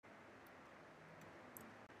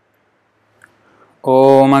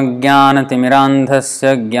ॐ अज्ञानतिमिरान्धस्य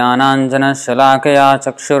ज्ञानाञ्जनशलाकया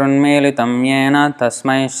चक्षुरुन्मीलितं येन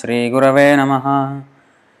तस्मै श्रीगुरवे नमः।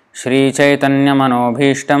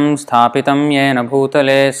 श्रीचैतन्यमनोभीष्टं स्थापितं येन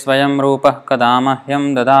भूतले स्वयं रूपः कदा मह्यं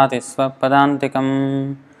ददाति स्वपदान्तिकम्।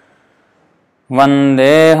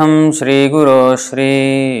 वन्देऽहं श्रीगुरो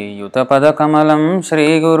श्रीयुतपदकमलं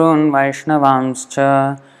श्रीगुरून् वैष्णवांश्च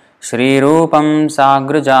श्रीरूपं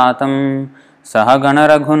साग्रजातं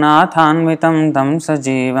सहगणरघुनाथान्वितं तं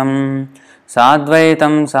सजीवं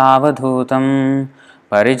साद्वैतं सावधूतं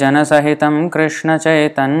परिजनसहितं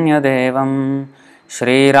कृष्णचैतन्यदेवं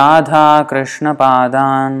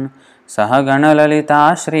श्रीराधाकृष्णपादान् सहगणललिता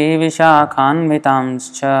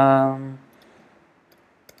श्रीविशाखान्वितांश्च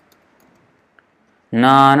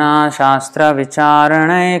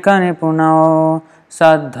नानाशास्त्रविचारणैकनिपुणो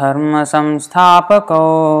सद्धर्मसंस्थापको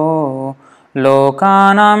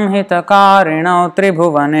लोकानां हितकारिणो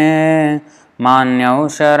त्रिभुवने मान्यौ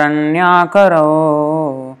शरण्याकरो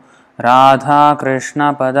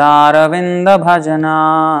राधाकृष्णपदारविन्दभजना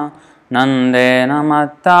नन्देन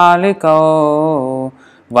मत्तालिकौ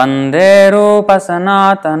वन्दे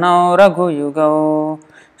रूपसनातनौ रघुयुगौ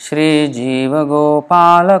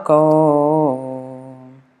श्रीजीवगोपालकौ।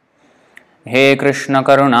 हे कृष्ण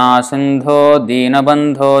करुणा सिन्धो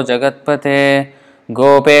दीनबन्धो जगत्पते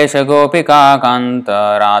गोपेश गोपिकान्त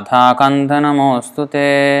राधाकान्त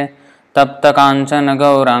नमोऽस्तुते। तप्त काञ्चन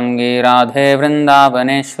गौरांगी राधे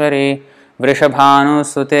वृन्दावनेश्वरी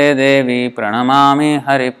वृषभानुसुते देवी प्रणमामि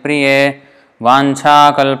हरिप्रिये।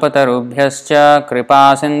 वाञ्छाकल्पतरुभ्यश्च कृपा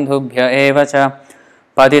सिन्धुभ्य एव च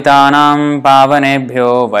पतितानां पावनेभ्यो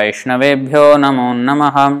वैष्णवेभ्यो नमो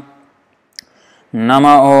नमः। नम ॐ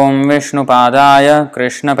विष्णुपादाय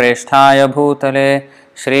कृष्णप्रेष्ठाय भूतले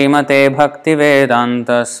श्रीमते भक्तिवेदान्त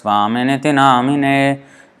स्वामिनिति नामिने।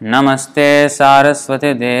 नमस्ते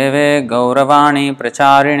सारस्वती देवे गौरवाणी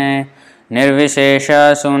प्रचारिणे निर्विशेष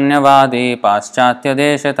शून्यवादी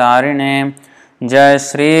पाश्चात्यदेशतारिणे। जय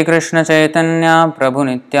श्री कृष्ण चैतन्य प्रभु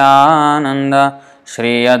नित्यानंद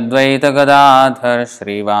श्री अद्वैत गदाधर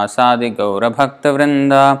श्रीवासादि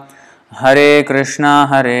गौरभक्तवृंद। हरे Krishna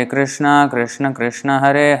Krishna Krishna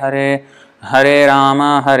Hare Hare Hare Ram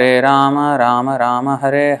Ram Ram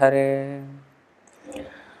Hare Hare.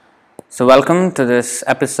 So welcome to this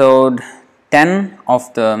episode 10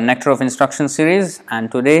 of the Nectar of Instruction series,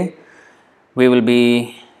 and today we will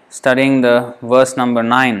be studying the verse number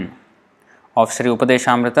 9 of Sri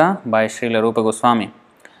Upadeshamrita by Srila Rupa Goswami.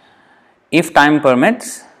 If time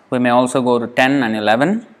permits, we may also go to 10 and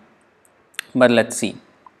 11, but let's see.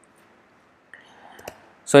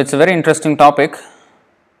 So it's a very interesting topic,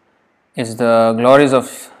 is the glories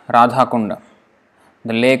of Radha Kunda,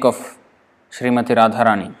 the lake of Srimati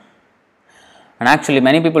Radharani. And actually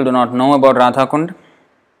many people do not know about Radha Kund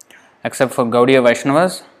except for Gaudiya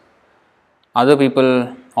Vaishnavas. Other people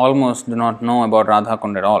almost do not know about Radha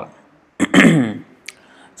Kund at all.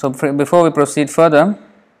 So before we proceed further,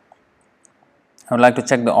 I would like to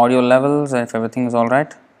check the audio levels, if everything is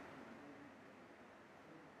alright.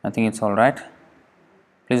 I think it's alright.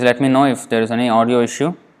 Please let me know if there is any audio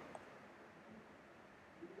issue.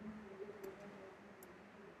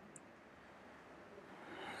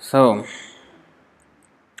 So,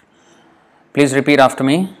 please repeat after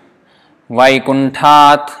me.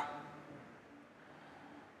 Vaikunthat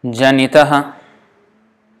janitah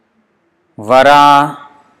vara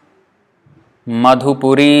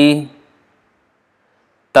madhupuri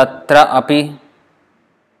tatra api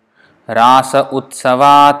rasa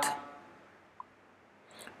utsavat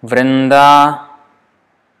vrinda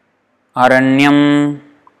aranyam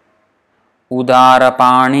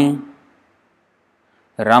udarapani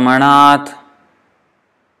ramanat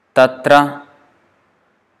तत्र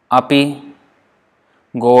अपि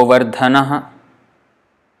गोवर्धनः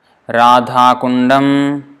राधाकुंडम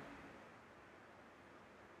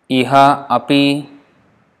इह अपि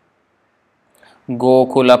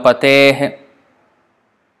गोकुलपतेः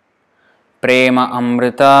प्रेम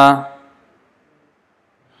अमृत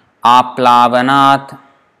आप्लावनात्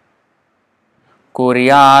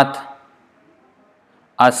कुर्यात्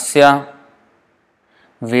अस्य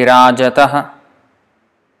विराजतः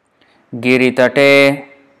गिरितटे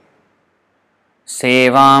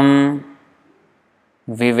सेवां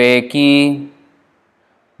विवेकी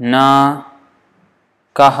न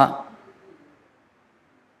कः।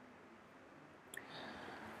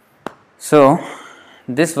 So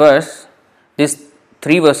this verse, these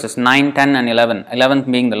three verses 9, 10 and 11,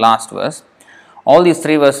 11th being the last verse, all these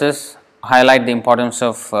three verses highlight the importance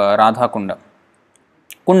of Radha Kunda.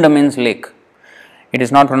 Kunda means lake. It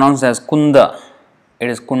is not pronounced as Kunda, it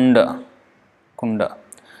is Kunda. Kunda.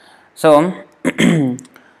 So, the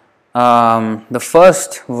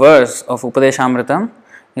first verse of Upadeshamrita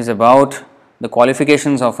is about the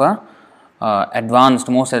qualifications of a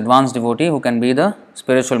most advanced devotee who can be the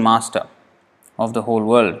spiritual master of the whole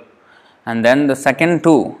world. And then the second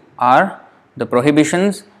two are the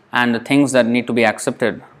prohibitions and the things that need to be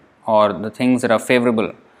accepted, or the things that are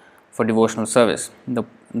favorable for devotional service. The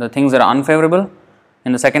things that are unfavorable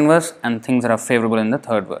in the second verse, and things that are favorable in the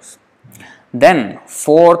third verse. Then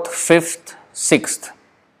fourth, fifth, sixth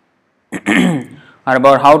are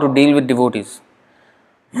about how to deal with devotees.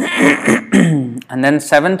 And then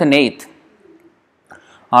seventh and eighth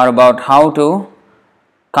are about how to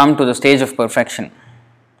come to the stage of perfection.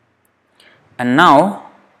 And now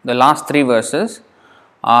the last three verses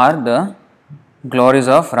are the glories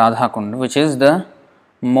of Radhakund, which is the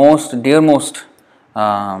dearmost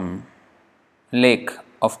lake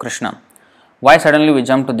of Krishna. Why suddenly we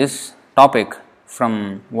jump to this topic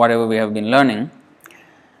from whatever we have been learning?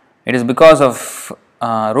 It is because of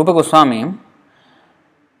Rupa Goswami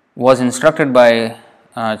was instructed by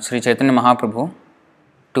Sri Chaitanya Mahaprabhu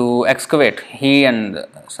to excavate. He and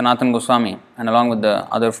Sanatana Goswami, and along with the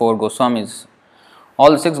other four Goswamis,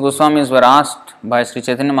 all the six Goswamis were asked by Sri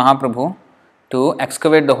Chaitanya Mahaprabhu to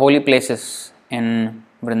excavate the holy places in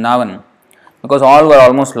Vrindavan, because all were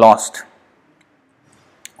almost lost.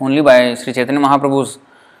 Only by Sri Chaitanya Mahaprabhu's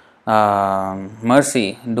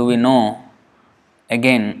mercy do we know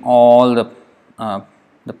again all the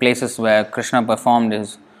places where Krishna performed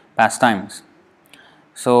his pastimes.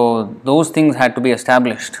 So those things had to be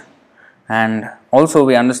established, and also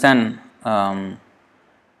we understand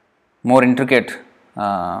more intricate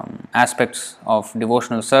aspects of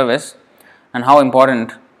devotional service and how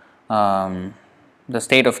important the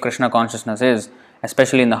state of Krishna consciousness is,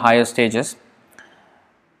 especially in the higher stages.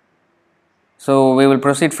 So we will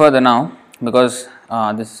proceed further now, because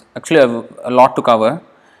this is actually a lot to cover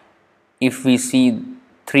if we see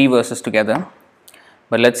three verses together,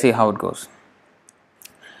 but let's see how it goes.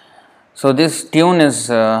 So this tune is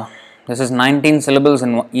 19 syllables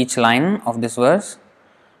in each line of this verse.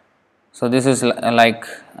 So this is like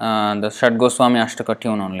the Shad Goswami Ashtaka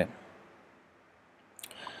tune only.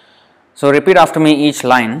 So repeat after me each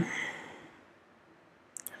line.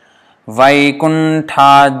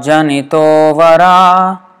 Vaikuntha janito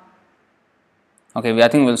vara. Okay, I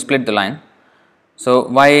think we'll split the line. So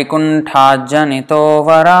Vaikuntha janito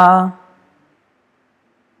vara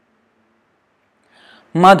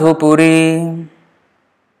Madhupuri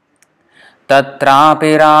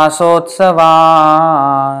Tatrapi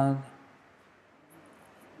rasotsavad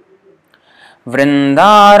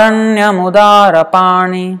Vrindaranyamudara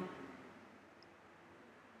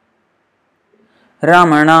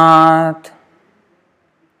Ramanat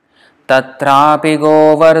Tatrapi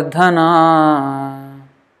Govardhana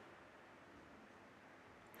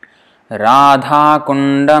Radha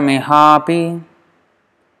Kundamihapi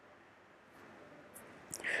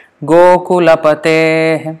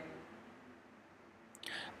Gokulapate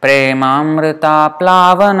Premamrita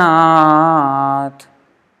Plavanat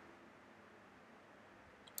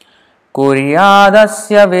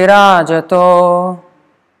Kuryadasya Virajato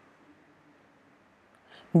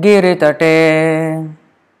Giritate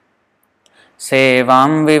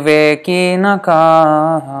Sevam Vivekinaka.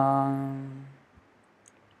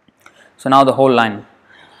 So now the whole line.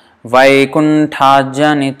 Vaikuntha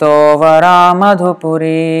janito vara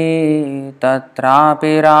madhupuri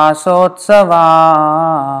tatrapi rasotsavad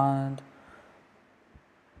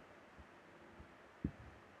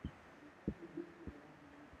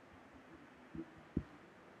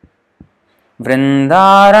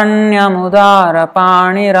Vrindaranyamudara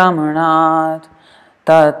pani ramanat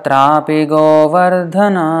tatrapi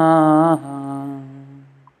govardhana.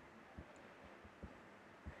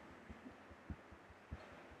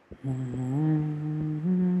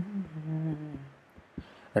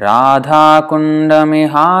 Radha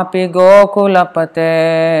Kundamihapi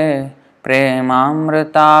Gokulapate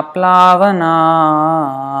Premamrita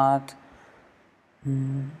Plavanat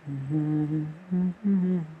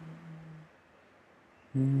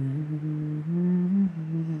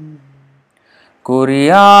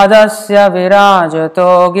Kuryadasya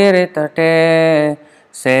Virajato Giritate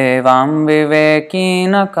Sevam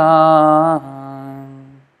Vivekinaka.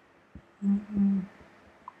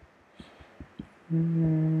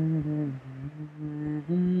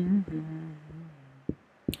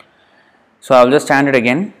 So I will just chant it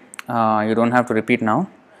again. You don't have to repeat now.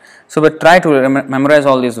 So, but try to memorize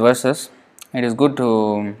all these verses. It is good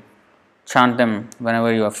to chant them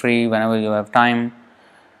whenever you are free, whenever you have time.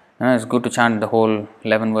 It's good to chant the whole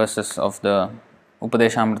 11 verses of the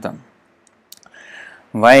Upadeshamrita.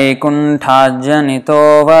 वैकुण्ठाज्जनितो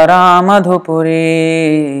वरामधुपुरी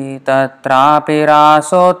तत्रापि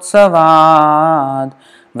रासोत्सवात्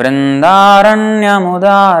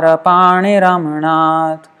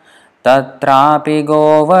वृन्दारण्यमुदारपाणिरमणात् तत्रापि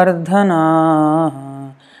गोवर्धनः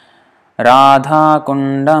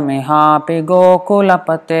राधाकुण्डमिहापि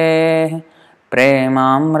गोकुलपतेः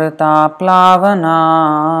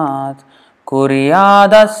प्रेमामृताप्लावनात्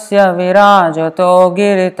कुर्यादस्य विराजतो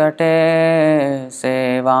गिरितटे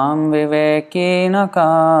सेवां विवेकिनकः.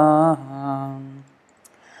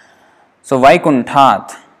 So Vaikunthat,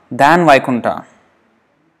 than Vaikuntha,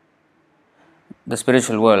 the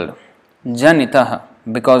spiritual world, Janitah,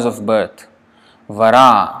 because of birth,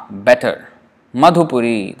 Vara, better,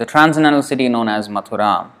 Madhupuri, the transcendental city known as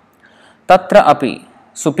Mathura, Tatra Api,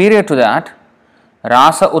 superior to that,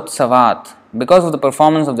 Rasa Utsavat, because of the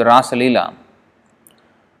performance of the Rasa Leela.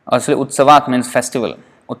 Actually, Utsavat means festival.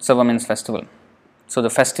 Utsava means festival. So, the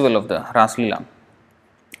festival of the Rasa Leela.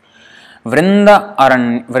 Vrinda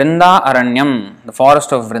Aranyam, the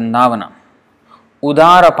forest of Vrindavana.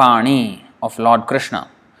 Udarapani, of Lord Krishna.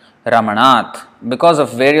 Ramanat, because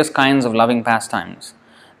of various kinds of loving pastimes.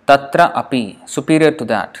 Tatra Api, superior to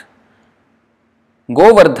that.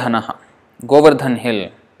 Govardhanaha, Govardhan hill.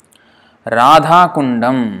 Radha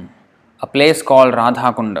Kundam, a place called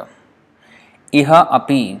Radha Kunda. Iha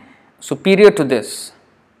Api, superior to this.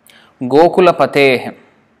 Gokula Pateh,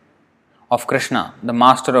 of Krishna, the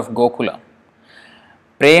master of Gokula.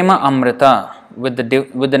 Prema Amrita, with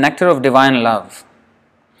the nectar of divine love.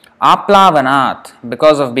 Aplavanat,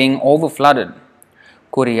 because of being overflooded.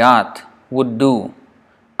 Kuryat, would do.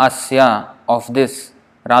 Asya, of this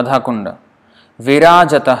Radha Kunda.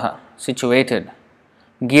 Virajataha, situated.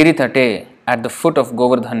 Giritate, at the foot of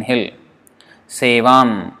Govardhan hill.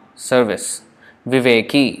 Sevam, service.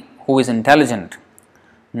 Viveki, who is intelligent.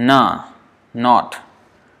 Na, not.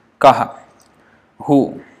 Kaha,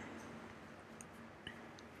 who.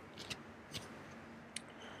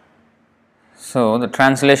 So, the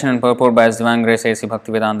translation and purport by His Divine Grace A.C.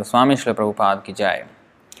 Bhaktivedanta Swami Srila Prabhupada Ki Jai.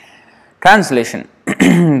 Translation.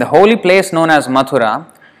 The holy place known as Mathura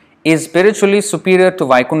is spiritually superior to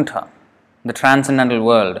Vaikuntha, the transcendental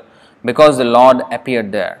world, because the Lord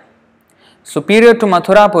appeared there. Superior to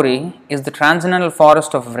Mathurapuri is the transcendental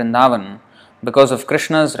forest of Vrindavan because of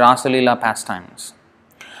Krishna's Rasa Leela pastimes.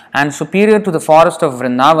 And superior to the forest of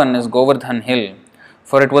Vrindavan is Govardhan hill,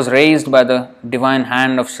 for it was raised by the divine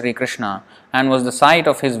hand of Sri Krishna and was the site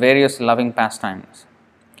of his various loving pastimes.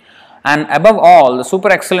 And above all, the super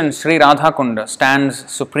excellent Sri Radhakunda stands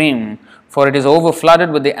supreme, for it is overflooded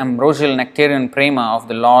with the ambrosial nectarian prema of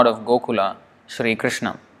the Lord of Gokula, Sri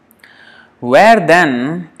Krishna. Where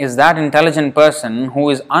then is that intelligent person who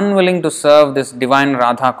is unwilling to serve this divine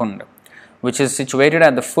Radhakunda, which is situated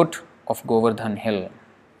at the foot of Govardhan hill?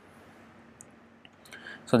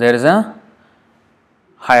 So there is a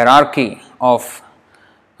hierarchy of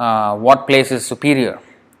what place is superior.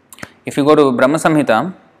 If you go to Brahma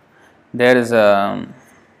Samhita, there is a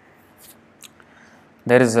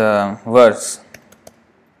verse.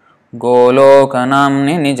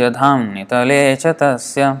 Golokanamni nijadhamni tale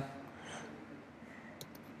chatasya.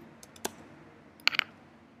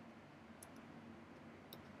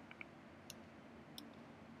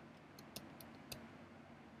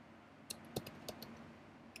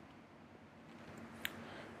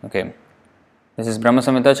 Okay, this is Brahma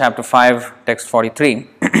Samhita, chapter 5, text 43.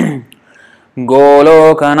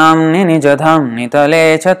 Golokanamni nijadhamni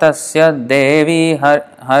tale chatasya devi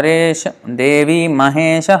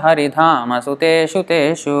mahesha haridhama suteshu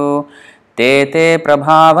teshu te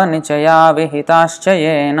prabhava nichaya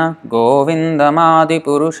vihitaschayena govindamadi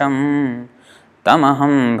purusham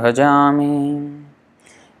tamaham bhajami.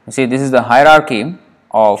 You see, this is the hierarchy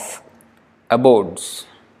of abodes,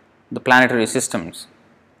 the planetary systems.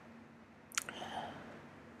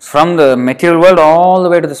 From the material world all the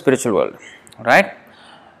way to the spiritual world, right?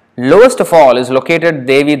 Lowest of all is located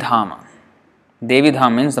Devi Dhama. Devi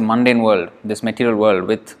Dhama means the mundane world, this material world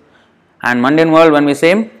and mundane world, when we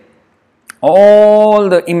say all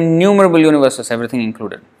the innumerable universes, everything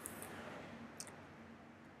included.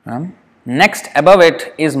 Next above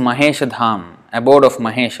it is Mahesha Dham, abode of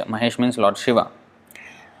Mahesha. Mahesh means Lord Shiva.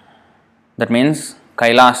 That means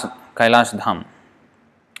Kailash Dham.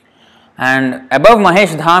 And above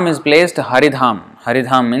Mahesh Dham is placed Haridham.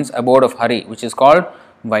 Haridham means abode of Hari, which is called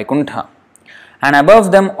Vaikuntha. And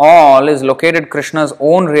above them all is located Krishna's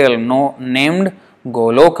own realm named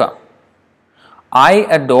Goloka. I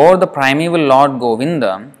adore the primeval Lord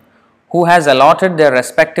Govinda, who has allotted their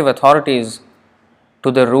respective authorities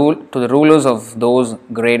to the rulers of those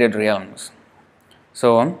graded realms.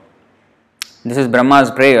 So, This is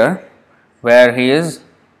Brahma's prayer, where he is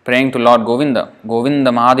praying to Lord Govinda.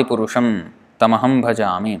 Govinda Mahadi Purusham Tamaham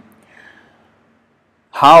Bhajami.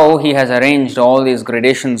 How he has arranged all these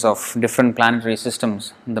gradations of different planetary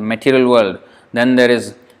systems, the material world. Then there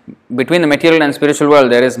is, between the material and spiritual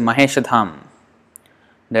world, there is Maheshadham.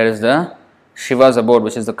 There is the Shiva's abode,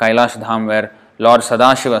 which is the Kailash Dham, where Lord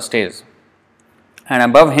Sadashiva stays. And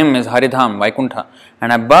above him is Haridham, Vaikuntha.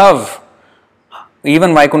 And above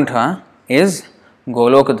even Vaikuntha is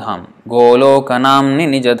Golokadham. Golokanamni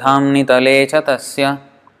nijadhamni talecha tasya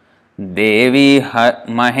Devi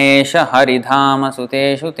Mahesha Haridhama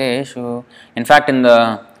Suteshu Teshu. In fact, in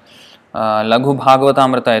the Laghu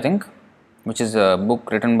Bhagavatamrita, I think, which is a book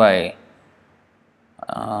written by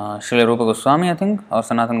Srila Rupa Goswami, I think, or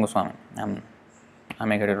Sanatana Goswami. I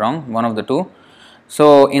may get it wrong, one of the two.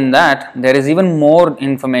 So, in that, there is even more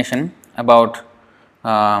information about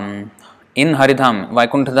in Haridham,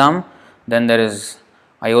 Vaikuntha Dham, then there is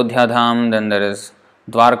Ayodhya Dham, then there is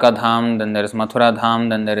Dwarka Dham, then there is Mathura Dham,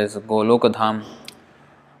 then there is Goloka Dham.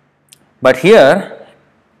 But here,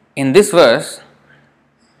 in this verse,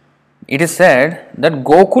 it is said that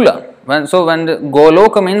Gokula, when the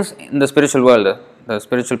Goloka means in the spiritual world, the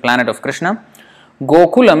spiritual planet of Krishna,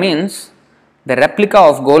 Gokula means the replica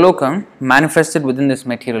of Goloka manifested within this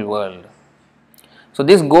material world. So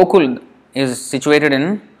this Gokul is situated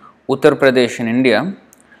in Uttar Pradesh in India,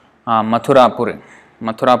 Mathurapuri.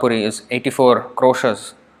 Mathurapuri is 84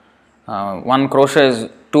 kroshas. 1 krosha is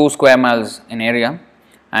 2 square miles in area,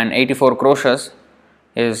 and 84 kroshas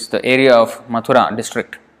is the area of Mathura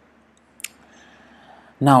district.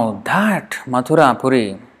 Now that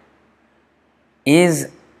Mathurapuri is,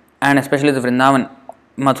 and especially the Vrindavan,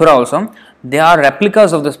 Mathura also, they are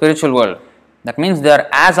replicas of the spiritual world. That means they are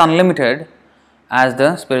as unlimited as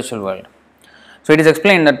the spiritual world. So it is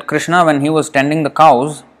explained that Krishna, when he was tending the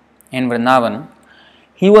cows in Vrindavan,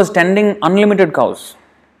 he was tending unlimited cows.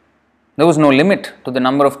 There was no limit to the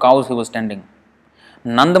number of cows he was tending.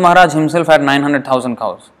 Nanda Maharaj himself had 900,000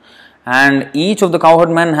 cows, and each of the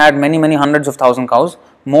cowherdmen had many hundreds of thousand cows.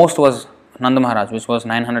 Most was Nanda Maharaj, which was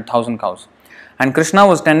 900,000 cows. And Krishna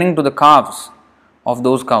was tending to the calves of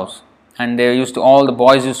those cows. And all the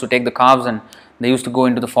boys used to take the calves and they used to go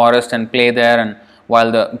into the forest and play there, and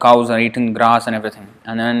while the cows are eating grass and everything.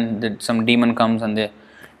 And then some demon comes and they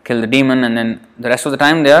kill the demon, and then the rest of the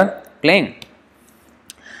time they are playing.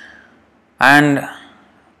 And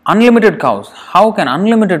unlimited cows, how can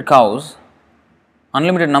unlimited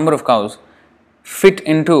number of cows fit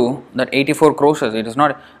into that 84 kroshas? It is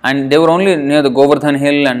not, and they were only near the Govardhan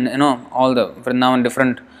hill and all the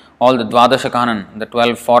Vrindavan all the Dwadasha Kanan, the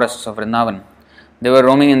 12 forests of Vrindavan. They were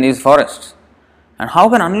roaming in these forests. And how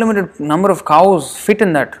can unlimited number of cows fit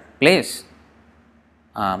in that place?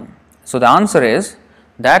 So the answer is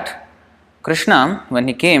that Krishna, when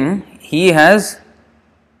he came, he has,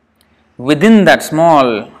 within that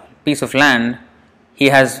small piece of land, he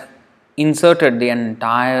has inserted the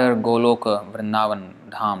entire Goloka Vrindavan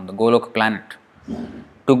Dham, the Goloka planet.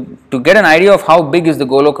 To get an idea of how big is the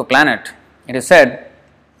Goloka planet, it is said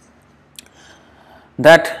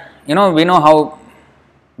that,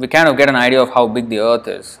 we kind of get an idea of how big the earth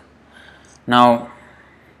is. Now,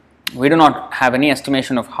 we do not have any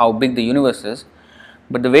estimation of how big the universe is,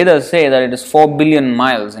 but the Vedas say that it is 4 billion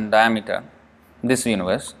miles in diameter, this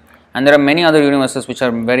universe, and there are many other universes which are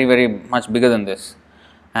very, very much bigger than this.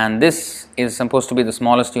 And this is supposed to be the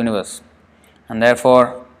smallest universe. And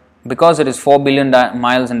therefore, because it is 4 billion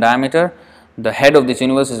miles in diameter, the head of this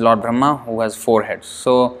universe is Lord Brahma, who has 4 heads.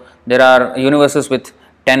 So, there are universes with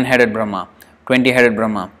 10-headed Brahma, 20-headed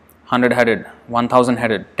Brahma, 100-headed,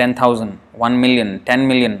 1,000-headed, 10,000, 1 million, 10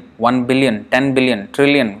 million, 1 billion, 10 billion,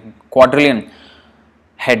 trillion, quadrillion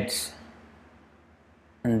heads.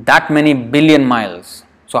 And that many billion miles.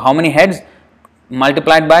 So, how many heads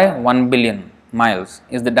multiplied by 1 billion miles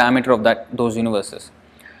is the diameter of those universes.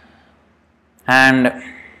 And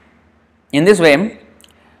in this way,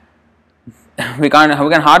 we can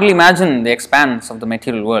hardly imagine the expanse of the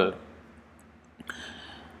material world.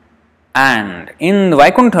 And in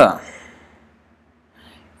Vaikuntha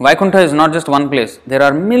is not just one place. There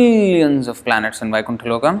are millions of planets in Vaikuntha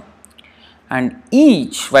Loka, and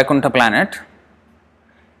each Vaikuntha planet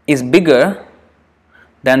is bigger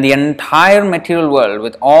than the entire material world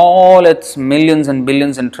with all its millions and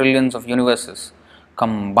billions and trillions of universes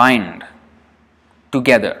combined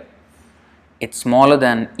together. It's smaller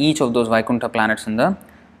than each of those Vaikuntha planets in the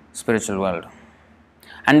spiritual world.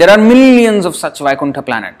 And there are millions of such Vaikuntha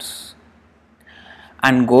planets.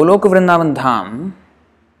 And Goloka Vrindavan Dham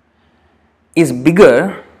is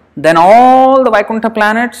bigger than all the Vaikuntha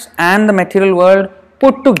planets and the material world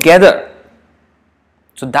put together.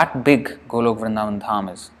 So that big Golok Vrindavan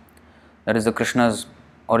Dham is. That is the Krishna's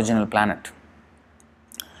original planet.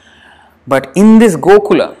 But in this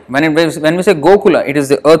Gokula, when we say Gokula, it is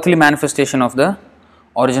the earthly manifestation of the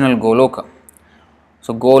original Goloka.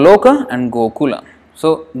 So Goloka and Gokula.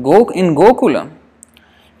 So in Gokula,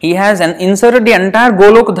 he has inserted the entire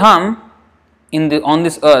Golok Dham on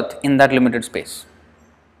this earth in that limited space.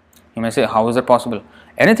 You may say, how is that possible?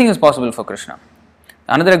 Anything is possible for Krishna.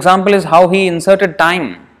 Another example is how he inserted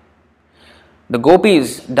time. The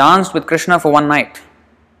gopis danced with Krishna for one night.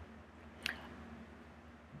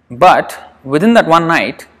 But within that one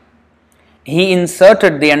night, he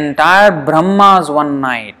inserted the entire Brahma's one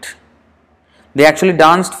night. They actually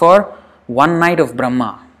danced for one night of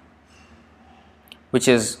Brahma, which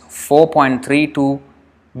is 4.32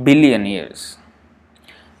 billion years.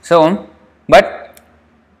 So, but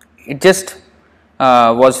it just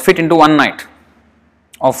was fit into one night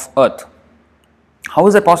of earth. How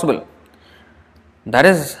is that possible? That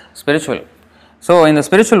is spiritual. So, in the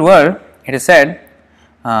spiritual world, it is said,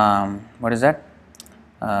 what is that?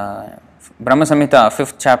 Brahma Samhita,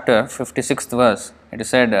 5th chapter, 56th verse. It is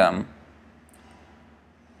said,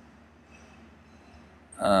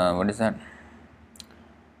 what is that?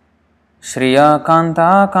 Shriya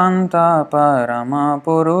Kanta Kanta Parama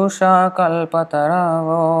Purusha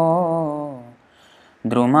Kalpataravo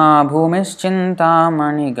Druma Bhumischinta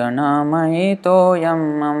Manigana Mahito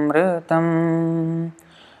Yam Amritam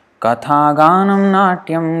Kathaganam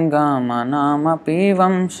Natyam Gamanamapi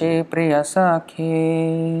Vamshi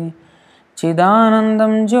Priyasakhi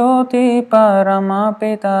Chidanandam Jyoti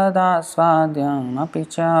Paramapita Dasvadyam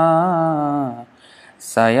Apicha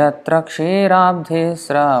Sayatra Kshirabdhi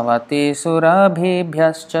Sravati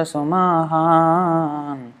Surabhibhyascha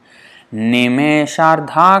Sumahan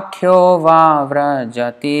Nimeshardhakhyo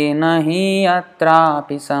Vavrajati Nahi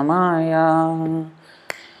Atrapi Samaya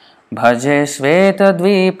Bhaje Shveta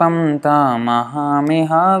Dvipam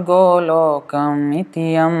Tamahamiha Golokam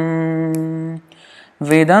Ityam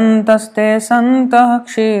Vidantaste Santah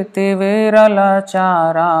Kshiti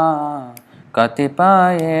Viralachara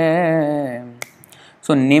Katipaye.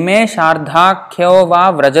 So, Nimeshardhakhyo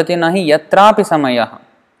va vrajati nahi yatrapi samayah.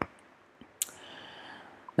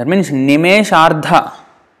 That means Nimeshardha,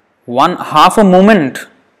 half a moment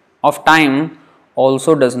of time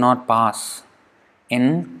also does not pass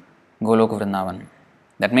in Golok Vrindavan.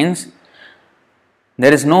 That means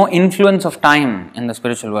there is no influence of time in the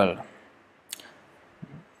spiritual world.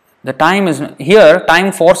 The time is here,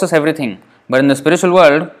 time forces everything, but in the spiritual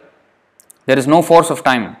world, there is no force of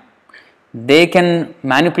time. They can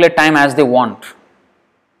manipulate time as they want,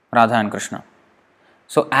 Radha and Krishna.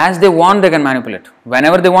 So, as they want, they can manipulate.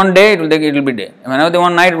 Whenever they want day, it will be day. Whenever they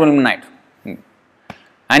want night, it will be night.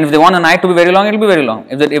 And if they want a night to be very long, it will be very long.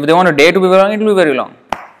 If they want a day to be very long, it will be very long.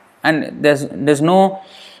 And there is no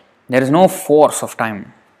force of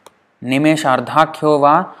time. Nimeshardhakhyo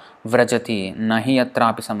va vrajati nahi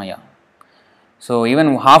atrapi samaya. So,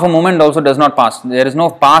 even half a moment also does not pass. There is no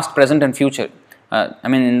past, present and future.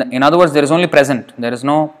 In other words, there is only present. There is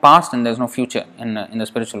no past and there is no future in the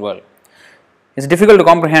spiritual world. It's difficult to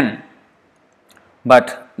comprehend,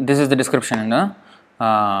 but this is the description in the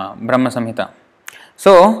Brahma Samhita.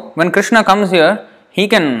 So, when Krishna comes here, he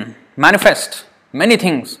can manifest many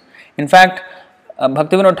things. In fact,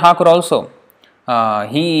 Bhaktivinoda Thakur also,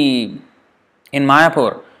 in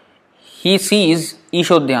Mayapur, he sees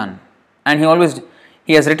Ishodhyan, and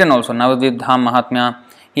he has written also Navadvip Dham Mahatmya.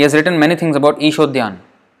 He has written many things about Ishodhyan,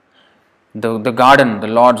 the garden, the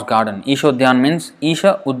Lord's garden. Ishodhyan means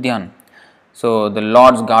Isha Udyan, so the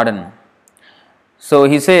Lord's garden. So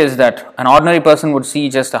he says that an ordinary person would see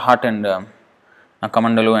just a hut and a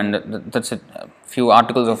kamandalu and that's it, a few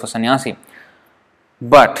articles of a sannyasi.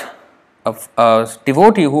 But a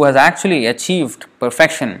devotee who has actually achieved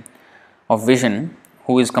perfection of vision,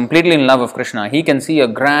 who is completely in love of Krishna, he can see a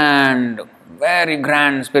grand, very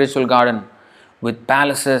grand spiritual garden with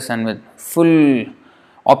palaces and with full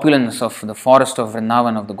opulence of the forest of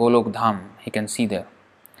Vrindavan, of the Golok Dham, he can see there.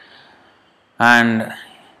 And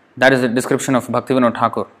that is the description of Bhaktivinoda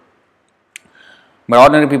Thakur. But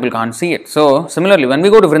ordinary people can't see it. So, similarly, when we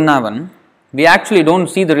go to Vrindavan, we actually don't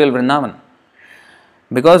see the real Vrindavan,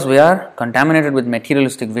 because we are contaminated with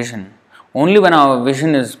materialistic vision. Only when our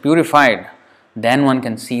vision is purified, then one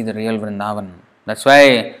can see the real Vrindavan. That's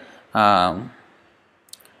why,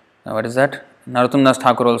 what is that? Narottam Das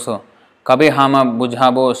Thakur also, Kabe Hama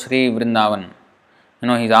Bujhabo Shri Vrindavan.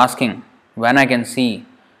 He's asking when I can see,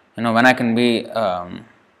 when I can be,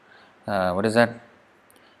 what is that?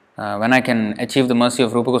 When I can achieve the mercy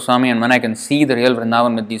of Rupa Goswami and when I can see the real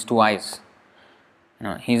Vrindavan with these two eyes.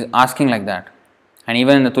 He's asking like that. And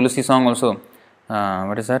even in the Tulsi song also,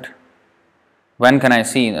 what is that? When can I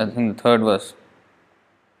see? I think the third verse.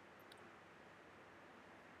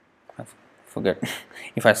 I forget.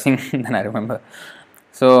 If I sing, then I remember.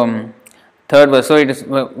 So, third verse. So, it is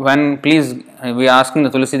when please, we are asking the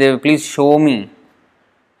Tulsi Devi, please show me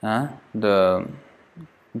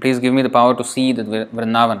please give me the power to see the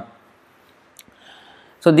Vrindavan.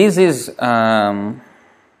 So, this is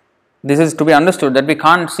to be understood that we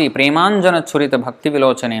can't see Premanjana Churita Bhakti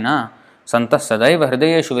Vilochanena Santas Sadaiva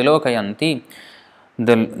Hridayeshu Vilokayanti.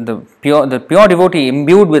 The pure devotee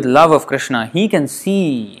imbued with love of Krishna, he can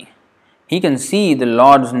see the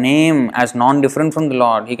Lord's name as non-different from the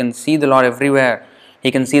Lord. He can see the Lord everywhere. He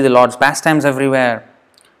can see the Lord's pastimes everywhere.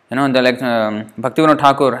 Bhaktivinoda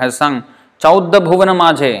Thakur has sung Chaudda Bhuvana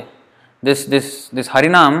Majhe. This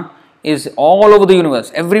Harinam is all over the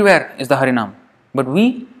universe. Everywhere is the Harinam. But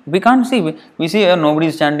we can't see. We see nobody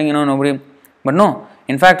is chanting, nobody. But no.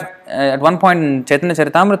 In fact, at one point in Chaitanya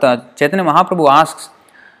Charitamrita, Chaitanya Mahaprabhu asks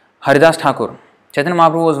Haridas Thakur. Chaitanya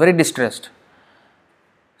Mahaprabhu was very distressed.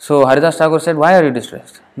 So Haridas Thakur said, why are you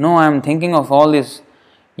distressed? No, I am thinking of all these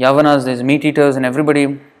Yavanas, these meat eaters and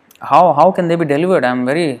everybody. How can they be delivered?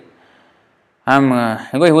 He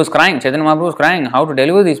was crying. Chaitanya Mahaprabhu was crying. How to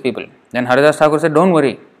deliver these people? Then Haridas Thakur said, don't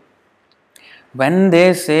worry. When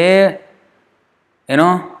they say,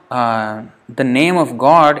 the name of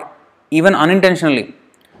God, even unintentionally,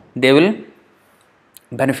 they will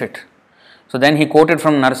benefit. So then he quoted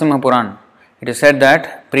from Narasimha Puran. It is said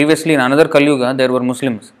that previously in another Kali Yuga there were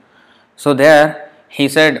Muslims. So there he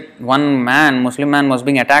said one Muslim man was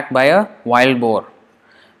being attacked by a wild boar.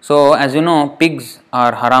 So as you know, pigs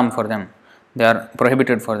are haram for them. They are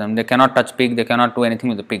prohibited for them. They cannot touch pig, they cannot do anything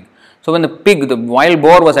with the pig. So when the wild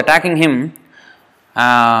boar was attacking him,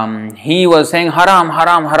 he was saying haram,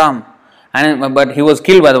 haram, haram. But he was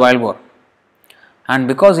killed by the wild boar. And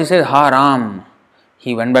because he said haram,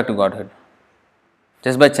 he went back to Godhead.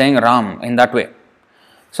 Just by saying Ram in that way.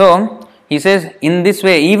 So, he says, in this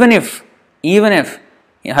way, even if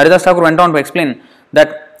Haridas Thakur went on to explain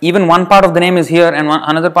that even one part of the name is here and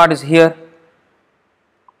another part is here.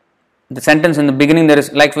 The sentence in the beginning there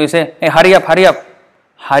is, like we say, hey, hurry up,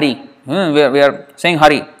 Hari. We are saying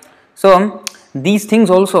Hari. So, these things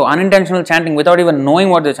also, unintentional chanting without even knowing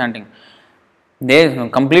what they are chanting, they are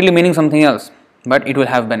completely meaning something else, but it will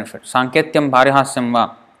have benefit. Sanketyam Parihasyam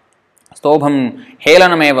va Stobham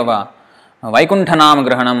Helanameva va Vaikunthanam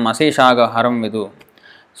Grahanam Aseshaga Haram Vidu.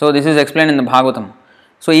 So this is explained in the Bhagavatam.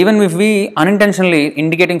 So even if we unintentionally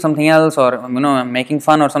indicating something else or making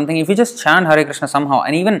fun or something, if we just chant Hare Krishna somehow,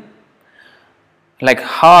 and even like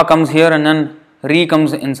Ha comes here and then Re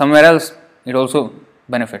comes in somewhere else, it also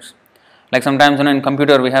benefits. Like sometimes in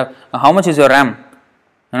computer we have how much is your RAM?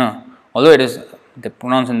 Although it is they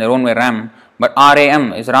pronounce in their own way RAM, but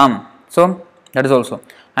RAM is Ram. So that is also.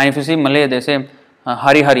 And if you see Malay, they say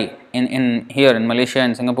Hari Hari. In here in Malaysia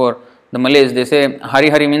and Singapore, the Malays they say Hari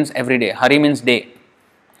Hari means every day. Hari means day.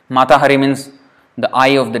 Mata Hari means the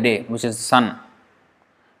eye of the day, which is the sun.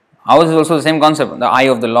 Ours is also the same concept. The eye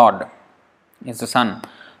of the Lord is the sun.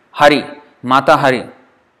 Hari, Mata Hari.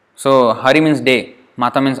 So Hari means day.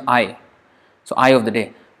 Mata means eye. So eye of the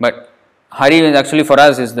day. But Hari is actually for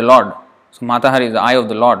us is the Lord. So Mata Hari is the eye of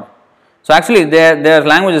the Lord. So actually their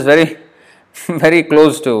language is very very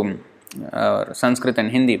close to Sanskrit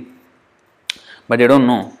and Hindi, but they don't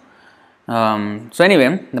know. So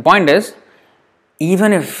anyway, the point is,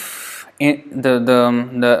 even if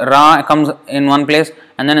the Ra comes in one place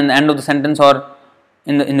and then in the end of the sentence or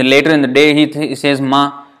in the later in the day he says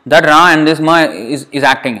Ma, that Ra and this Ma is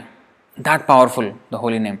acting. That powerful, the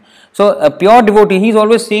holy name. So a pure devotee, he is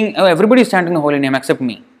always seeing everybody is chanting the holy name except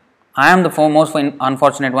me. I am the most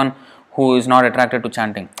unfortunate one who is not attracted to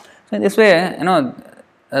chanting. So in this way,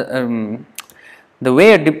 the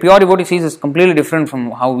way a pure devotee sees is completely different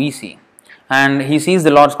from how we see. And he sees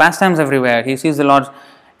the Lord's pastimes everywhere. He sees the Lord's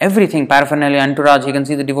everything, paraphernalia, entourage. He can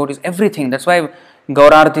see the devotees, everything. That's why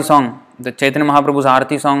Gaur Arati song, the Chaitanya Mahaprabhu's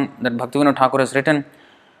Arati song that Bhaktivinoda Thakur has written,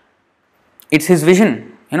 it's his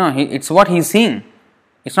vision. It's what he's seeing.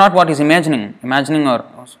 It's not what he's imagining or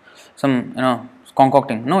some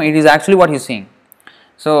concocting. No, it is actually what he's seeing.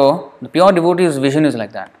 So the pure devotee's vision is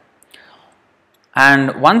like that.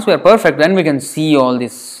 And once we are perfect, then we can see all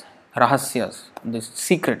these rahasyas, these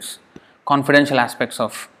secrets, confidential aspects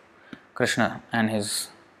of Krishna and his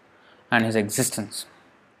existence.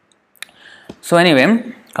 So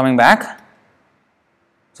anyway, coming back,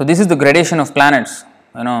 so this is the gradation of planets,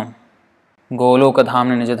 Goloka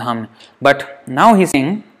Dhamni Nija Dhamni. But now he's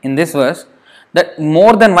saying in this verse that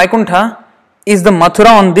more than Vaikuntha is the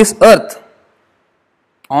Mathura on this earth.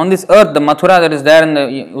 on this earth, the Mathura that is there in the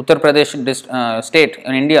Uttar Pradesh state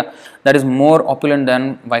in India, that is more opulent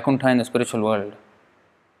than Vaikuntha in the spiritual world.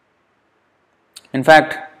 In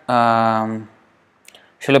fact, Srila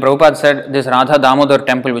Prabhupada said this Radha Damodar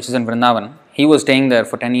temple, which is in Vrindavan, he was staying there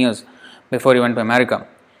for 10 years before he went to America.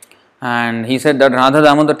 And he said that Radha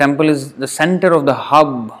Damodar temple is the center of the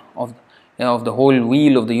hub of the whole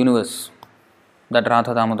wheel of the universe. That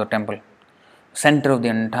Radha Damodar temple, center of the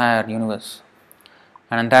entire universe,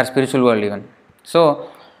 an entire spiritual world even. So,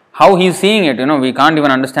 how he is seeing it, we can't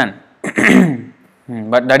even understand.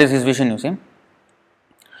 But that is his vision, you see.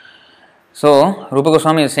 So, Rupa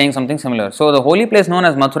Goswami is saying something similar. So, the holy place known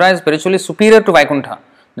as Mathura is spiritually superior to Vaikuntha,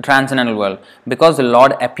 the transcendental world, because the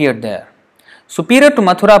Lord appeared there. Superior to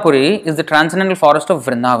Mathurapuri is the transcendental forest of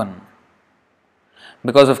Vrindavan,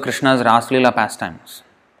 because of Krishna's Raslila pastimes.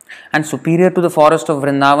 And superior to the forest of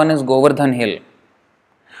Vrindavan is Govardhan Hill,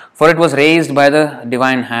 for it was raised by the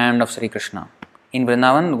divine hand of Sri Krishna. In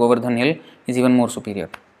Vrindavan, Govardhan Hill is even more superior,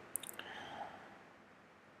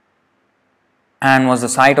 and was the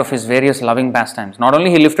site of his various loving pastimes. Not only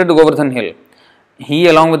he lifted the Govardhan Hill, he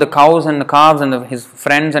along with the cows and the calves and his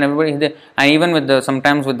friends and everybody, and even with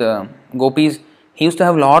sometimes with the gopis, he used to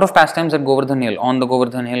have a lot of pastimes at Govardhan Hill, on the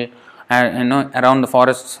Govardhan Hill, around the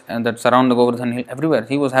forests that surround the Govardhan Hill, everywhere.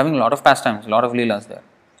 He was having a lot of pastimes, a lot of leelas there.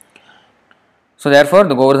 So therefore,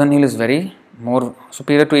 the Govardhan Hill is very more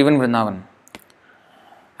superior to even Vrindavan.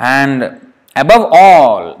 And above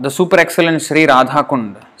all, the super excellent Sri Radha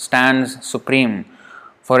Kund stands supreme,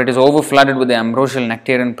 for it is overflooded with the ambrosial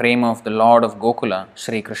nectarian prema of the Lord of Gokula,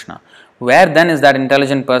 Sri Krishna. Where then is that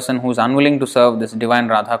intelligent person who is unwilling to serve this divine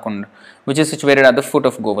Radha Kund, which is situated at the foot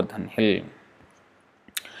of Govardhan Hill?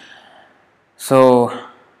 So,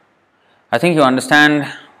 I think you understand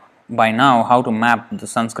by now how to map the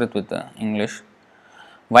Sanskrit with the English.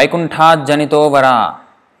 Vaikuntha Janito Vara.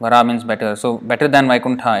 Vara means better. So, better than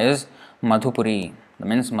Vaikuntha is Madhupuri, that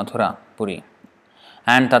means Mathura Puri.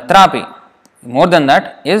 And Tatrapi, more than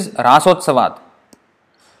that, is Rasotsavat,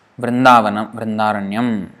 Vrindavanam,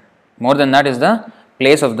 Vrindaranyam. More than that is the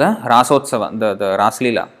place of the Rasotsava, the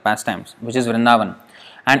Raslila pastimes, which is Vrindavan.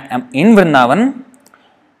 And in Vrindavan,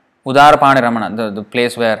 Udarapani Ramana, the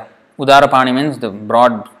place where Udarapani means the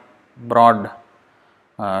broad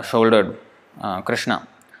shouldered Krishna.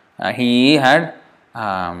 He had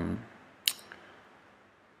Ramanath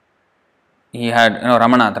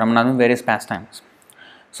means various pastimes.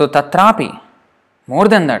 So Tatrapi, more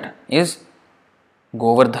than that, is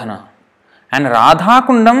Govardhana. And Radha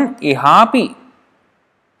Kundam Ihapi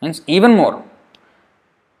means even more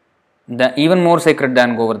sacred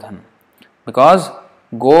than Govardhan, because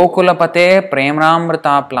Gokulapate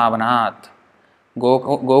Premramrita Plavanat.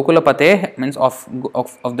 Gokulapate means of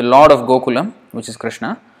the Lord of Gokula, which is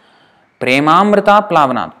Krishna. Premamrita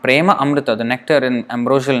Plavanat. Prema Amrita, the nectar and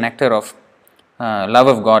ambrosial nectar of love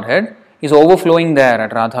of Godhead, is overflowing there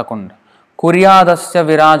at Radha Kund. Kuryadasya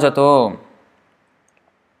Virajato.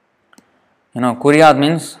 Kuryad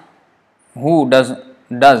means who does.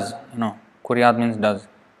 Kuryad means does.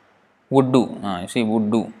 Would do.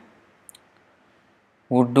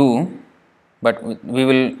 Would do. But we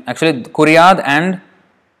will actually, Kuryad and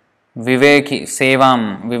Viveki,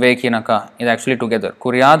 Sevam Vivekinaka is actually together.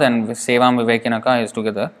 Kuryad and Sevam Vivekinaka is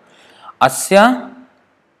together. Asya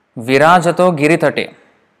Virajato Giritate,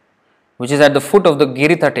 which is at the foot of the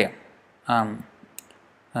Giritate.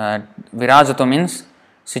 Virajato means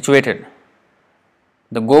situated.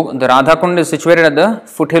 The Radha Kund is situated at the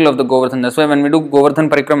foothill of the Govardhan. That's why when we do Govardhan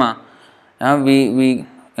Parikrama, we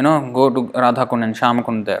go to Radha Kund and Shama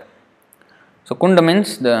Kund there. So Kunda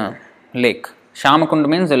means the lake. Shama Kund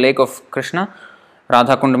means the lake of Krishna.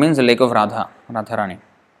 Radha Kund means the lake of Radharani.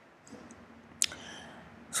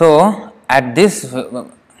 So at this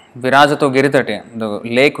Virajato Giritate, the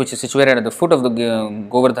lake which is situated at the foot of the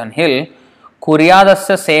Govardhan hill,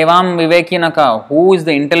 Kuryadasya Sevam Vivekinaka, who is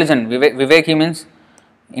the intelligent? Viveki means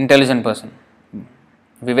intelligent person.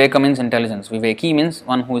 Viveka means intelligence. Viveki means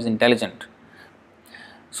one who is intelligent.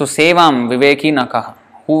 So Sevam Vivekinaka,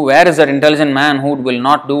 where is that intelligent man who will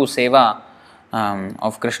not do seva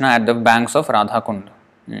of Krishna at the banks of Radha Kund?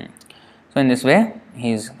 So in this way,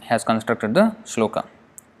 he has constructed the shloka.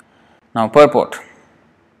 Now purport.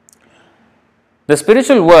 The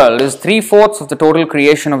spiritual world is 3/4 of the total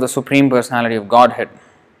creation of the Supreme Personality of Godhead,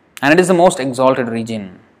 and it is the most exalted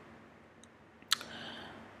region.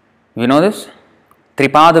 You know this?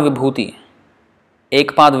 Tripada Vibhuti,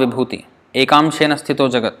 Ekpad Vibhuti, Ekamshena Sthito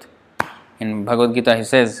Jagat. In Bhagavad Gita, he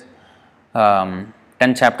says,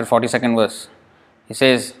 10th chapter, 42nd verse, he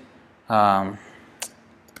says,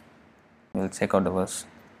 we'll check out the verse.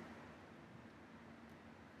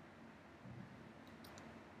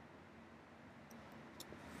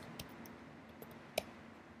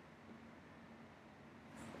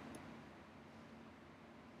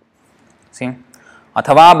 See?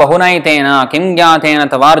 Athava bahunaitena kim gyatena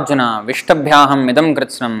tavarjuna vishtabhyaham idam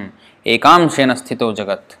kritsnam ekamshena sthito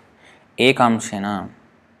jagat. Ekamshena.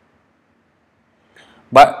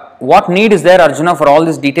 But what need is there, Arjuna, for all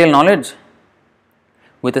this detailed knowledge?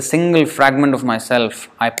 With a single fragment of myself,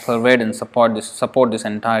 I pervade and support this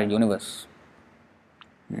entire universe.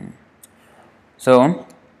 So,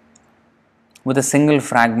 with a single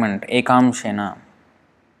fragment, ekamshena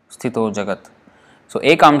sthito jagat. So,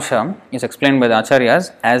 ekamsha is explained by the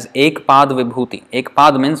acharyas as ekpad vibhuti.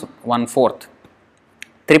 Ekpad means 1/4.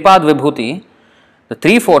 Tripad vibhuti, the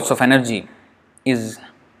 3/4 of energy is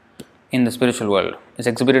in the spiritual world, is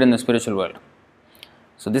exhibited in the spiritual world.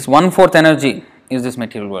 So, this 1/4 energy is this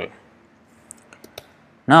material world.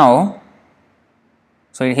 Now,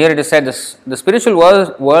 so here it is said the spiritual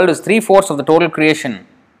world is 3/4 of the total creation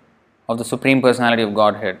of the Supreme Personality of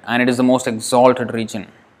Godhead, and it is the most exalted region.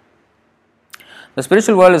 The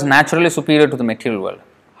spiritual world is naturally superior to the material world.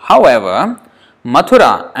 However,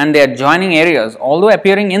 Mathura and the adjoining areas, although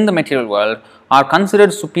appearing in the material world, are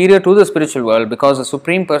considered superior to the spiritual world because the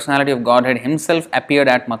Supreme Personality of Godhead himself appeared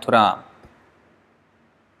at Mathura.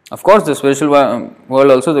 Of course, the spiritual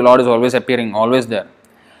world also, the Lord is always appearing, always there.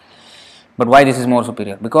 But why this is more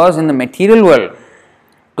superior? Because in the material world,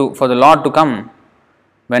 for the Lord to come,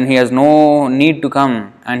 when He has no need to come,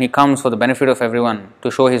 and He comes for the benefit of everyone,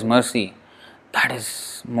 to show His mercy, that is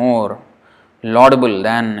more laudable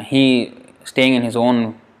than He staying in His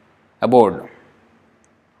own abode.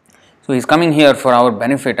 So He is coming here for our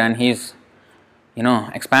benefit, and He is,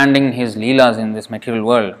 expanding His leelas in this material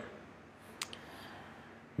world.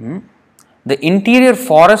 The interior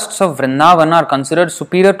forests of Vrindavan are considered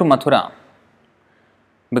superior to Mathura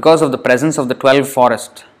because of the presence of the 12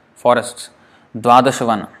 forests,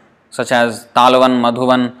 Dvadashavana, such as Talavan,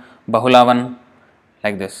 Madhuvan, Bahulavan,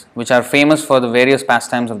 like this, which are famous for the various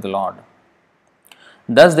pastimes of the Lord.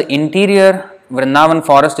 Thus, the interior Vrindavan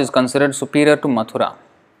forest is considered superior to Mathura.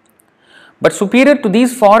 But superior to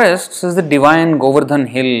these forests is the divine Govardhan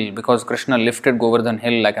hill, because Krishna lifted Govardhan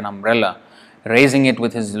hill like an umbrella, raising it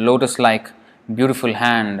with his lotus-like beautiful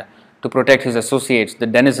hand to protect his associates, the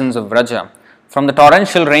denizens of Vraja, from the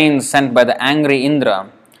torrential rains sent by the angry Indra,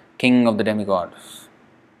 king of the demigods.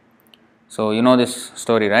 So you know this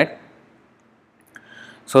story, right?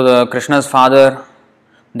 So the Krishna's father,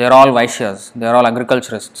 they are all Vaishyas, they are all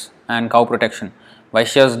agriculturists and cow protection.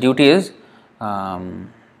 Vaishya's duty is,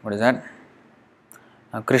 what is that?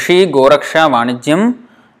 Krishi Goraksha Vanijyam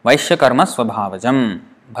Vaishya Karma Swabhavajam.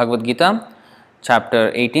 Bhagavad Gita,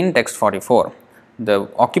 chapter 18, text 44. The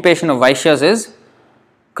occupation of Vaishyas is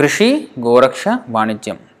Krishi, Goraksha,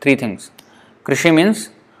 Vanijyam. 3 things. Krishi means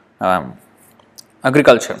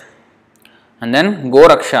agriculture. And then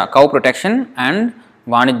Goraksha, cow protection, and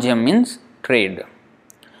Vanijyam means trade.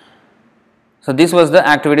 So this was the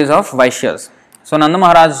activities of Vaishyas. So Nanda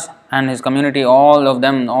Maharaj and his community, all of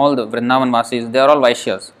them, all the Vrindavan Vasis, they are all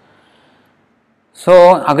Vaishyas.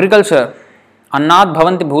 So agriculture, Annad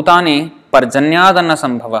Bhavanti Bhutani Parjanyadanna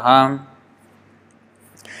Sambhavaha.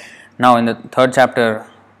 Now in the 3rd chapter,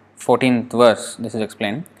 14th verse, this is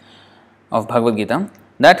explained of Bhagavad Gita,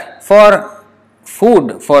 that for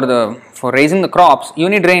food, for raising the crops, you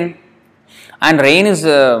need rain, and rain is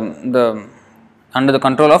under the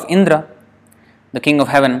control of Indra, the king of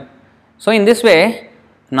heaven. So in this way,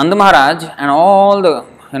 Nanda Maharaj and all the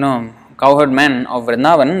cowherd men of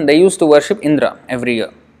Vrindavan, they used to worship Indra every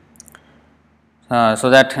year, so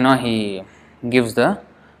that he gives the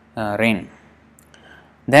rain.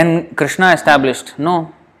 Then Krishna established,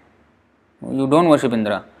 no, you don't worship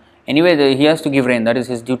Indra. Anyway, he has to give rain. That is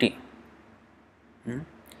his duty.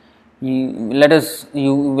 Let us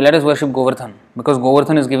worship Govardhan, because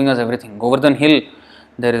Govardhan is giving us everything. Govardhan hill,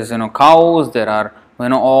 there is cows, there are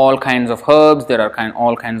all kinds of herbs, there are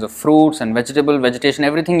all kinds of fruits and vegetation,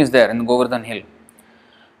 everything is there in the Govardhan hill.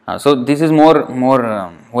 So this is more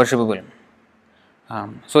worshipable.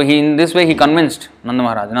 So in this way he convinced Nanda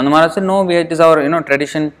Maharaj. Nanda Maharaj said, no, it is our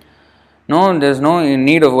tradition. No, there is no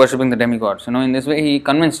need of worshipping the demigods. In this way he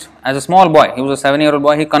convinced, as a small boy, he was a 7-year-old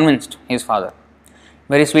boy, he convinced his father.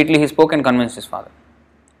 Very sweetly he spoke and convinced his father.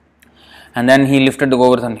 And then he lifted the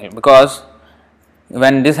Govardhan hill, because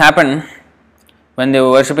when this happened, when they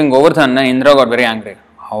were worshipping Govardhan, Indra got very angry.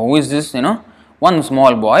 How is this, one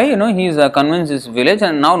small boy, he is convinced his village,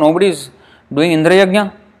 and now nobody is doing Indra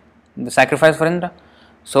Yajna, the sacrifice for Indra.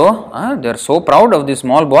 So, they are so proud of this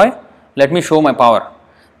small boy, let me show my power.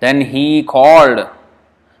 Then he called,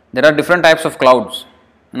 there are different types of clouds.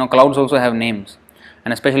 Clouds also have names,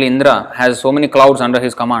 and especially Indra has so many clouds under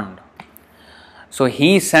his command. So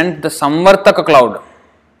he sent the Samvartaka cloud.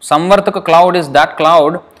 Samvartaka cloud is that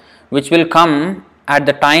cloud which will come at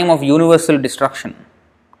the time of universal destruction.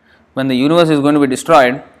 When the universe is going to be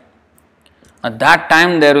destroyed, at that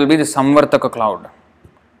time there will be the Samvartaka cloud,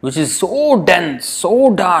 which is so dense,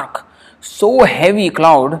 so dark, so heavy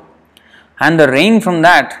cloud, and the rain from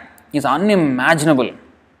that is unimaginable.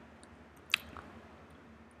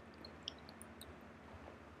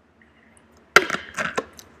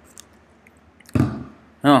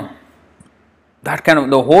 No, that kind of,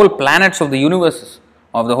 the whole planets of the universe,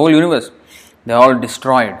 they are all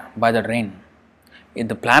destroyed by that rain.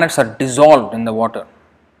 The planets are dissolved in the water.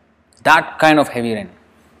 That kind of heavy rain,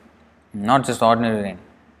 not just ordinary rain.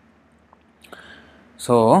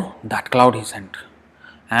 So that cloud he sent,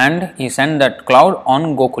 and he sent that cloud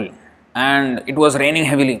on Gokul, and it was raining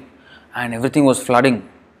heavily, and everything was flooding.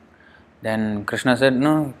 Then Krishna said,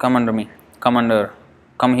 "No, come under me,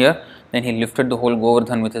 come here." Then he lifted the whole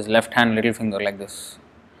Govardhan with his left hand, little finger like this.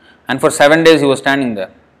 And for 7 days he was standing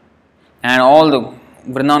there. And all the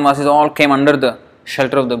Vrindavan Vasis all came under the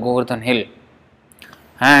shelter of the Govardhan hill.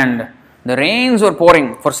 And the rains were pouring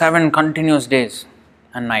for 7 continuous days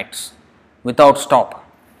and nights without stop.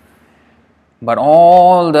 But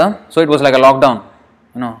so it was like a lockdown.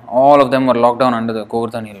 All of them were locked down under the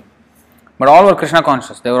Govardhan hill. But all were Krishna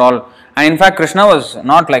conscious. They were all, and in fact Krishna was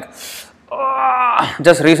not like,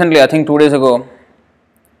 just recently, I think 2 days ago,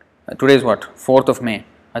 today is what, 4th of May,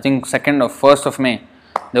 I think 2nd or 1st of May,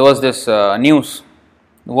 there was this news,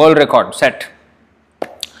 world record set,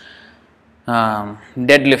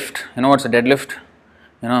 deadlift. You know what's a deadlift?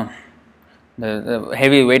 The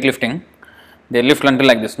heavy weightlifting, they lift until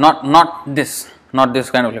like this, not this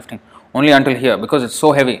kind of lifting, only until here, because it's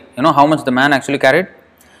so heavy. You know how much the man actually carried?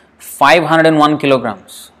 501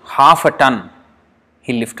 kilograms, half a ton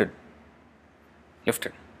he lifted.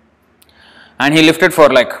 And he lifted for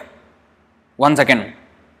like 1 second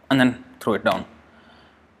and then threw it down.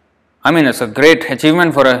 I mean, it's a great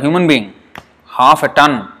achievement for a human being. Half a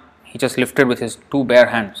ton he just lifted with his 2 bare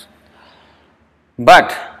hands.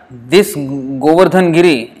 But this Govardhan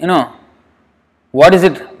Giri, what is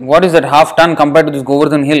it? What is that half ton compared to this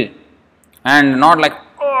Govardhan hill? And not like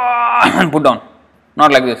and put down,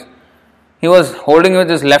 not like this. He was holding with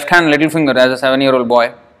his left hand little finger as a 7-year-old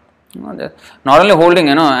boy. Not only holding,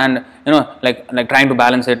 and like trying to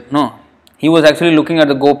balance it. No, he was actually looking at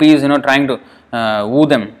the gopis, trying to woo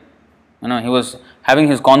them. He was having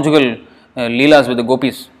his conjugal leelas with the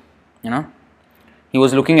gopis. He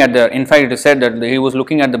was looking at in fact it is said that he was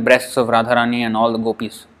looking at the breasts of Radharani and all the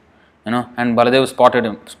gopis. And Baladev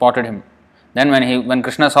spotted him. Then when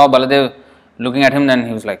Krishna saw Baladev looking at him, then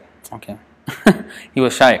he was like, okay, he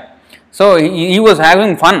was shy. So he was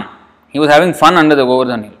having fun. He was having fun under the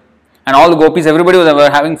Govardhan hill. And all the gopis, everybody was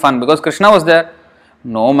having fun because Krishna was there.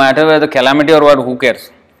 No matter where the calamity or what, who cares?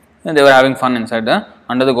 And they were having fun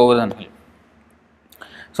under the Govardhan hill.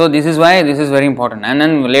 So this is why this is very important. And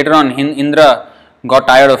then later on, Indra got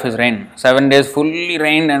tired of his reign. 7 days fully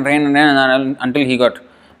rained and until he got,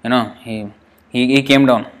 he came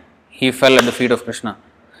down. He fell at the feet of Krishna.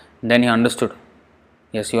 Then he understood.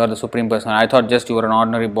 Yes, you are the Supreme Person. I thought just you were an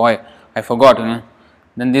ordinary boy. I forgot,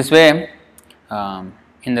 Then this way,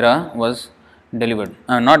 Indra was delivered.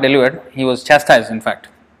 Not delivered, he was chastised in fact.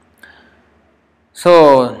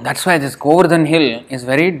 So that's why this Govardhan hill is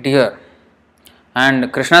very dear.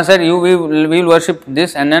 And Krishna said, we will worship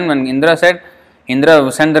this. And then when Indra sent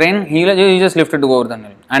the rain, he just lifted the Govardhan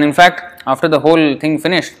hill. And in fact, after the whole thing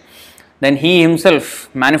finished, then he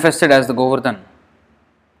himself manifested as the Govardhan.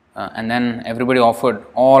 And then everybody offered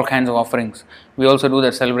all kinds of offerings. We also do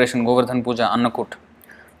that celebration, Govardhan Puja, Annakut.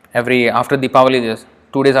 After Deepavali,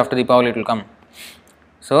 2 days after Deepavali it will come.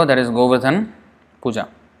 So that is Govardhan Puja.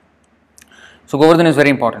 So Govardhan is very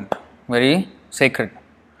important, very sacred.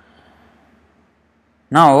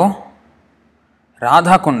 Now,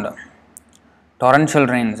 Radha Kunda, torrential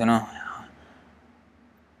rains,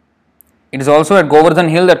 It is also at Govardhan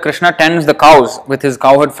hill that Krishna tends the cows with his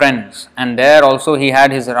cowherd friends, and there also he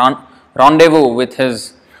had his rendezvous with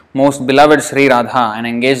his most beloved Sri Radha and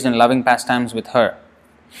engaged in loving pastimes with her.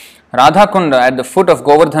 Radha Kunda at the foot of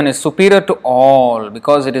Govardhan is superior to all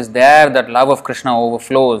because it is there that love of Krishna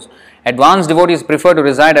overflows. Advanced devotees prefer to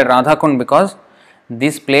reside at Radha Kund because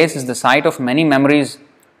this place is the site of many memories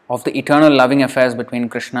of the eternal loving affairs between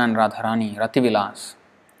Krishna and Radharani, Rativilas.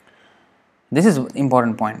 This is an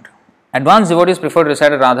important point. Advanced devotees prefer to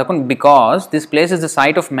reside at Radha Kund because this place is the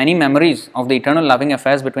site of many memories of the eternal loving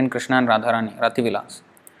affairs between Krishna and Radharani, Rativilas.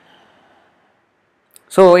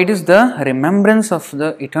 So it is the remembrance of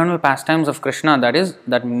the eternal pastimes of Krishna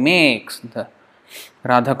that makes the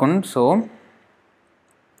Radha Kund so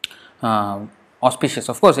auspicious.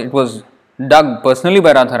 Of course, it was dug personally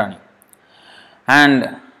by Radharani.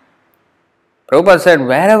 And Prabhupada said,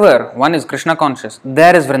 wherever one is Krishna conscious,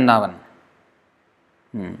 there is Vrindavan.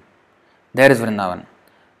 There is Vrindavan.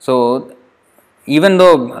 So, even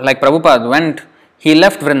though, like Prabhupada went, he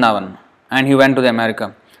left Vrindavan and he went to the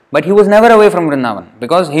America. But he was never away from Vrindavan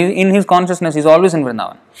because in his consciousness, he is always in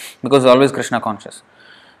Vrindavan because he is always Krishna conscious.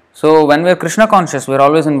 So, when we are Krishna conscious, we are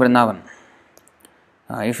always in Vrindavan.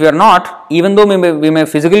 If we are not, even though we may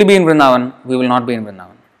physically be in Vrindavan, we will not be in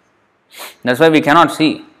Vrindavan. That's why we cannot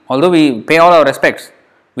see. Although we pay all our respects,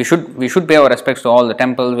 we should pay our respects to all the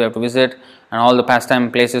temples we have to visit and all the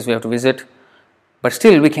pastime places we have to visit. But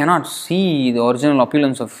still, we cannot see the original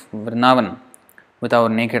opulence of Vrindavan with our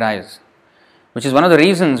naked eyes. Which is one of the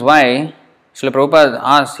reasons why Srila Prabhupada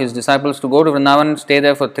asked his disciples to go to Vrindavan, stay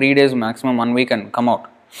there for 3 days, maximum 1 week, and come out.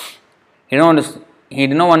 He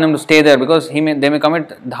did not want them to stay there because they may commit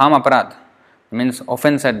dham aparadh, means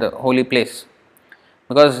offense at the holy place.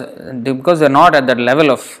 Because they are not at that level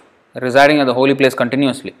of residing at the holy place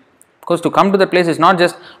continuously. Because to come to the place is not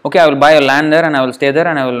just, okay, I will buy a land there and I will stay there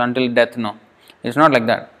and I will until death. No, it's not like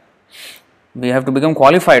that. We have to become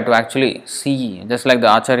qualified to actually see, just like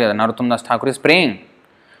the Acharya, the Narottam Das Thakur is praying.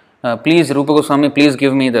 Please, Rupa Goswami, please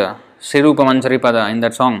give me the Sri Rupa Manjari Pada in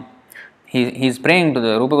that song. He is praying to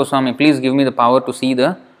the Rupa Goswami, please give me the power to see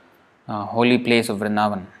the holy place of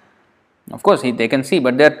Vrindavan. Of course, they can see,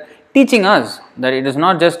 but they are teaching us that it is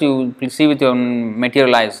not just you see with your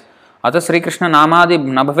material eyes. Ata Sri Krishna Namadi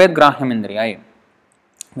Nabhaved Grahyam Indriyai.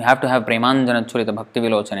 We have to have Premanjana Churita Bhakti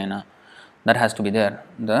Vilochanena. That has to be there.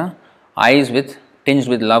 The eyes tinged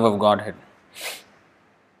with love of Godhead.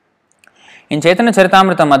 In Chaitanya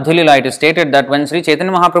Charitamrita Madhyalila, it is stated that when Sri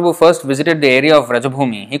Chaitanya Mahaprabhu first visited the area of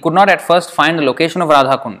Rajabhumi, he could not at first find the location of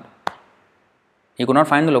Radhakund.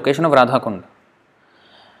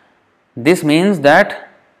 This means that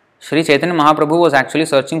Sri Chaitanya Mahaprabhu was actually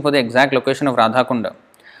searching for the exact location of Radhakunda.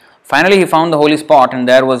 Finally, he found the holy spot and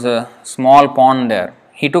there was a small pond there.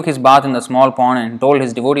 He took his bath in the small pond and told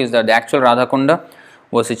his devotees that the actual Radhakunda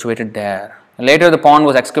was situated there. Later, the pond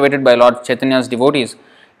was excavated by Lord Chaitanya's devotees,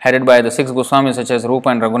 headed by the 6 Goswamis such as Rupa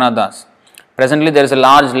and Raghunath Das. Presently, there is a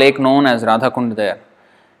large lake known as Radhakund there.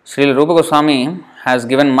 Sri Rupa Goswami has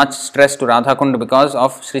given much stress to Radhakund because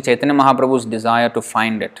of Sri Chaitanya Mahaprabhu's desire to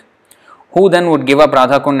find it. Who then would give up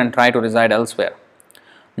Radhakund and try to reside elsewhere?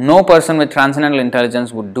 No person with transcendental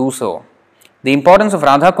intelligence would do so. The importance of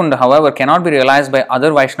Radhakund, however, cannot be realized by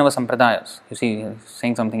other Vaishnava Sampradayas. You see, he is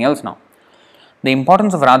saying something else now. The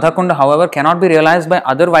importance of Radhakund, however, cannot be realized by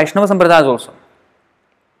other Vaishnava Sampradayas also.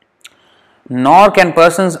 Nor can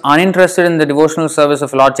persons uninterested in the devotional service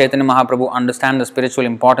of Lord Chaitanya Mahaprabhu understand the spiritual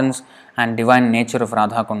importance and divine nature of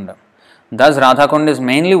Radhakund. Thus, Radhakund is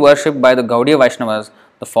mainly worshipped by the Gaudiya Vaishnavas,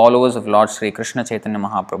 the followers of Lord Sri Krishna Chaitanya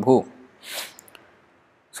Mahaprabhu.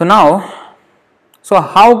 So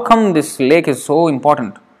how come this lake is so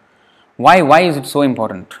important? Why is it so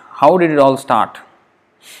important? How did it all start?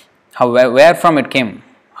 Where from it came?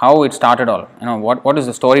 How it started all? What is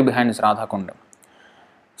the story behind this Radhakunda?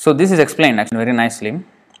 So this is explained actually very nicely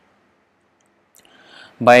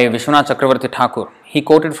by Vishwanath Chakravarti Thakur. He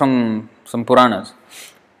quoted from some Puranas.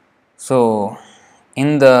 So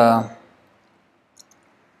in the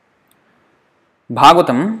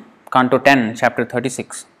Bhagavatam, Canto 10, Chapter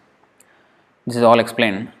 36, this is all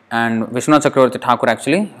explained, and Vishwanath Chakravarti Thakur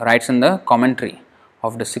actually writes in the commentary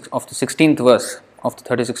of the 16th verse of the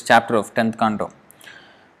 36th chapter of 10th Canto,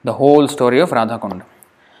 the whole story of Radhakund.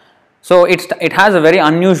 So it has a very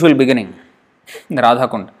unusual beginning, the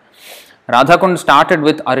Radhakund. Radhakund started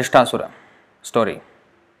with Arishtasura story.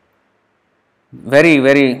 Very,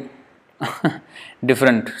 very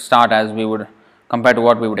different start as we would compare to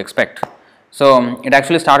what we would expect. So it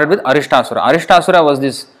actually started with Arishtasura. Arishtasura was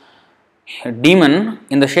this demon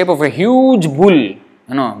in the shape of a huge bull,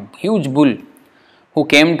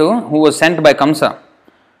 who was sent by Kamsa.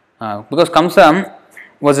 Because Kamsa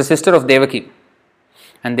was the sister of Devaki,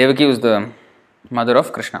 and Devaki was the mother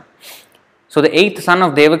of Krishna. So the 8th son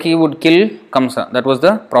of Devaki would kill Kamsa. That was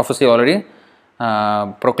the prophecy already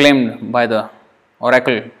proclaimed by the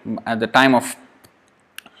oracle at the time of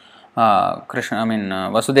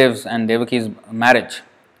Vasudev's and Devaki's marriage.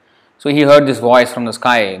 So he heard this voice from the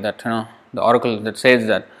sky, that the oracle that says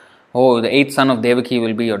that, oh, the 8th son of Devaki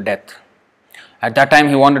will be your death. At that time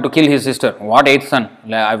he wanted to kill his sister. What 8th son?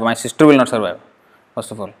 My sister will not survive,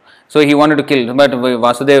 first of all. So he wanted to kill, but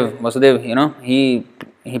Vasudev, he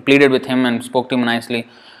pleaded with him and spoke to him nicely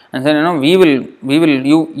and said,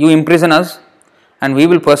 you imprison us and we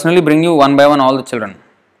will personally bring you one by one all the children.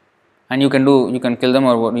 And you can kill them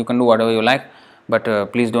or you can do whatever you like, but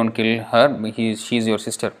please don't kill her, she is your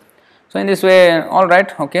sister. So in this way, all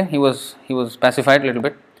right, okay, he was pacified a little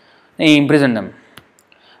bit. He imprisoned them,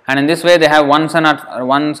 and in this way they have one son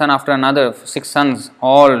after another, 6 sons.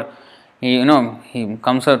 All he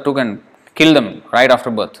Kamsa took and killed them right after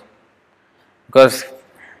birth, because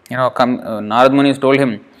Narad Muni told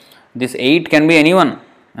him, this 8 can be anyone.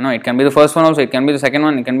 It can be the first one also, it can be the second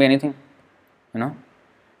one, it can be anything.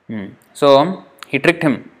 So he tricked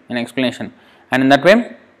him in explanation, and in that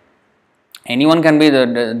way, anyone can be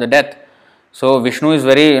the death. So Vishnu is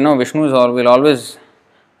will always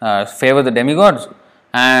favor the demigods,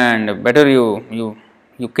 and better you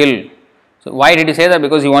kill. So why did he say that?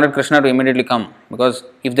 Because he wanted Krishna to immediately come. Because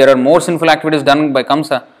if there are more sinful activities done by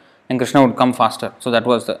Kamsa, then Krishna would come faster. So that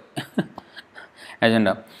was the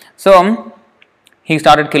agenda. So he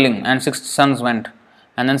started killing, and 6 sons went,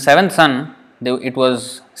 and then 7th son, it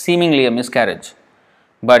was seemingly a miscarriage,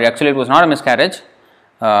 but actually it was not a miscarriage.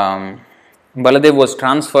 Baladev was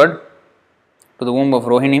transferred to the womb of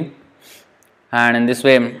Rohini, and in this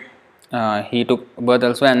way he took birth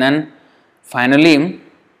elsewhere, and then finally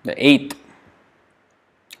the 8th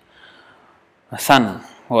son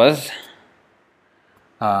was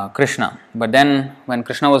Krishna. But then when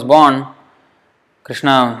Krishna was born,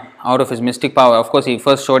 Krishna, out of his mystic power, of course he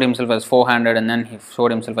first showed himself as 4-handed, and then he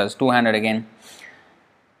showed himself as 2-handed again.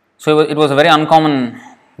 So it was a very uncommon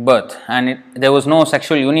birth, and there was no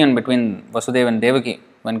sexual union between Vasudeva and Devaki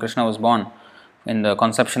when Krishna was born, in the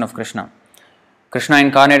conception of Krishna. Krishna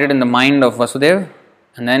incarnated in the mind of Vasudeva,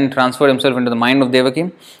 and then transferred himself into the mind of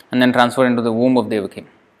Devaki, and then transferred into the womb of Devaki.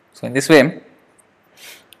 So in this way,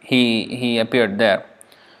 he appeared there.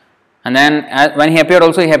 And then when he appeared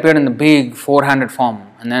also, he appeared in the big 4-handed form,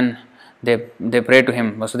 and then they prayed to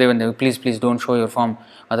him, Vasudeva and Devaki, please don't show your form,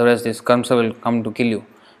 otherwise this Kamsa will come to kill you.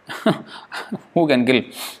 Who can kill?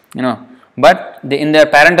 But in their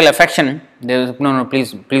parental affection, they was, no,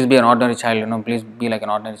 please be an ordinary child, please be like an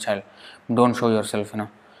ordinary child, don't show yourself,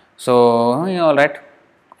 So, all right,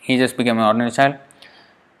 he just became an ordinary child.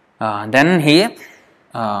 Then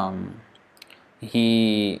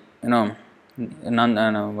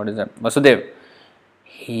Vasudeva,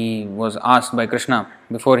 he was asked by Krishna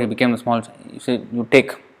before he became a small child, he said, you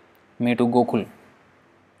take me to Gokul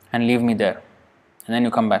and leave me there, and then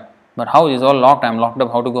you come back. But how? It's all locked, I am locked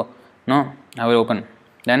up, how to go? No, I will open.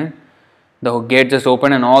 Then the gate just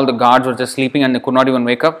opened, and all the guards were just sleeping, and they could not even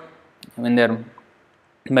wake up.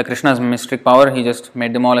 By Krishna's mystic power, he just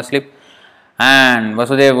made them all asleep. And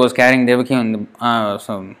Vasudeva was carrying Devaki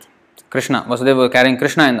Vasudeva was carrying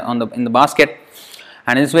Krishna in the basket,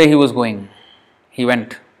 and in this way he was going. He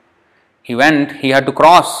went. He had to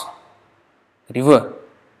cross the river,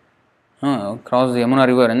 cross the Yamuna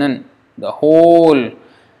river, and then the whole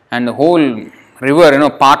river,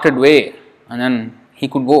 parted way, and then he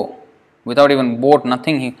could go without even boat,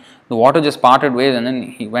 nothing. The water just parted ways, and then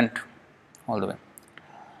he went all the way.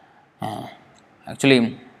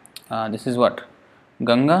 Actually, this is what,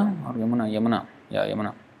 Ganga or Yamuna? Yeah,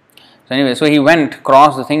 Yamuna. So anyway, so he went,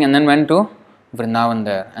 crossed the thing, and then went to Vrindavan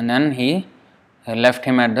there, and then he left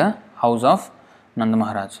him at the house of Nanda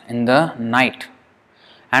Maharaj in the night.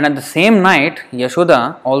 And at the same night,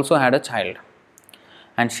 Yashoda also had a child,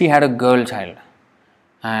 and she had a girl child,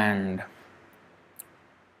 and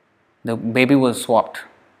the baby was swapped.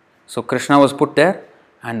 So Krishna was put there,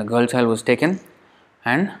 and the girl child was taken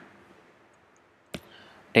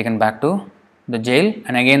back to the jail,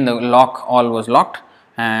 and again the all was locked,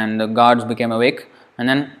 and the guards became awake, and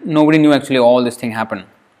then nobody knew actually all this thing happened.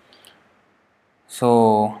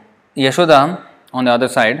 So Yashoda, on the other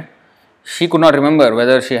side, she could not remember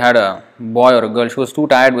whether she had a boy or a girl. She was too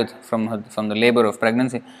tired from the labor of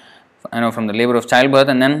pregnancy, from the labor of childbirth,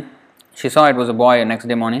 and then she saw it was a boy next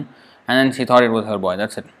day morning, and then she thought it was her boy.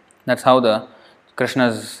 That's it. That's how the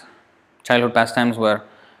Krishna's childhood pastimes were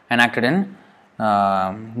enacted in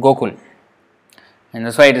Gokul. And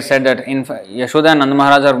that's why it is said that Yashoda and Nanda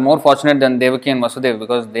Maharaj are more fortunate than Devaki and Vasudeva,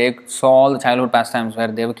 because they saw all the childhood pastimes,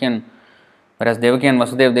 whereas Devaki and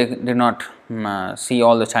Vasudeva, they did not see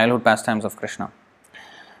all the childhood pastimes of Krishna.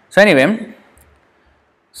 So anyway,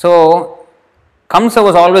 Kamsa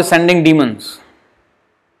was always sending demons.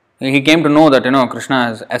 He came to know that Krishna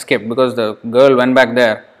has escaped, because the girl went back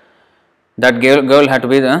there. That girl had to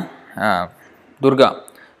be the Durga.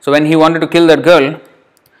 So when he wanted to kill that girl,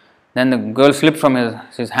 then the girl slipped from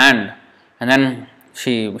his hand, and then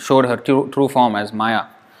she showed her true form as Maya,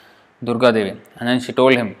 Durga Devi. And then she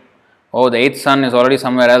told him, oh, the 8th son is already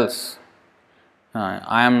somewhere else.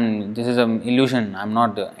 This is an illusion, I am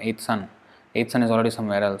not the 8th son. 8th son is already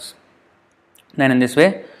somewhere else. Then in this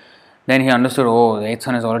way, then he understood, oh, the 8th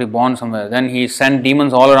son is already born somewhere. Then he sent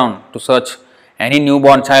demons all around to search Any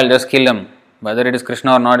newborn child, just kill him. Whether it is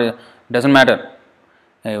Krishna or not, it doesn't matter.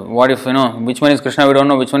 What if, which one is Krishna, we don't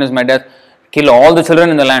know, which one is my death. Kill all the children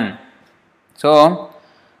in the land. So,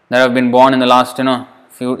 that have been born in the last,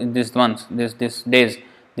 these months, these days,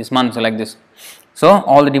 these months like this. So,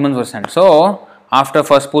 all the demons were sent. So, after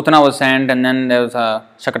first Putana was sent, and then there was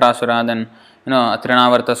Shakatasura, then,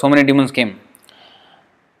 Atrinavarta, so many demons came.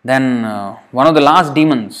 Then, one of the last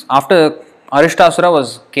demons, after Arishtasura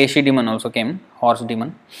was Keshi demon also came, horse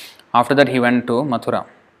demon. After that, he went to Mathura.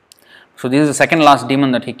 So, this is the second last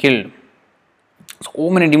demon that he killed. So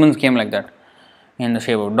many demons came like that, in the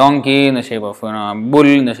shape of donkey, in the shape of bull,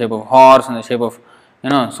 in the shape of horse, in the shape of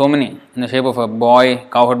so many, in the shape of a boy,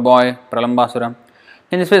 cowherd boy, Pralambasura.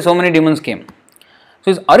 In this way, so many demons came.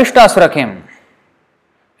 So, this Arishtasura came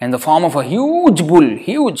in the form of a huge bull,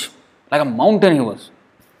 huge, like a mountain he was.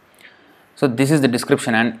 So, this is the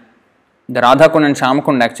description, and the Radhakund and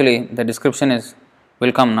Shyamakund, actually, the description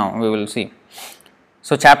will come now, we will see.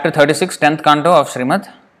 So, chapter 36, 10th canto of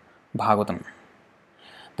Srimad Bhagavatam.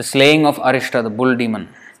 The slaying of Arishta, the bull demon.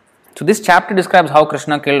 So, this chapter describes how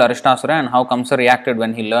Krishna killed Arishtasura and how Kamsa reacted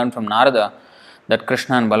when he learned from Narada that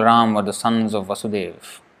Krishna and Balaram were the sons of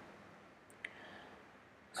Vasudev.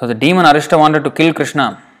 So, the demon Arishta wanted to kill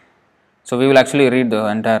Krishna. So, we will actually read the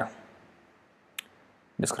entire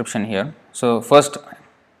description here. So, first,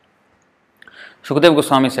 Shukadeva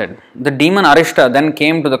Goswami said, the demon Arishta then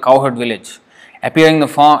came to the cowherd village. Appearing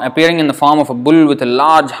in the form of a bull with a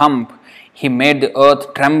large hump, he made the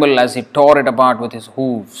earth tremble as he tore it apart with his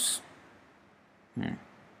hooves.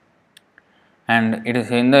 And it is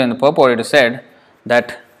in the purport, it is said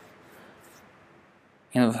that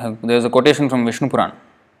there is a quotation from Vishnu Puran.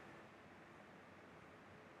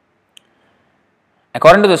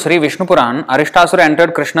 According to the Sri Vishnu Puran, Arishtasura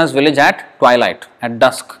entered Krishna's village at twilight, at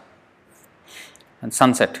dusk, at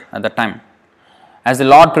sunset at that time, as the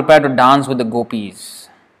Lord prepared to dance with the gopis.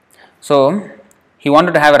 So, he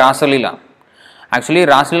wanted to have a Rasa Leela. Actually,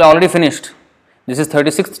 Rasa Leela already finished. This is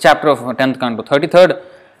 36th chapter of 10th canto. 33rd,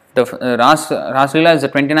 the Rasa Leela is the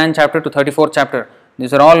 29th chapter to 34th chapter.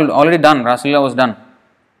 These are all already done. Rasa Leela was done.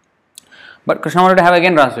 But Krishna wanted to have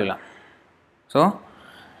again Rasa Leela.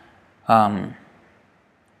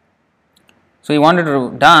 So he wanted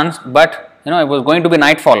to dance, but it was going to be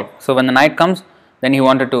nightfall. So when the night comes, then he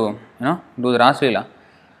wanted to do the Rasa Leela.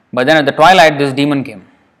 But then at the twilight, this demon came.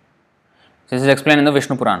 This is explained in the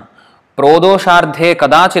Vishnu Puran. Prodosharthe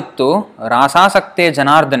kadachittu rasasakte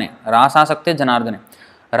janardane. Rasasakte janardane.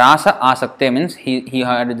 Rasa asakte means he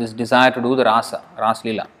had this desire to do the Rasa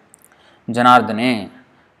Leela. Janardane,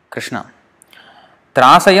 Krishna.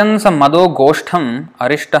 Trasayansa mado goshtham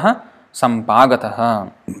arishtah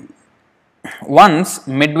sampagataha. Once,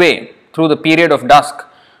 midway through the period of dusk,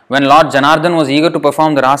 when Lord Janardhan was eager to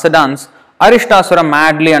perform the Rasa dance, Arishtasura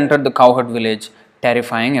madly entered the cowherd village,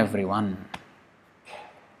 terrifying everyone.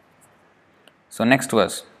 So, next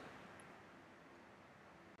verse.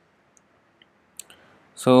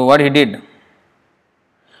 So, what he did?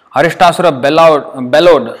 Arishtasura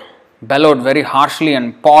bellowed very harshly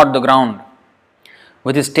and pawed the ground.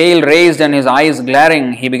 With his tail raised and his eyes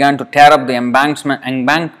glaring, he began to tear up the embankments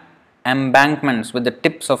with the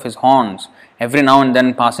tips of his horns, every now and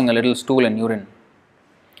then passing a little stool and urine.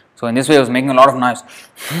 So in this way, he was making a lot of noise,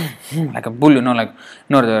 like a bull, like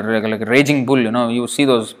a raging bull. You see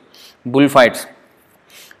those bullfights.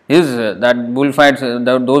 That bullfights,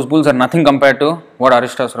 those bulls are nothing compared to what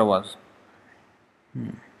Arishtasura was.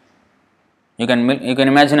 You can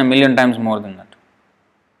imagine 1,000,000 times more than that.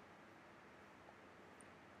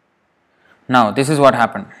 Now, this is what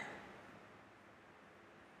happened.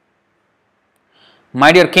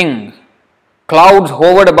 My dear king, clouds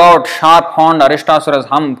hovered about sharp-horned Arishtasura's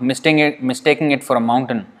hump, mistaking it for a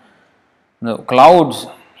mountain. The clouds,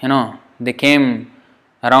 they came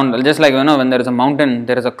around, just like when there is a mountain,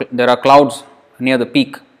 there are clouds near the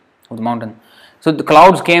peak of the mountain. So the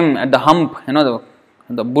clouds came at the hump.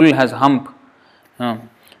 The bull has a hump.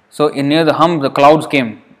 So near the hump, the clouds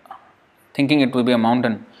came, thinking it would be a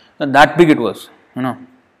mountain. That big it was.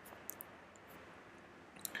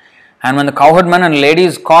 And when the cowherdmen and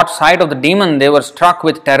ladies caught sight of the demon, they were struck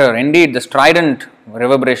with terror. Indeed, the strident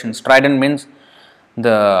reverberation. Strident means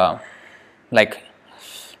the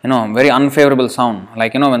very unfavorable sound.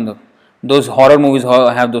 Like when those horror movies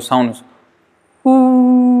have those sounds.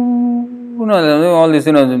 All this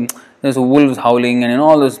there's wolves howling and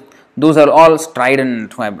all this. Those are all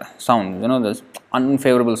strident sounds. Those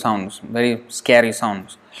unfavorable sounds, very scary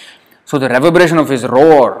sounds. So the reverberation of his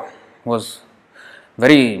roar was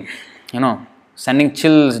very, sending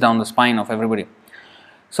chills down the spine of everybody.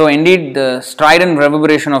 So indeed, the strident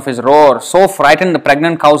reverberation of his roar so frightened the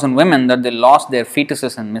pregnant cows and women that they lost their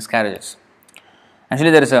fetuses and miscarriages.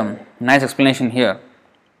 Actually, there is a nice explanation here.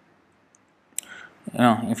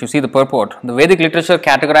 If you see the purport, the Vedic literature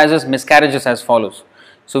categorizes miscarriages as follows.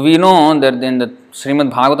 So we know that in the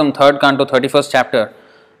Srimad Bhagavatam 3rd canto 31st chapter,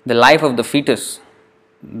 the life of the fetus,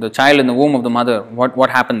 the child in the womb of the mother,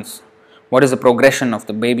 what happens, what is the progression of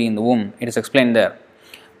the baby in the womb, it is explained there.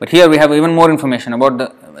 But here we have even more information about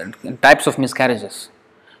the types of miscarriages.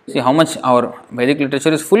 See how much our Vedic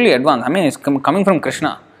literature is fully advanced. I mean, it's coming from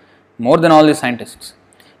Krishna, more than all these scientists.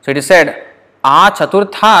 So it is said, A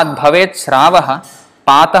chaturthat bhavet sravaha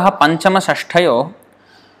pataha panchama shashtayo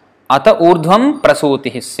ata urdhvam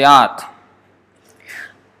prasutihi syat.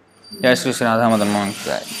 Jai Shri Radha Madan Mohan ki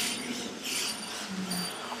jai.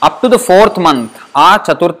 Up to the 4th month, A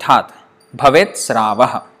chaturthat bhavet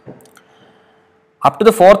sravaha. Up to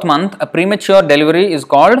the 4th month, a premature delivery is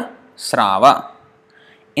called srava.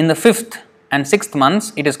 In the 5th and 6th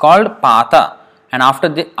months, it is called pata. And after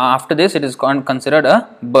this, it is considered a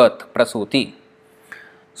birth, prasuti.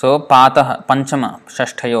 So, pata, panchama,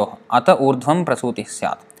 shashtayo, ata urdhvam prasuti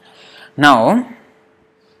syat. Now,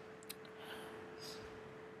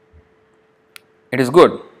 it is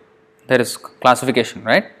good. There is classification,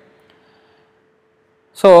 right?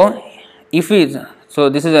 So,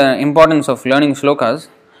 this is the importance of learning shlokas.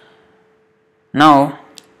 Now,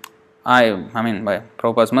 I mean, by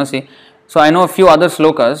Prabhupada's mercy, so I know a few other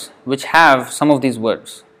slokas which have some of these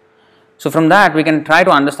words. So from that we can try to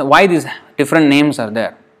understand why these different names are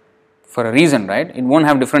there. For a reason, right? It won't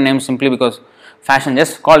have different names simply because fashion,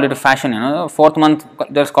 just call it a fashion, 4th month,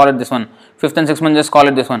 just call it this one. 5th and 6th month, just call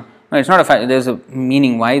it this one. No, it's not a fashion. There's a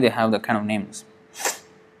meaning why they have that kind of names.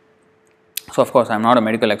 So of course I am not a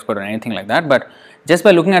medical expert or anything like that, but just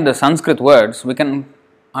by looking at the Sanskrit words, we can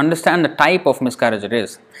understand the type of miscarriage it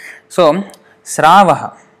is. So,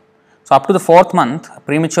 sravaha. So, up to the 4th month, a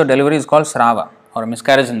premature delivery is called srava, or a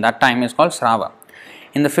miscarriage in that time is called srava.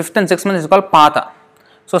 In the 5th and 6th month, it is called pata.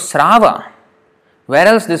 So, srava, where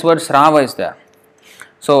else this word srava is there?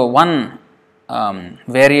 So, one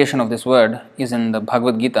variation of this word is in the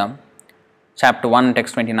Bhagavad Gita, chapter 1,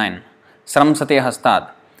 text 29. Sramsate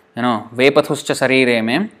hastad, vepathuscha sarire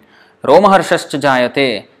me, romaharshascha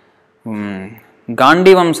jayate,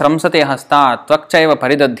 gandivam sramsate hastad, tvakchaiva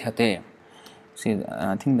paridadhyate. See,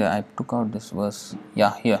 I think that I took out this verse.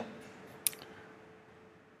 Yeah, here.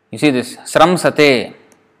 You see this, sramsate.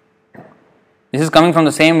 This is coming from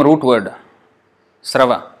the same root word,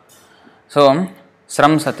 srava. So,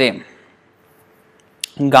 sramsate.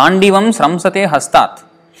 Gandivam sramsate hastat.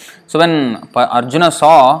 So, when Arjuna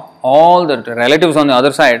saw all the relatives on the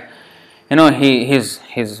other side, he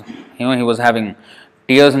was having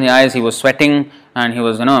tears in the eyes, he was sweating, and he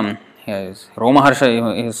was, his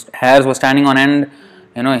romaharsha, his hairs were standing on end,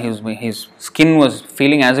 his skin was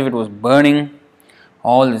feeling as if it was burning,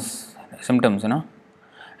 all these symptoms,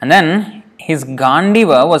 And then his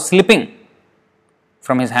gandiva was slipping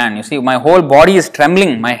from his hand. You see, my whole body is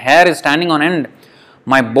trembling, my hair is standing on end,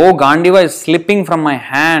 my bow gandiva is slipping from my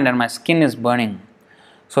hand and my skin is burning.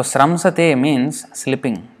 So, sramsate means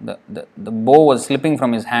slipping. The bow was slipping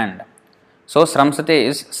from his hand. So, sramsate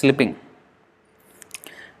is slipping.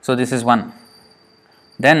 So, this is one.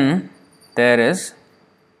 Then there is,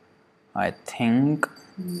 I think,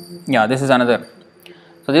 this is another.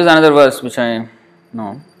 So, this is another verse which I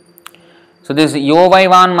know. So, this yo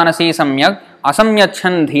vaivan manasi samyak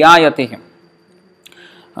asamyachan dhiyayati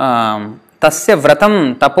tasya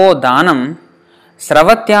vratam tapo danam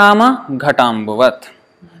sravatyama ghatambuvat.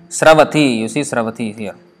 Sravati, you see Sravati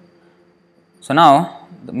here. So, now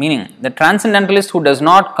the meaning, the transcendentalist who does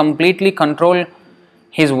not completely control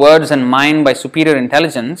his words and mind by superior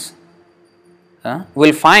intelligence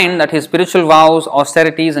will find that his spiritual vows,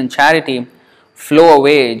 austerities and charity flow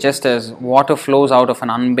away just as water flows out of an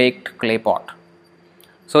unbaked clay pot.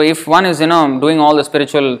 So if one is doing all the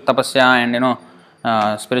spiritual tapasya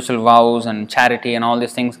and spiritual vows and charity and all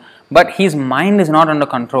these things, but his mind is not under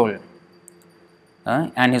control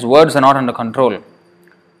and his words are not under control,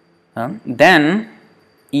 then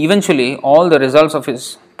eventually all the results of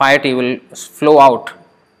his piety will flow out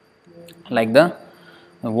like the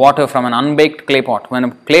water from an unbaked clay pot. When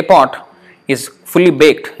a clay pot is fully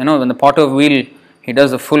baked, when the potter wheel, he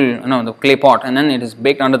does the full, the clay pot, and then it is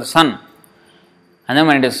baked under the sun. And then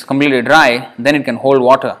when it is completely dry, then it can hold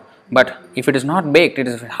water. But if it is not baked, it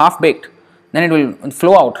is half baked, then it will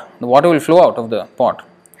flow out. The water will flow out of the pot.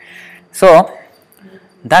 So,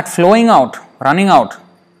 that flowing out, running out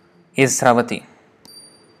is Sravati.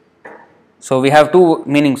 So, we have two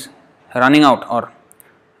meanings, running out or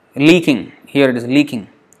leaking. Here it is leaking.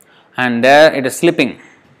 and there it is slipping.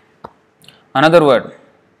 Another word,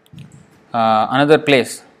 another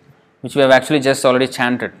place which we have actually just already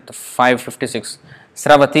chanted, the 556.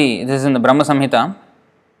 Sravati, this is in the Brahma Samhita,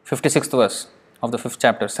 56th verse of the 5th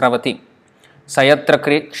chapter. Sravati. Sayatra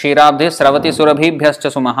Kshirabdhi Sravati Surabhibhyascha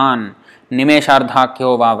Sumahan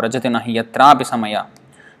Nimeshardhakyo va Vrajati nahi yatrapi samaya.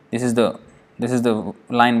 This is the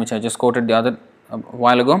line which I just quoted the other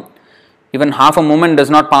while ago. Even half a moment does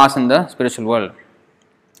not pass in the spiritual world.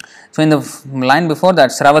 So in the line before that,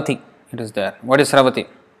 Sravati, it is there. What is Sravati?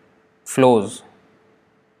 Flows.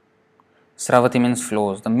 Sravati means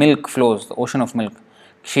flows. The milk flows, the ocean of milk.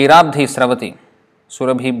 Kshirabdhi Sravati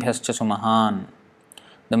Surabhibhyascha Sumahan.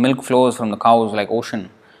 The milk flows from the cows like ocean.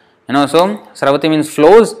 So Sravati means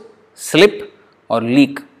flows, slip or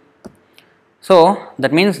leak. So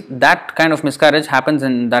that means that kind of miscarriage happens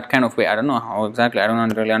in that kind of way. I don't know how exactly, I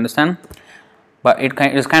don't really understand. But it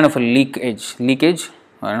is kind of a leakage, the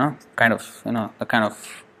kind of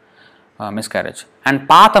miscarriage. And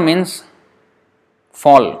Pata means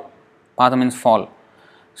fall. Pata means fall.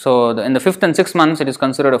 So in the 5th and 6th months, it is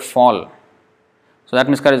considered a fall. So that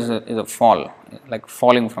miscarriage is a fall, like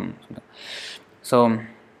falling from something.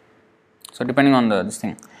 So depending on this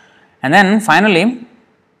thing. And then finally,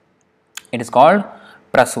 it is called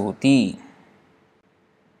Prasuti.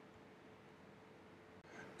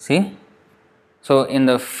 See? So in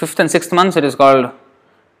the 5th and 6th months, it is called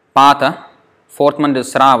Pata. 4th month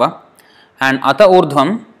is Srava. And Ata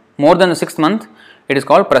Urdhvam, more than the 6th month, it is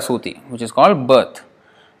called Prasuti, which is called birth.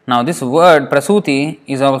 Now this word Prasuti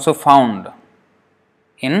is also found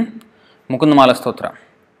in Mukundamala Stotra.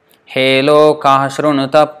 He lokah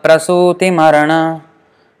shrunuta prasuti marana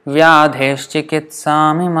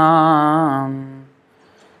vyadheschikitsami mam.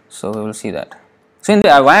 So we will see that. So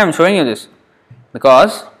why I am showing you this?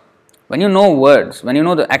 Because when you know words, when you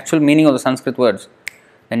know the actual meaning of the Sanskrit words,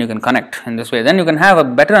 then you can connect in this way. Then you can have a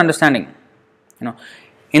better understanding. In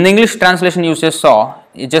the English translation you just saw,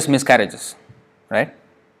 it just miscarriages, right?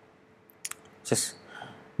 Just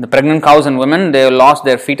the pregnant cows and women, they lost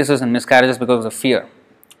their fetuses and miscarriages because of fear.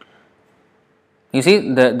 You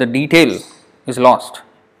see, the detail is lost.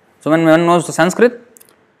 So when one knows the Sanskrit,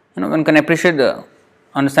 one can appreciate the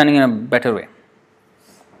understanding in a better way.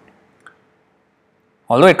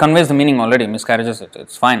 Although it conveys the meaning already, miscarriages,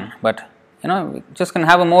 it's fine. But, we just can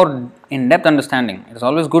have a more in-depth understanding. It is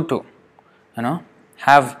always good to,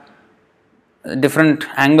 have different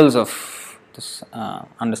angles of this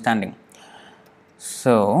understanding.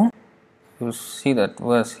 So, you will see that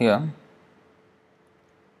verse here.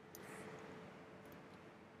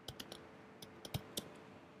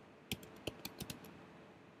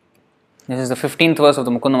 This is the 15th verse of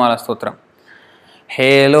the Mukundamala Stotra.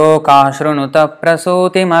 He lokah shrunuta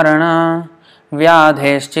prasuti marana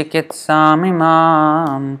vyadheschikitsami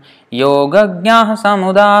mam yogajnah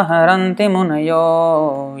samudaharanti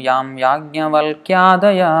munayo yam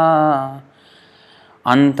yajnavalkyadaya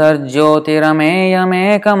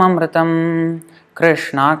antarjyotirameyamekam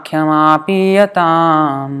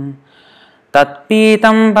krishnakhyamapiyatam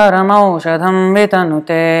tatpitam paramaushadham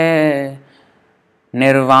vitanute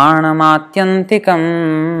nirvanamatyantikam.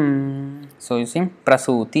 So you see,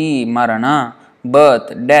 prasuti, marana,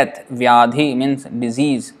 birth, death, vyadhi means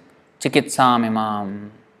disease, chikitsamimam.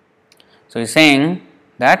 So he is saying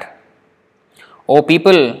that, O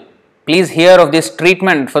people, please hear of this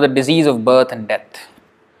treatment for the disease of birth and death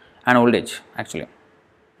and old age. Actually,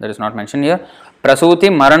 that is not mentioned here. Prasuti,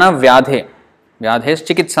 marana, vyadhe. Vyadhe is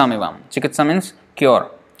chikitsamimam. Chikitsa means cure.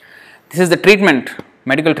 This is the treatment,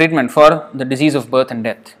 medical treatment for the disease of birth and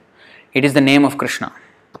death. It is the name of Krishna.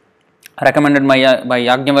 Recommended by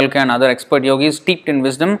Yajnavalkya and other expert yogis steeped in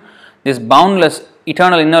wisdom, this boundless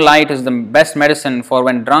eternal inner light is the best medicine, for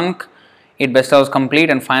when drunk, it bestows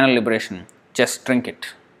complete and final liberation. Just drink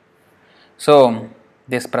it. So,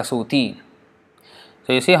 this prasuti.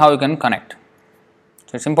 So, you see how you can connect.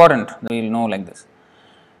 So, it's important that we will know like this.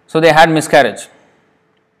 So, they had miscarriage.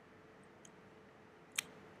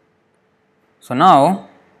 So, now,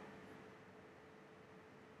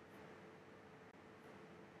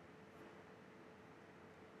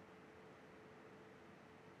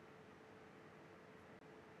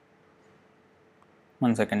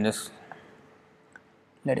 one second, just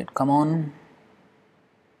let it come on.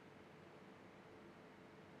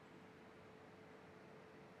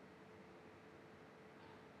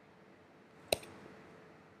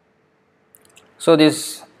 So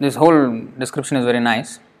this whole description is very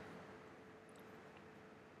nice.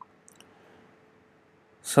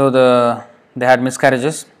 So they had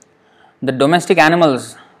miscarriages. The domestic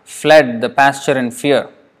animals fled the pasture in fear.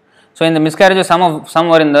 So in the miscarriages, some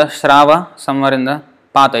were in the Shrava, some were in the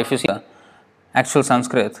Pata, if you see the actual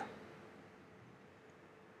Sanskrit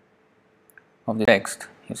of the text,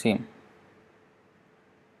 you see,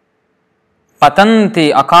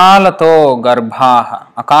 Patanti akalato garbhaha.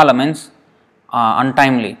 Akala means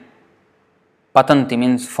untimely. Patanti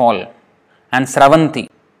means fall. And Sravanti.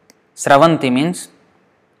 Sravanti means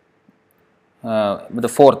the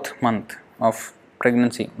 4th month of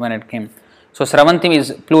pregnancy when it came. So Sravanti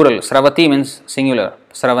is plural. Sravati means singular.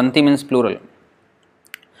 Sravanti means plural.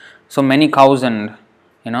 So many cows and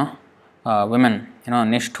women.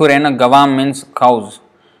 Nishthurena gavam means cows,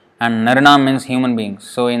 and Narinam means human beings.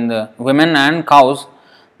 So in the women and cows,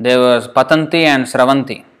 there was Patanti and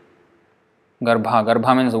Sravanti.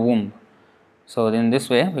 Garbha means the womb. So in this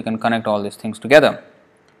way, we can connect all these things together.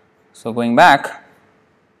 So going back,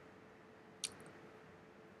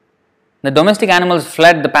 the domestic animals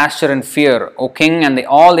fled the pasture in fear, O king, and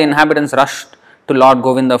all the inhabitants rushed to Lord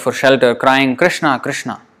Govinda for shelter, crying, Krishna,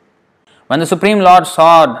 Krishna. When the Supreme Lord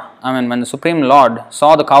saw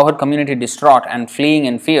the cowherd community distraught and fleeing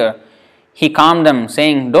in fear, he calmed them,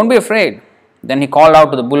 saying, Don't be afraid. Then he called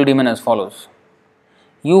out to the bull demon as follows,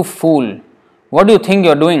 You fool, what do you think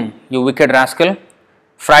you are doing, you wicked rascal?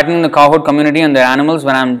 Frightening the cowherd community and their animals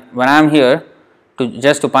when I am here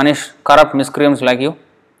to punish corrupt miscreants like you?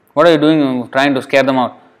 What are you doing trying to scare them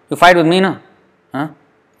out? You fight with me, na? Huh?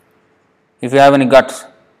 If you have any guts.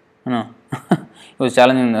 He was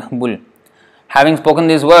challenging the bull. Having spoken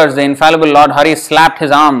these words, the infallible Lord Hari slapped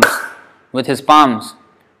his arms with his palms,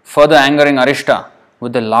 further angering Arishta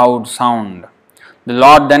with the loud sound. The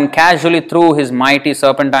Lord then casually threw his mighty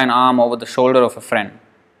serpentine arm over the shoulder of a friend.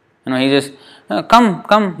 He just,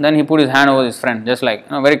 come. Then he put his hand over his friend, just like,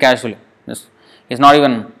 very casually. He's not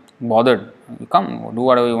even bothered. Come, do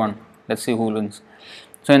whatever you want. Let's see who wins.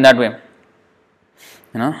 So in that way,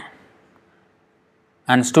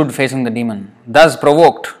 and stood facing the demon. Thus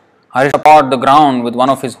provoked, Harisha pawed the ground with one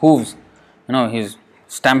of his hooves. He's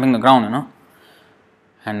stamping the ground,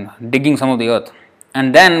 and digging some of the earth.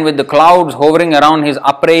 And then with the clouds hovering around his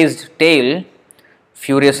upraised tail,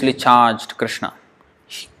 furiously charged Krishna.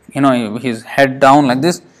 His head down like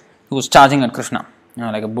this, he was charging at Krishna,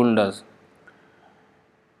 like a bull does.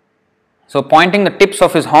 So pointing the tips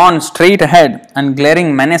of his horns straight ahead and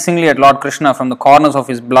glaring menacingly at Lord Krishna from the corners of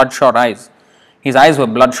his bloodshot eyes. His eyes were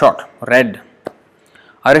bloodshot, red.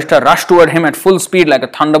 Arishta rushed toward him at full speed like a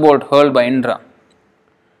thunderbolt hurled by Indra.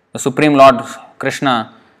 The Supreme Lord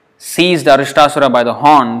Krishna seized Arishtasura by the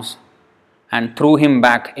horns and threw him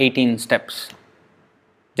back 18 steps,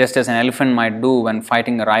 just as an elephant might do when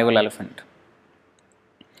fighting a rival elephant.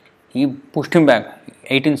 He pushed him back,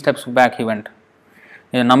 18 steps back he went.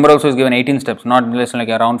 The number also is given 18 steps, not less like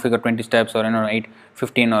a round figure 20 steps or 8,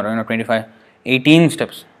 15 or 25, 18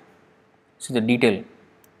 steps. See the detail.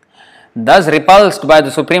 Thus repulsed by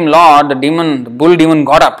the Supreme Lord, the bull demon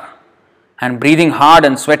got up and breathing hard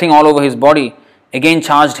and sweating all over his body, again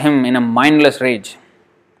charged him in a mindless rage.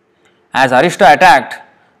 As Arishta attacked,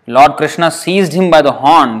 Lord Krishna seized him by the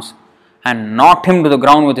horns and knocked him to the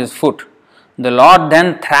ground with his foot. The Lord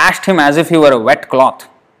then thrashed him as if he were a wet cloth.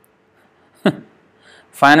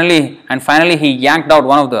 Finally he yanked out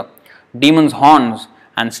one of the demon's horns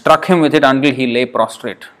and struck him with it until he lay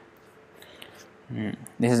prostrate.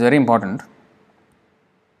 This is very important.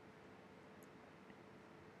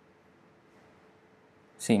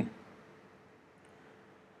 See.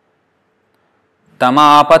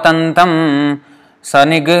 Tamapatantam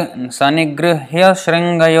sanigrihya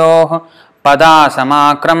shringayoh pada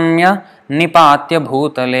samakramya nipatya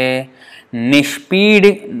bhutale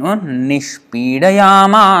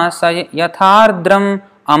nishpidayamasa yathardram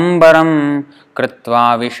ambaram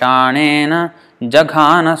kritva vishanena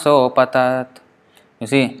jaghana sopatat. You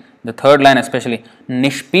see, the third line especially,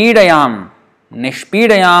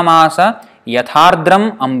 nishpidayamasa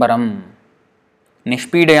yathardram ambaram.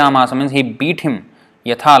 Nishpidayamasa means he beat him,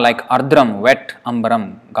 yatha like ardram, wet,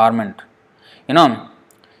 ambaram, garment. You know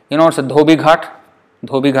it's a Dhobi Ghat?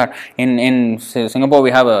 Dhobi Ghat. In Singapore we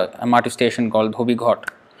have a MRT station called Dhobi Ghat.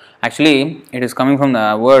 Actually, it is coming from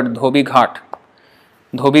the word Dhobi Ghat.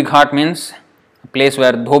 Dhobi Ghat means a place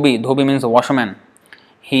where Dhobi means a washerman.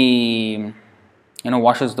 He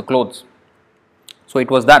washes the clothes. So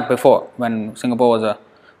it was that before, when Singapore was a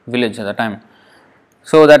village at the time.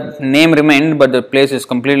 So that name remained, but the place is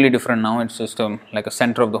completely different now. It's just like a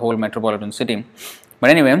center of the whole metropolitan city.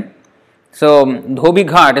 But anyway, so Dhobi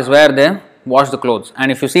Ghat is where they wash the clothes.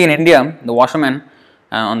 And if you see in India, the washermen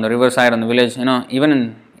on the riverside, on the village, even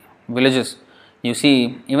in villages, you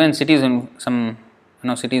see, even in cities, in some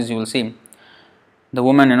cities you will see the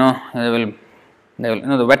women, they will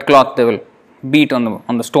the wet cloth they will beat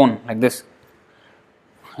on the stone like this.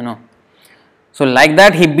 you know. So like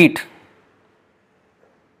that he beat.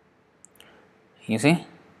 You see?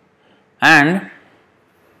 And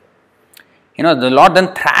the Lord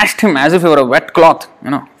then thrashed him as if he were a wet cloth.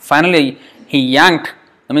 Finally he yanked,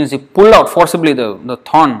 that means he pulled out forcibly the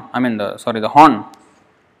horn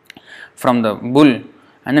from the bull,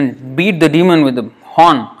 and then beat the demon with the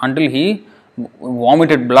horn until he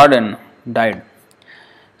vomited blood and died.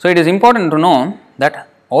 So it is important to know that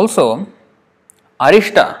also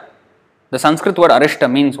Arishta, the Sanskrit word Arishta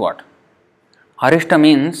means what? Arishta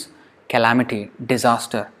means calamity,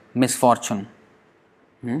 disaster, misfortune.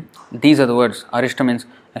 These are the words. Arishta means,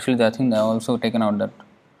 actually I think they have also taken out that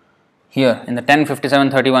here in the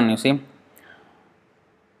 10:57:31, you see,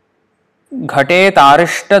 Ghatet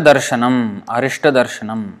Arishta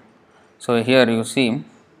Darshanam. So here you see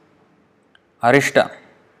Arishta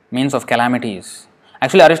means of calamities.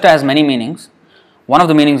 Actually Arishta has many meanings. One of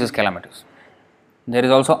the meanings is calamities. There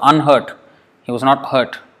is also unhurt. He was not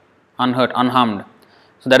hurt, unhurt, unharmed.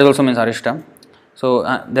 So that also means Arishta. So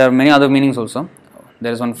there are many other meanings also.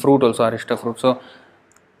 There is one fruit also, Arishta fruit. So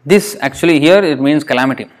this actually here it means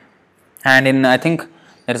calamity. And in, I think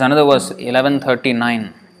there is another verse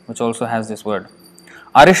 11:39 which also has this word.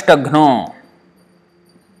 Arishtagno.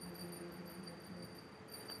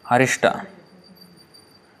 Arishta.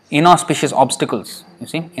 Inauspicious obstacles. You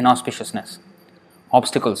see, inauspiciousness,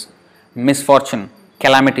 obstacles, misfortune,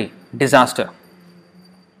 calamity, disaster.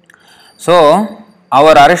 So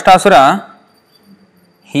our Arishtasura,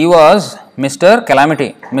 he was Mr.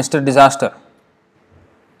 Calamity, Mr. Disaster.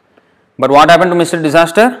 But what happened to Mr.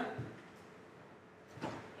 Disaster?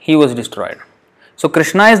 He was destroyed. So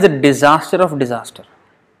Krishna is the disaster of disaster.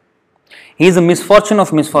 He is the misfortune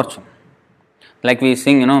of misfortune. Like we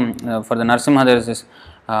sing, for the Narsimha there is this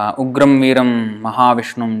Ugram Veeram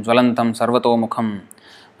Mahavishnum Jwalantam Sarvato Mukham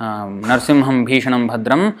Narsimham Bhishanam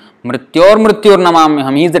Bhadram Mrityor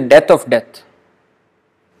Namamyaham. He is the death of death.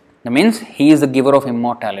 That means he is the giver of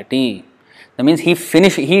immortality. That means he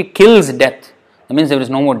kills death. That means there is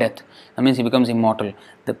no more death. That means he becomes immortal.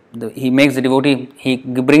 He makes the devotee, he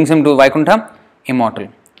brings him to Vaikuntha, immortal.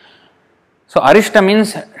 So Arishta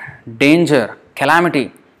means danger,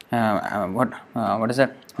 calamity, what is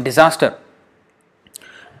that? Disaster.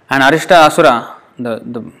 And Arishta Asura,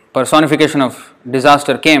 the personification of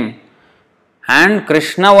disaster came, and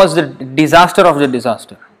Krishna was the disaster of the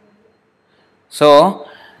disaster. So,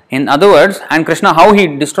 in other words, and Krishna, how he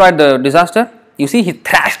destroyed the disaster? You see, he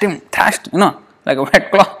thrashed him, like a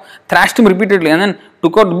wet cloth, thrashed him repeatedly, and then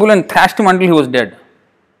took out the bull and thrashed him until he was dead.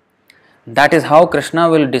 That is how Krishna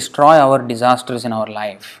will destroy our disasters in our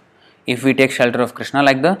life, if we take shelter of Krishna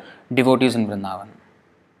like the devotees in Vrindavan.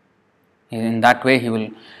 In that way, he will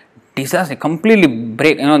disaster completely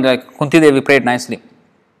break. The Kunti Devi prayed nicely.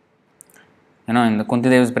 In the Kunti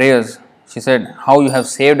Devi's prayers, she said, "How you have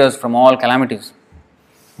saved us from all calamities."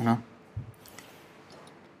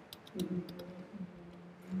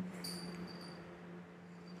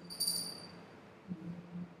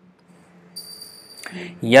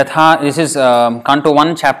 Yatha, this is Canto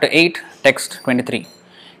 1, Chapter 8, Text 23.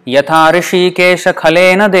 Yatha Rishikesha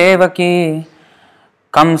Khalena Devaki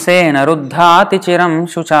Kamsena Ruddhati Chiram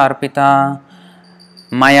Shucharpita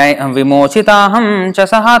Maya Vimochitaham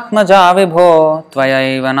Chasahatmaja Vibho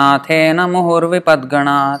Tvayaiva Nathena Muhur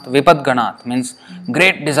Vipadganat. Vipadganat means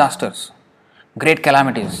great disasters, great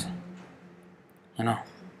calamities.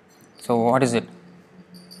 So what is it?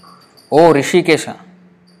 O Rishikesha,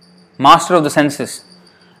 Master of the senses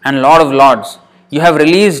and Lord of lords, you have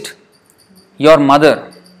released your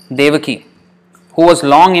mother Devaki, who was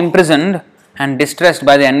long imprisoned and distressed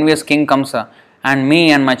by the envious King Kamsa, and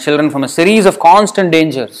me and my children from a series of constant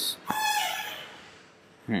dangers.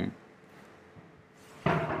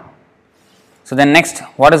 So then next,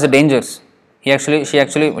 what is the dangers? She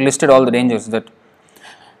actually listed all the dangers. That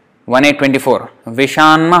 1824.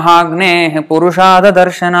 Vishan Mahagne Purushada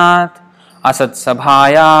Darshanat Asat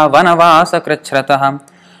Sabhaya Vanavasa Krichrataha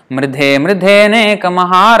Mridhe Neka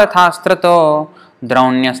Maharathastrato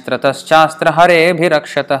Draunyastrataschastra Hare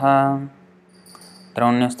Bhirakshataha.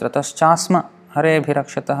 Draunyastrataschasma Hare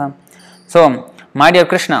Bhirakshataha. So, my dear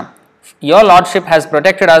Krishna, your Lordship has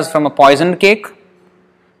protected us from a poisoned cake,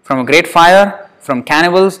 from a great fire, from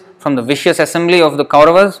cannibals, from the vicious assembly of the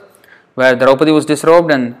Kauravas, where Draupadi was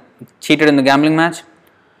disrobed and cheated in the gambling match,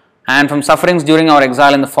 and from sufferings during our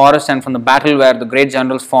exile in the forest, and from the battle where the great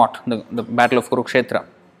generals fought, the battle of Kurukshetra.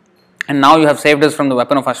 And now you have saved us from the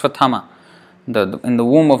weapon of Ashwathama. In the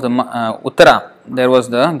womb of the Uttara, there was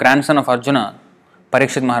the grandson of Arjuna,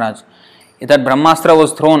 Parikshit Maharaj. That Brahmastra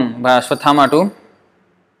was thrown by Ashwathama to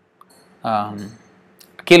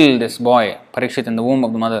kill this boy, Parikshit, in the womb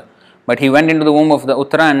of the mother. But he went into the womb of the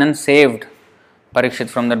Uttara and then saved Parikshit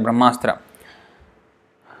from that Brahmastra.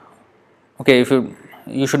 Okay,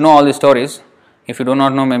 you should know all these stories. If you do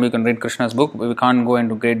not know, maybe you can read Krishna's book. We can't go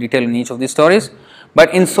into great detail in each of these stories.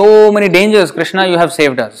 But in so many dangers, Krishna, you have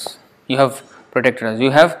saved us. You have protected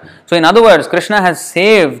us. So in other words, Krishna has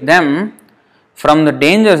saved them from the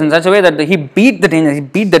dangers in such a way that he beat the danger. He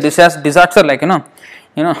beat the disaster like,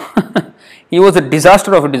 he was a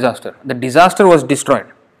disaster of a disaster. The disaster was destroyed.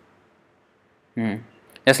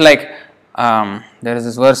 Just like there is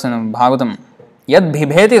this verse in Bhagavatam, Yad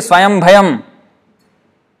bhibheti swayam bhayam.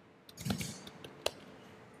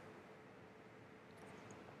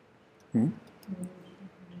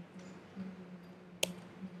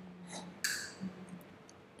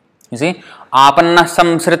 You see, Apanna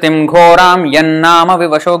samsritim ghoram yannama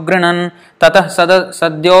vivasho grinan tatah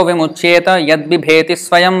sadyo vimuchyeta yad bibheti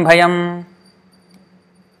swayam bhayam.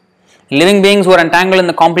 Living beings who are entangled in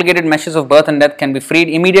the complicated meshes of birth and death can be freed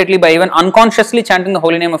immediately by even unconsciously chanting the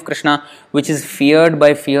holy name of Krishna, which is feared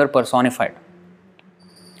by fear personified.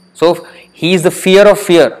 So, he is the fear of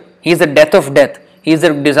fear, he is the death of death, he is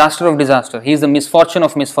the disaster of disaster, he is the misfortune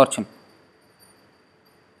of misfortune.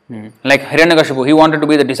 Like Hiranyakashipu, he wanted to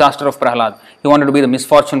be the disaster of Prahlad, he wanted to be the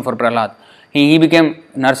misfortune for Prahlad.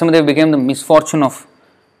 Narasimhadev became the misfortune of,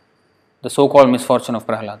 the so-called misfortune of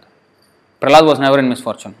Prahlad. Prahlad was never in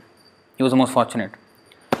misfortune, he was the most fortunate.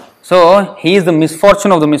 So, he is the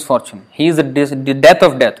misfortune of the misfortune, he is the death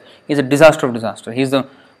of death, he is the disaster of disaster, he is the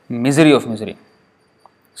misery of misery.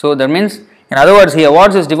 So, that means, in other words, he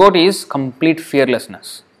awards his devotees complete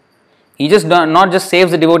fearlessness. He just not just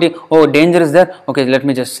saves the devotee, oh, danger is there, okay, let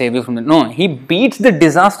me just save you from it. No, he beats the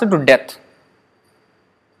disaster to death,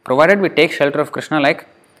 provided we take shelter of Krishna like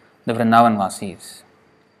the Vrindavan Vasis.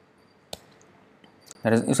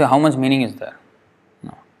 That is, you see how much meaning is there?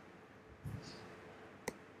 No.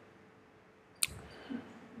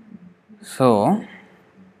 So,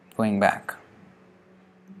 going back.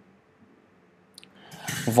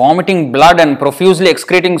 Vomiting blood and profusely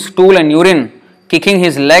excreting stool and urine, kicking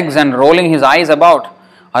his legs and rolling his eyes about,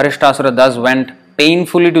 Arishtasura thus went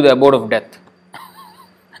painfully to the abode of death.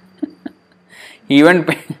 He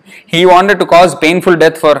wanted to cause painful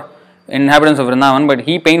death for inhabitants of Vrindavan, but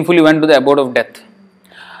he painfully went to the abode of death.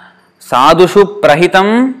 Sadhushu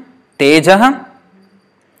prahitam tejah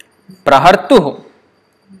prahartuhu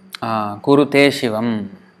kurute shivam.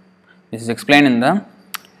 This is explained in the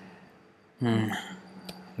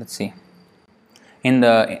let's see, in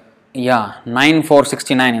the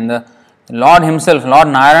 9.469, in the Lord himself, Lord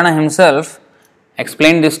Narayana himself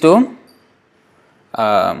explained this to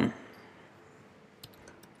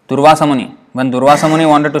Durvasa Muni. When Durvasa Muni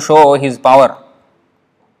wanted to show his power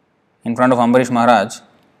in front of Ambarish Maharaj,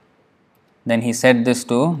 then he said this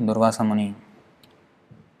to Durvasa Muni.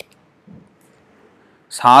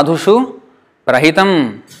 Sadhushu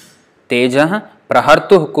prahitam tejah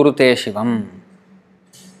prahartuh kurute shivam.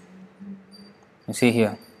 You see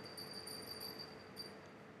here,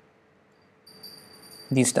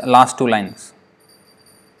 these last two lines.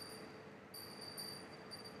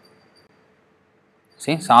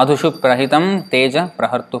 See, sadhushu prahitam teja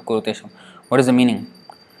prahartu kurutesham. What is the meaning?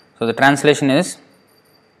 So the translation is,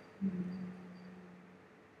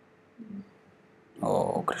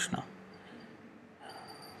 oh Krishna.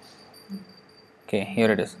 Okay,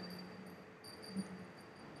 here it is.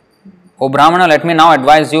 O Brahmana, let me now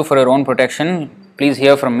advise you for your own protection. Please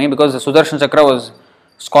hear from me, because the Sudarshan Chakra was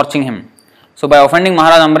scorching him. So by offending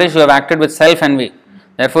Maharaj Ambarish, you have acted with self-envy.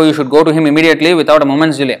 Therefore, you should go to him immediately without a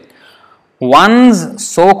moment's delay. One's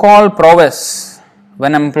so-called prowess,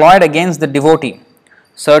 when employed against the devotee,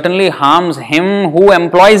 certainly harms him who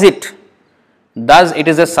employs it. Thus, it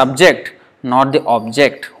is the subject, not the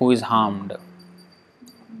object, who is harmed.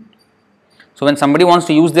 So when somebody wants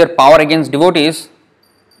to use their power against devotees,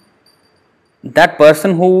 that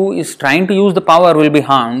person who is trying to use the power will be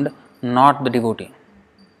harmed, not the devotee.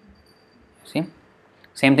 See?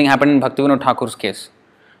 Same thing happened in Bhaktivinoda Thakur's case.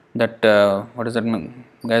 That, what is that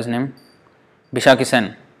guy's name? Bishaki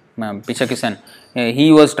Sen.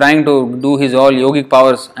 He was trying to do his all yogic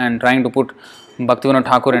powers and trying to put Bhaktivinoda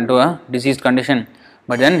Thakur into a diseased condition.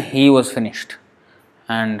 But then he was finished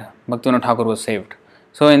and Bhaktivinoda Thakur was saved.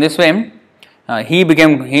 So in this way, he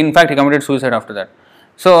committed suicide after that.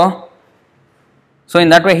 So in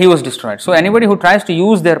that way he was destroyed. So anybody who tries to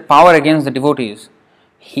use their power against the devotees,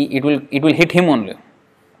 it will hit him only.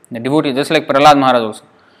 The devotee, just like Prahlad Maharaj also.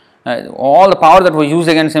 All the power that was used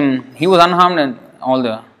against him, he was unharmed and all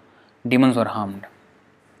the demons were harmed.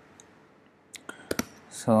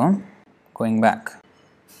 So, going back.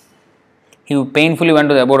 he painfully went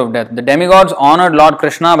to the abode of death. The demigods honored Lord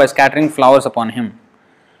Krishna by scattering flowers upon him.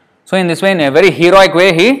 So in this way, in a very heroic way,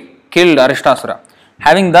 he killed Arishtasura.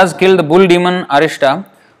 Having thus killed the bull demon Arishta,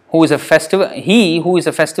 who is a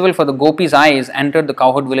festival for the gopis' eyes, entered the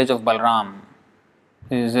cowherd village of Balram.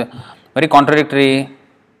 This is very contradictory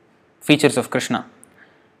features of Krishna.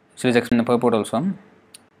 So is explained in the purport also.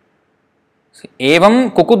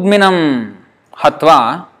 Evam kukudminam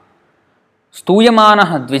hatva stuyamana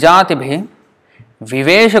dvijatibhi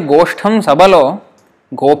vivesha goshtham sabalo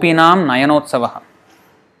gopinam nayanotsavaha.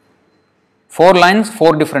 4 lines,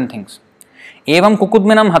 4 different things. Evam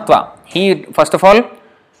kukudminam hatva. He, first of all,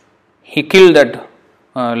 he killed that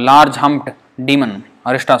large humped demon,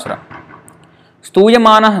 Arishtasura.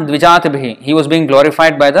 Stuyamana dvijatibhi. He was being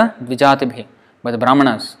glorified by the dvijatibhi, by the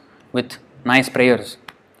brahmanas, with nice prayers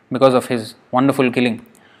because of his wonderful killing.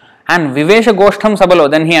 And vivesha goshtham sabalo.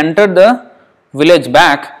 Then he entered the village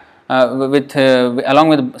back along with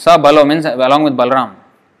Sabalo, means along with Balram.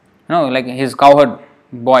 Like his cowherd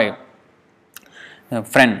boy.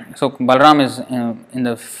 Friend. So Balram is in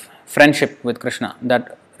the friendship with Krishna,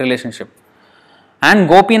 that relationship. And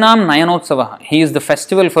Gopinam Nayanotsavaha. He is the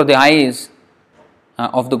festival for the eyes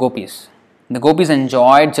of the gopis. The gopis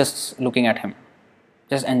enjoyed just looking at him.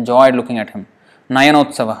 Just enjoyed looking at him.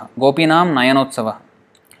 Nayanotsavaha. Gopinam Nayanotsavaha.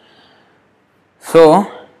 So,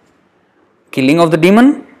 killing of the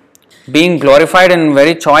demon, being glorified in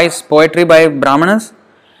very choice poetry by Brahmanas,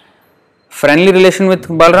 friendly relation with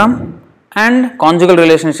Balram, and conjugal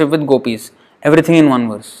relationship with gopis, everything in one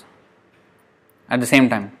verse at the same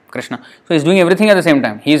time. Krishna. So he is doing everything at the same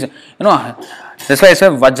time. He is, that's why I say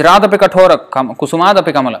Vajradapi Kathora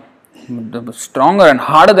Kusumadapi Kamala, stronger and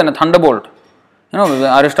harder than a thunderbolt.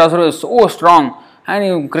 Arishtasura is so strong,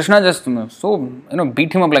 and Krishna just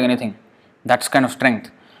beat him up like anything. That's kind of strength.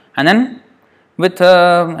 And then with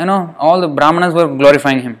all the Brahmanas were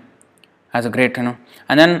glorifying him as a great, and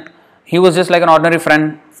then he was just like an ordinary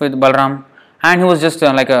friend with Balram, and he was just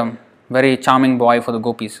like a very charming boy for the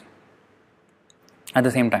gopis at the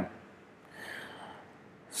same time.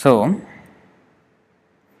 So,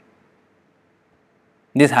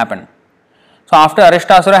 this happened. So, after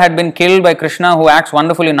Arishtasura had been killed by Krishna, who acts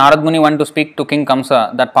wonderfully, Narad Muni went to speak to King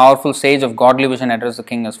Kamsa. That powerful sage of godly vision addressed the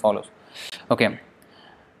king as follows. Okay.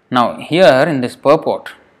 Now, here in this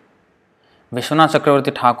purport, Vishwanath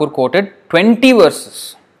Chakravarti Thakur quoted 20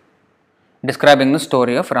 verses describing the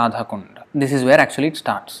story of Radha Kunda. This is where actually it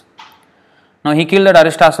starts. Now he killed that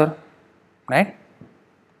Arishtasura, right?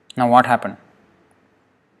 Now what happened?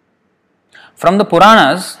 From the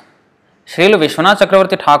Puranas, Srila Vishwanath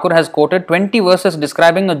Chakravarti Thakur has quoted 20 verses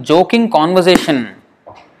describing a joking conversation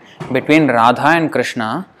between Radha and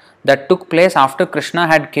Krishna that took place after Krishna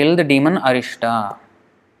had killed the demon Arishta.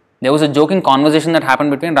 There was a joking conversation that happened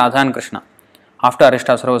between Radha and Krishna after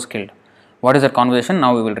Arishtasura was killed. What is that conversation?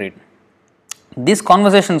 Now we will read. This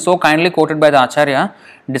conversation, so kindly quoted by the Acharya,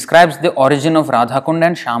 describes the origin of Radhakund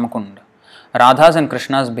and Shyamakund, Radha's and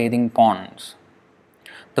Krishna's bathing ponds.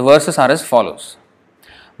 The verses are as follows.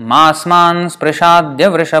 Masman sprishadya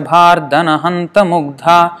vrishabhardana hanta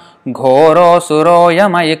mugdha ghoro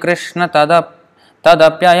suroyamayi Krishna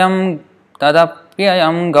tadapyayam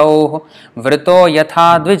gauh vrito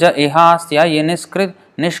yatha dvija ihasya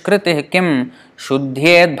nishkritih kim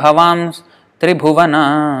shuddhyed bhavams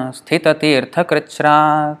Tribhuvana sthita tirtha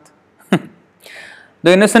krichrat.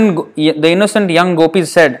 The innocent young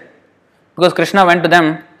gopis said, because Krishna went to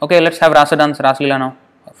them, okay, let's have Rasa dance, Raslila now.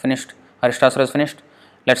 Finished. Arishtasura is finished.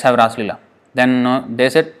 Let's have Raslila. Then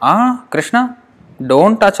they said, Krishna,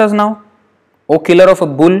 don't touch us now. O killer of a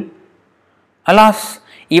bull. Alas,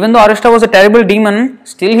 even though Arishta was a terrible demon,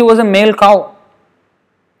 still he was a male cow.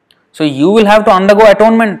 So you will have to undergo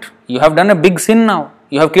atonement. You have done a big sin now.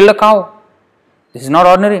 You have killed a cow. This is not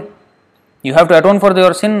ordinary. You have to atone for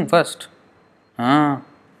your sin first.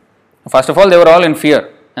 First of all, they were all in fear,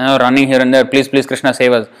 running here and there. Please, please, Krishna,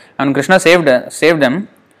 save us. And Krishna saved them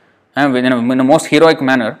in the most heroic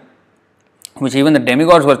manner, which even the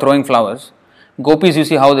demigods were throwing flowers. Gopis, you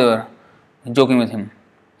see how they were joking with him.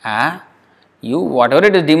 You, whatever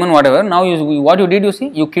it is, demon, whatever. Now, what you did, you see,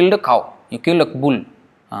 you killed a cow. You killed a bull.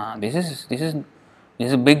 This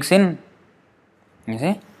is a big sin. You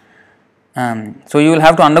see. So you will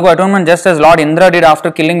have to undergo atonement just as Lord Indra did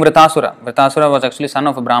after killing Vritasura. Vritasura was actually son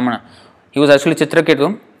of a Brahmana. He was actually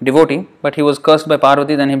Chitraketu, devotee, but he was cursed by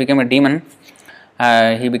Parvati, then he became a demon.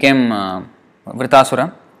 He became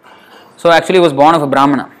Vritasura. So actually he was born of a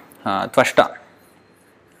Brahmana, Tvashta.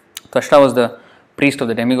 Tvashta was the priest of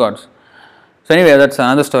the demigods. So anyway, that's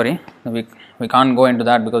another story. We can't go into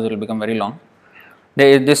that because it will become very long.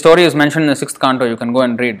 This story is mentioned in the 6th canto. You can go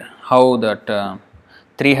and read how that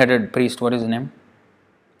three-headed priest, what is his name?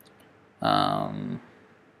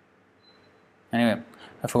 Anyway,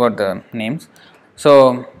 I forgot the names.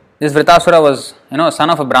 So this Vritasura was, son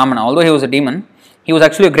of a Brahmana. Although he was a demon, he was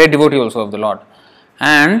actually a great devotee also of the Lord.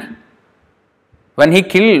 And when he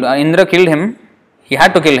killed, Indra killed him, he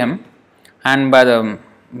had to kill him, and by the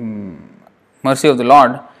mercy of the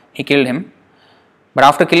Lord, he killed him. But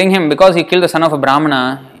after killing him, because he killed the son of a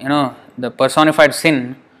Brahmana, the personified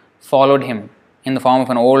sin followed him in the form of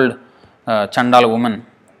an old Chandala woman,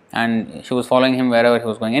 and she was following him wherever he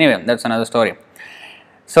was going. Anyway, that's another story.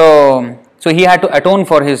 So he had to atone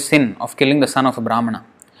for his sin of killing the son of a Brahmana.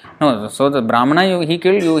 No, so the Brahmana he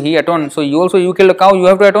killed, he atoned. So you killed a cow, you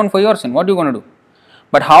have to atone for your sin. What are you going to do?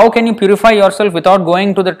 But how can you purify yourself without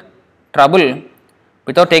going to the trouble,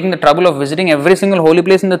 without taking the trouble of visiting every single holy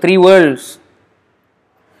place in the 3 worlds?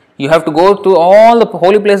 You have to go to all the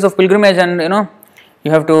holy places of pilgrimage, and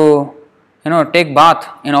you have to take bath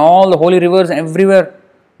in all the holy rivers everywhere.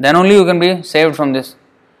 Then only you can be saved from this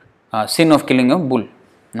sin of killing a bull.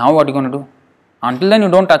 Now what are you going to do? Until then you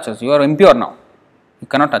don't touch us. You are impure now. You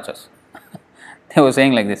cannot touch us. They were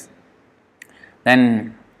saying like this.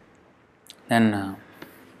 Then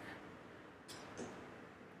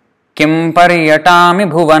किं पर्यटामि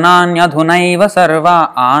भुवनान्यधुनैव सर्वा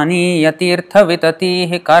आनीय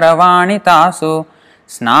तीर्थविततिः करवाणि तासु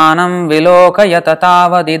स्नानं विलोकयत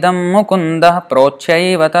तावदिदं मुकुन्दः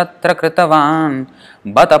प्रोच्यैव तत्र कृतवान्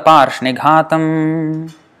बत पार्ष्णिघातम्.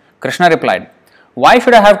 Krishna replied, why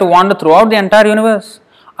should I have to wander throughout the entire universe?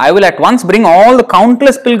 I will at once bring all the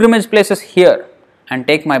countless pilgrimage places here and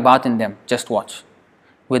take my bath in them. Just watch.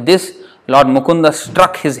 With this, Lord Mukunda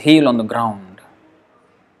struck his heel on the ground.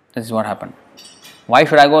 This is what happened. Why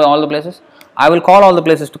should I go to all the places? I will call all the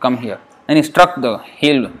places to come here. Then he struck the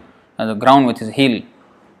heel, the ground with his heel.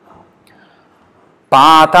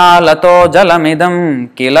 Patalato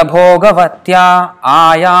jalamidam kila bhogavatya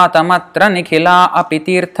ayatamatra nikhila api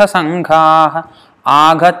tirtha sangha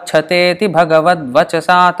agachateti bhagavad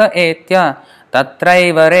vachasata etya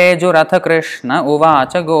tatraiva rejuratha Krishna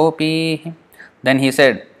uvacha gopi. Then he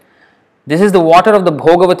said, this is the water of the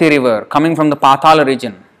Bhogavati river coming from the Patala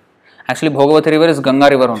region. Actually, Bhogavati river is Ganga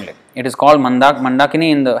river only. It is called Mandakini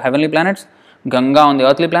in the heavenly planets, Ganga on the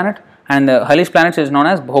earthly planet, and the hellish planets is known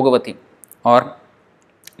as Bhogavati, or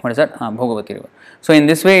what is that? Bhogavati river. So in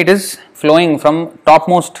this way it is flowing from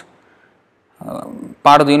topmost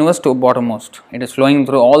part of the universe to bottommost. It is flowing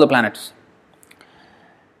through all the planets.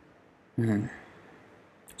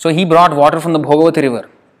 So he brought water from the Bhogavati river.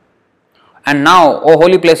 And now, O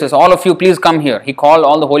holy places, all of you please come here. He called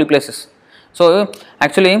all the holy places. So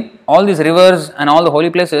actually all these rivers and all the holy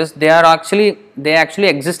places, they actually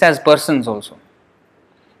exist as persons also.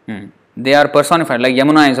 They are personified. Like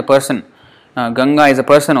Yamuna is a person, Ganga is a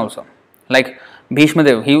person also. Like Bhishma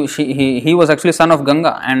Dev, he was actually son of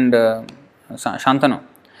Ganga and Shantanu.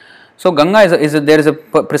 So Ganga there is a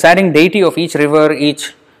presiding deity of each river,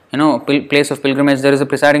 each place of pilgrimage. There is a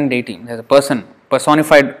presiding deity. There is a person,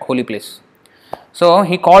 personified holy place. So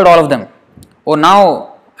he called all of them.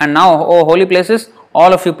 Now, O holy places,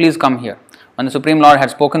 all of you please come here. When the Supreme Lord had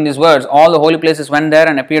spoken these words, all the holy places went there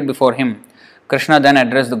and appeared before him. Krishna then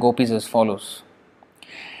addressed the gopis as follows.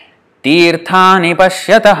 Tirthani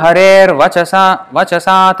pashyata harer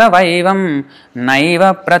vachasata vaivam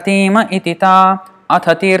naiva pratima itita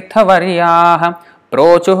atha tirtha varyah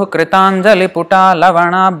prochuh kritanjali puta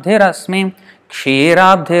lavanabdhirasmi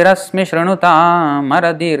kshirabdhirasmi shranuta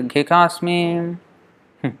maradirghikasmi.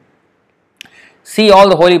 See all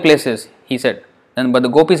the holy places, he said. But the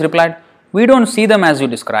gopis replied, we don't see them as you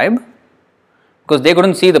describe, because they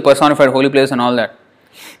couldn't see the personified holy place and all that.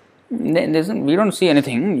 They said, we don't see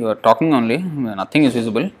anything, you are talking only, nothing is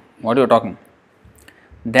visible. What are you talking?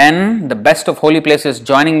 Then the best of holy places,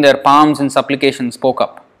 joining their palms in supplication, spoke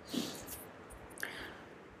up.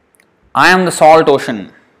 I am the salt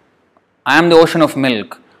ocean. I am the ocean of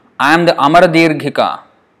milk. I am the Amaradirghika.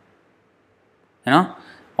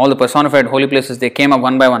 All the personified holy places, they came up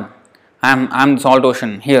one by one. I am the salt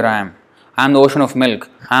ocean. Here I am. I am the ocean of milk.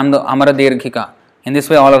 I am the Amaradirghika. In this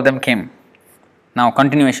way all of them came. Now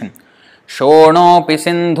continuation. Shonopi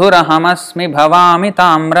sindhurahamasmi bhavami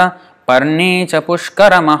tamra parni cha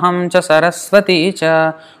pushkaramaham cha saraswati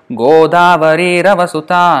cha godavari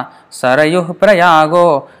ravasuta sarayuh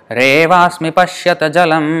prayago revasmi pashyata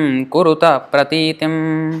jalam kuruta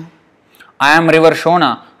pratitim. I am river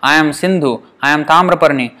Shona, I am Sindhu, I am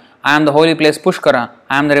Tamraparni, I am the holy place Pushkara,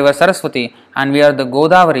 I am the river Saraswati, and we are the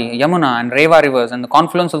Godavari, Yamuna and Reva rivers and the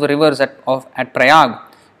confluence of the rivers at Prayag.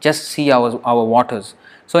 Just see our waters.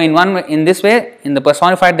 So in this way, in the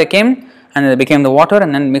personified they came and they became the water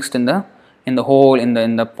and then mixed in the hole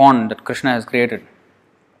in the pond that Krishna has created.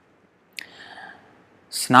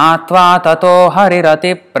 Snatva tato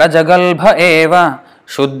harirati prajagalbha eva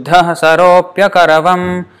shuddha saropya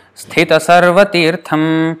karavam sthita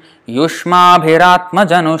sarvatirtham yushmabhiratma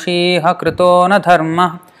janushiha krito na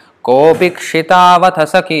dharma kopikshitavatha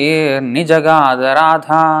sakir nijagada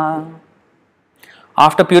radha.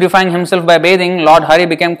 After purifying himself by bathing, Lord Hari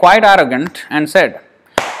became quite arrogant and said,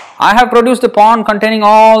 I have produced a pond containing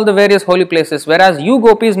all the various holy places, whereas you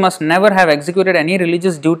gopis must never have executed any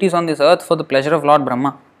religious duties on this earth for the pleasure of Lord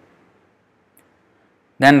Brahma.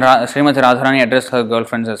 Then Srimati Radharani addressed her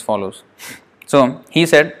girlfriends as follows. So he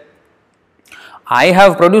said, I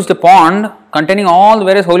have produced a pond containing all the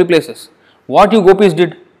various holy places. What you gopis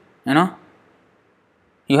did,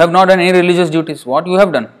 you have not done any religious duties. What you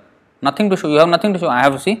have done? Nothing to show. You have nothing to show. I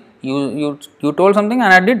have to see. You told something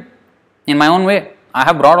and I did in my own way. I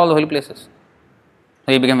have brought all the holy places.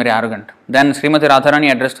 So he became very arrogant. Then Srimati Radharani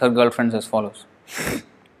addressed her girlfriends as follows.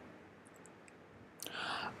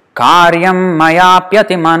 Karyam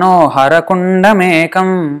mayapyati manohara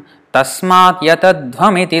kundamekam tasmat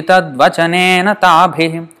yatadvamiti tadvachanena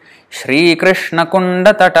tabhi Shri Krishna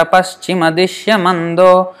kunda tatapaschima dishya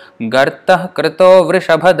mando gartah krito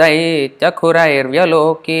vrishabhadaitya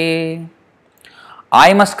khurairvyaloki.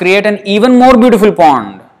 I must create an even more beautiful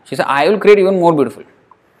pond. She said, I will create even more beautiful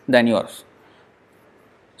than yours.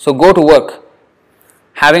 So go to work.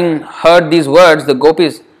 Having heard these words, the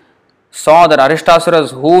gopis saw that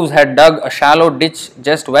Arishtasura's hooves had dug a shallow ditch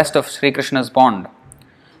just west of Sri Krishna's pond.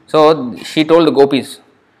 So she told the gopis.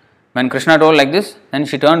 When Krishna told like this, then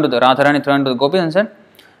Radharani turned to the gopis and said,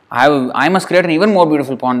 I must create an even more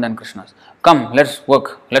beautiful pond than Krishna's. Come, let's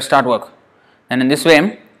work. Let's start work. And in this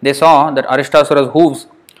way, they saw that Arishtasura's hooves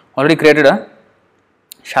already created a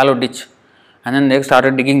shallow ditch. And then they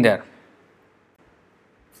started digging there.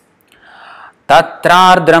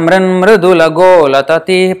 Tatrardramrin mridula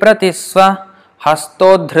golatati pratisva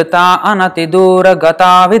hastodhrita anatidura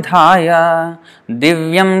gata vidhaya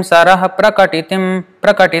divyam sarah prakatitam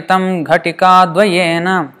ghatika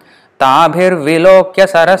dvayena tabhir vilokya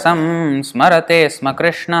sarasam smarate sma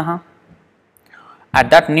Krishna. At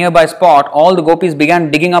that nearby spot, all the gopis began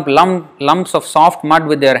digging up lumps of soft mud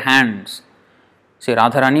with their hands. See,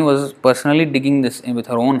 Radharani was personally digging this with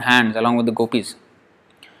her own hands along with the gopis.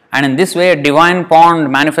 And in this way, a divine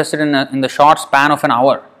pond manifested in the short span of an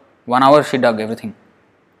hour. 1 hour she dug everything.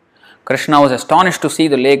 Krishna was astonished to see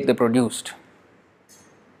the lake they produced.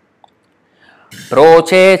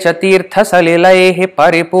 Proche chatirtha salilaihi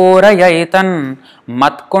paripurayaitan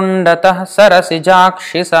matkundatah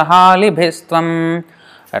sarasijakshi sahalibhistvam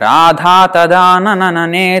radha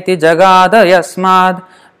tadanananeti jagada yasmad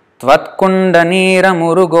tvatkundanira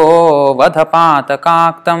murugo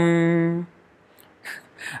vadhapatakaktam.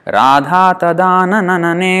 Radha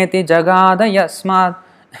tadanananeti jagada yasmad.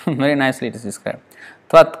 Very nicely it is described.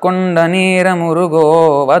 Tvatkundanira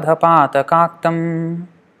murugo vadhapatakaktam.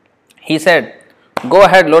 He said, go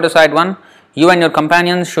ahead, lotus-eyed one, you and your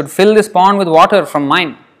companions should fill this pond with water from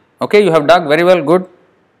mine. Okay, you have dug very well, good.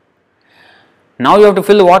 Now you have to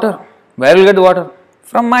fill the water. Where will you get the water?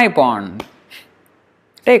 From my pond.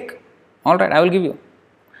 Take. Alright, I will give you.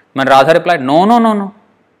 But Radha replied, no.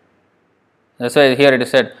 That's why here it is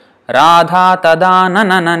said, Radha tada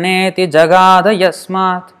nanananeti jagada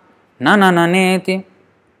yasmat nanananeti.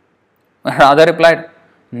 Radha replied,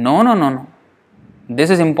 no. This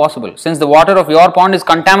is impossible, since the water of your pond is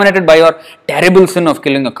contaminated by your terrible sin of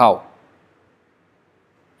killing a cow.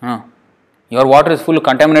 Your water is fully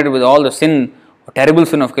contaminated with all the sin, terrible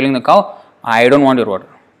sin of killing the cow. I don't want your water.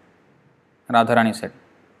 Radharani said.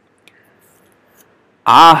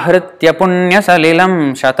 Ahritya punya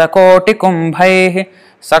salilam shatakoti kumbhaihi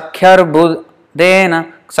sakhyarbudena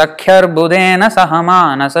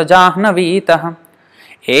sahamana sajahnaveetah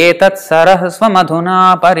etat sarasva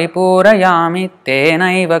madhuna paripurayami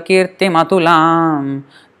tenaiva kirtimatulam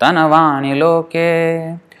tanavani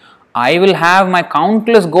loke. I will have my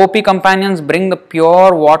countless gopi companions bring the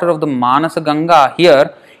pure water of the Manasa Ganga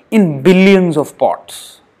here in billions of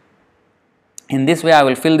pots. In this way I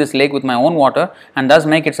will fill this lake with my own water and thus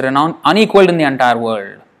make its renown unequaled in the entire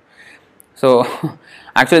world. So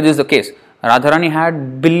actually this is the case. Radharani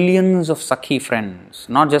had billions of Sakhi friends,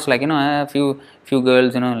 not just like a few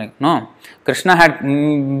girls, no. Krishna had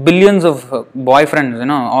billions of boyfriends,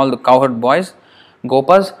 all the cowherd boys,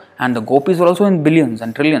 gopas, and the gopis were also in billions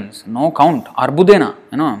and trillions, no count. Arbudena,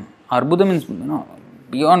 Arbuda means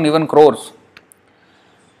beyond even crores.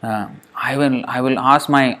 I will ask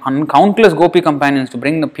my uncountless gopi companions to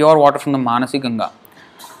bring the pure water from the Manasi Ganga.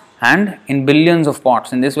 and in billions of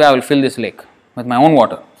pots. In this way, I will fill this lake with my own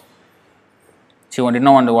water. She did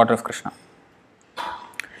not want the water of Krishna.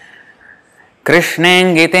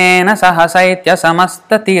 Krishnengitena sahasaitya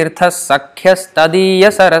samasta tirthas sakhyas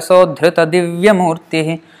tadiya sarasodhrita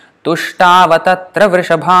divyamurtihi tushtavatattra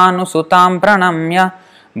vrishabhanu sutam pranamya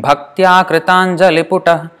bhaktya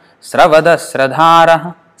kritanjaliputah sravada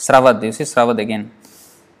sradharah. Sravad, this is Sravad again.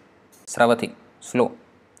 Sravati, slow.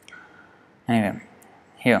 Anyway,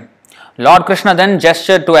 here. Lord Krishna then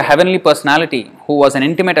gestured to a heavenly personality who was an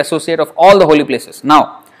intimate associate of all the holy places.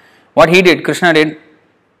 Now, what he did, Krishna did,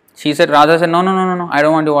 she said, Radha said, no, I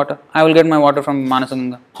don't want your water. I will get my water from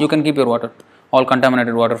Manasaganga. You can keep your water. All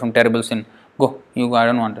contaminated water from terrible sin. Go, I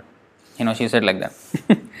don't want it. She said like that.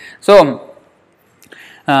 So,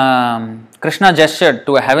 Krishna gestured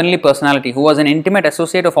to a heavenly personality who was an intimate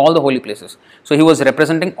associate of all the holy places. So, he was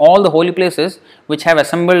representing all the holy places which have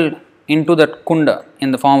assembled into that kunda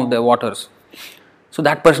in the form of the waters. So,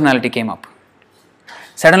 that personality came up.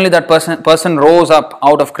 Suddenly that person rose up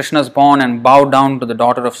out of Krishna's pond and bowed down to the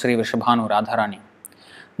daughter of Sri Vrishabhanu, Radharani.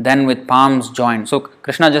 Then with palms joined. So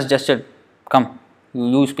Krishna just gestured, come,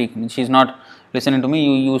 you speak. She's not listening to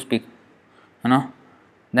me, you speak.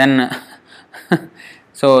 Then,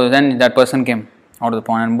 so then that person came out of the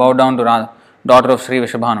pond and bowed down to daughter of Sri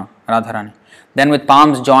Vrishabhanu, Radharani. Then with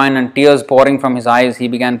palms joined and tears pouring from his eyes, he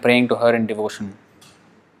began praying to her in devotion.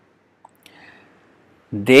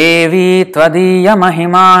 Devi tvadiya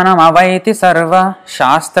mahimanam avaiti sarva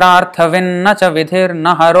shastrartha vinna cha vidhir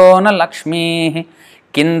naharo na lakshmi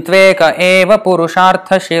kintveka eva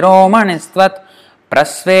purushartha shiromanistvat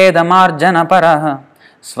prasvedamarjana parah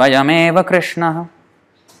swayameva Krishna.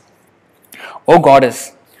 O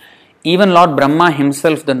Goddess, even Lord Brahma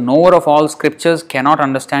himself, the knower of all scriptures, cannot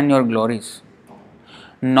understand your glories.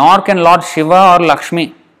 Nor can Lord Shiva or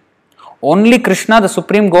Lakshmi. Only Krishna, the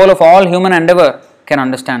supreme goal of all human endeavor, can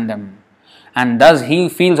understand them. And thus he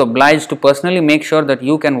feels obliged to personally make sure that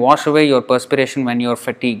you can wash away your perspiration when you are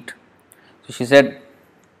fatigued. So she said,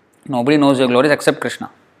 nobody knows your glories except Krishna.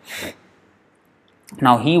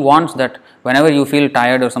 Now he wants that whenever you feel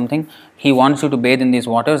tired or something, he wants you to bathe in these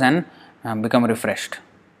waters and become refreshed.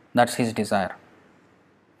 That's his desire.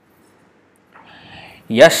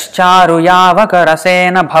 Yascharu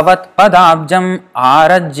yavakarasena bhavat padabjam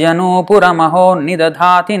arajyanupuramaho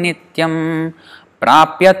nidadhati nityam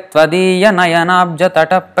prapyatvadiya nayanabja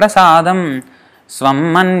tata prasadam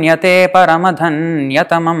swammanyate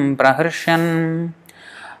paramadhanyatamam praharshan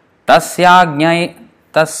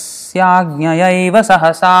tasyajñayaiva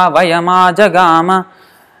sahasa vayamajagama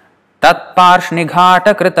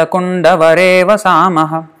tatparshnighata kritakundavareva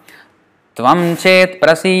samaha tvam chet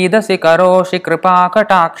prasidasi karoshi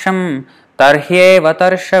kripakataksham tarhyeva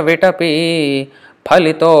tarsha vitapi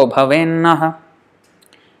phalito bhavennaha.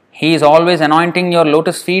 He is always anointing your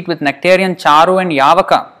lotus feet with nectarian charu and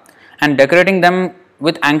yavaka and decorating them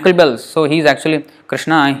with ankle bells. So he is actually,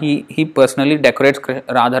 Krishna, he personally decorates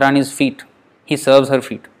Radharani's feet. He serves her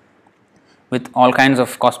feet with all kinds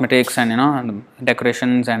of cosmetics and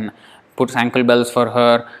decorations and puts ankle bells for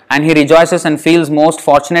her. And he rejoices and feels most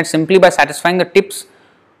fortunate simply by satisfying the tips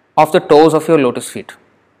of the toes of your lotus feet.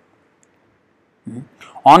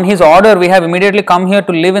 On his order, we have immediately come here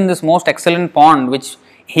to live in this most excellent pond which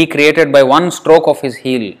he created by one stroke of his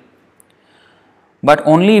heel. But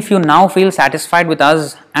only if you now feel satisfied with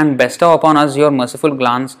us and bestow upon us your merciful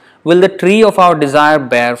glance will the tree of our desire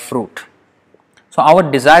bear fruit. So our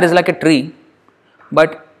desire is like a tree,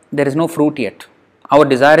 but there is no fruit yet. Our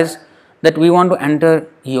desire is that we want to enter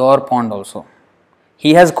your pond also.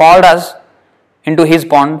 He has called us into his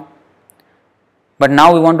pond, but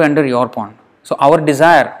now we want to enter your pond. So our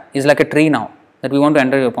desire is like a tree now, that we want to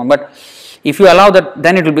enter your pond. But if you allow that,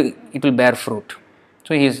 then it will bear fruit.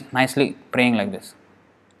 So he is nicely praying like this.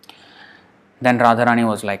 Then Radharani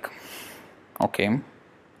was like, okay.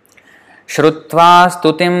 Shrutva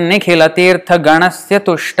stutim nikhila tirtha ganasya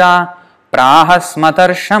tushta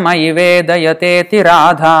prahasmatarshamai vedayateti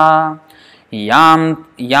radha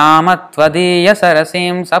yamatvadiya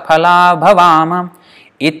sarasim saphala bhavama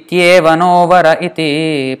ityevanovara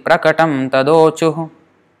iti prakatam tadochuh.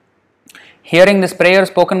 Hearing this prayer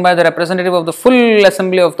spoken by the representative of the full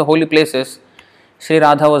assembly of the holy places, Sri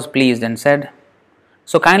Radha was pleased and said,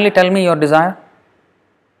 so kindly tell me your desire.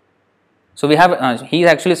 So we have, he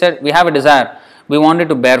actually said, we have a desire. We want it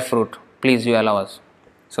to bear fruit. Please, you allow us.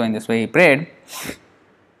 So in this way he prayed.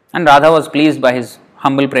 And Radha was pleased by his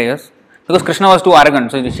humble prayers. Because Krishna was too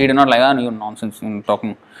arrogant. So she did not like, you're nonsense, you're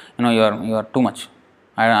talking, you are too much.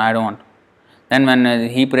 I don't want. Then when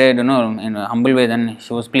he prayed, in a humble way, then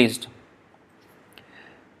she was pleased.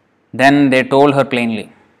 Then they told her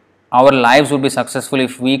plainly, Our lives would be successful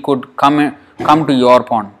if we could come to your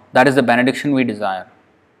pond. That is the benediction we desire.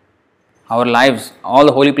 Our lives, all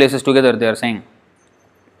the holy places together, they are saying,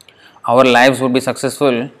 our lives would be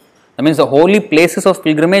successful. That means the holy places of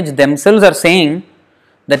pilgrimage themselves are saying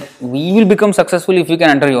that we will become successful if we can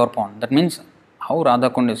enter your pond. That means how Radha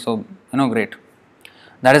Kund is so great.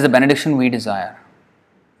 That is the benediction we desire.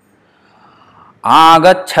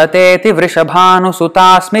 Agachateti vrishabhanu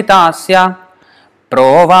sutasmitasya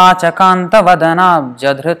provacha kanta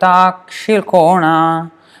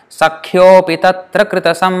vadanabjadhritakshilkona sakhyopi tatra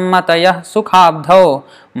krita sammatayah sukhabdho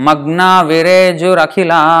magna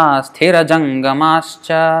virejurakhila sthira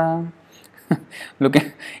jangamascha. Look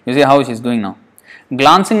at, you see how she is doing now.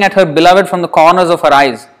 Glancing at her beloved from the corners of her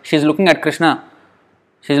eyes, she is looking at Krishna.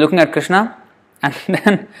 She is looking at Krishna, and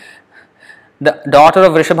then the daughter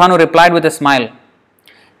of Vrishabhanu replied with a smile.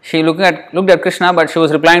 She looked at Krishna, but she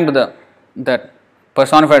was replying to that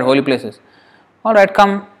personified holy places. All right,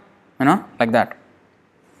 come, like that.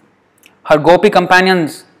 Her gopi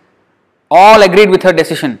companions all agreed with her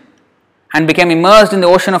decision and became immersed in the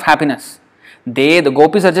ocean of happiness. The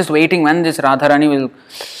gopis are just waiting when this Radharani will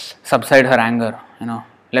subside her anger.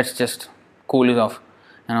 Let's just cool it off.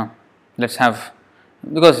 Let's have,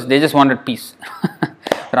 because they just wanted peace.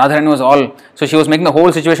 Radharani was all, so she was making the whole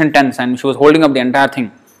situation tense and she was holding up the entire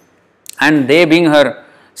thing. And they, being her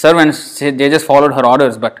servants, they just followed her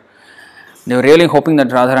orders, but they were really hoping that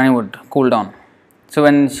Radharani would cool down. So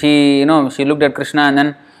when she looked at Krishna and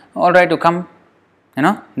then, all right, you come,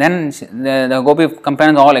 then the gopi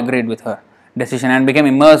companions all agreed with her decision and became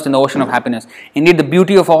immersed in the ocean of happiness. Indeed, the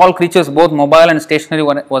beauty of all creatures, both mobile and stationary,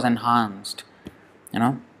 was enhanced.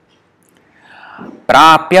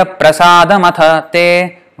 Prapya prasadamata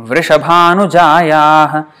te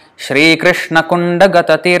vrishabhanujayah Shri Krishna kunda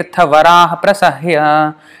gata tirtha varah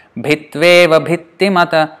prasahya bhitveva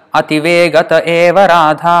bhittimata ativegata eva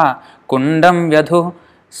radha kundam vyadhu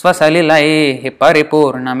swasalilaihi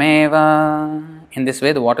paripurnameva. In this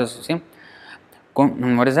way the waters, see,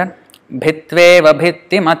 what is that? Bhitveva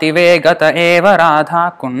bhittimati vegata eva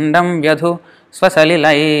radha kundam vyadhu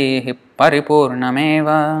swasalilaihi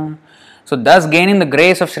paripurnameva. So thus gaining the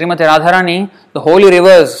grace of Srimati Radharani, the holy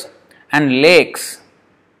rivers and lakes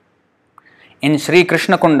in Sri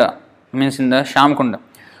Krishna Kunda, means in the Shyam Kunda,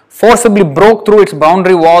 forcibly broke through its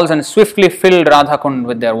boundary walls and swiftly filled Radha Kund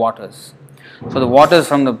with their waters. So the waters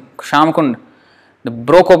from the Shyam Kund, they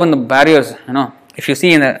broke open the barriers. If you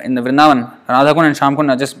see in the Vrindavan, Radha Kund and Shyam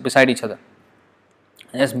Kund are just beside each other.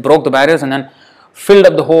 They just broke the barriers and then filled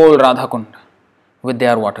up the whole Radha Kund with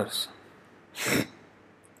their waters.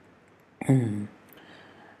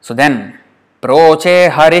 So then,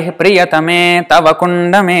 Proche Harih Priyatame Tava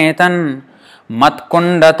Kundametan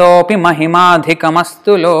Matkundatopi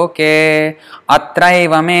Mahimadhikamastu Loke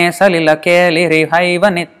Atraiva me salilake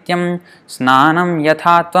lirihaiva nityam Snanam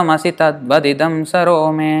yathatvamasi tadvadidam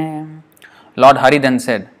sarome. Lord Hari then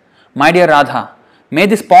said, My dear Radha, may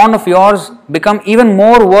this pond of yours become even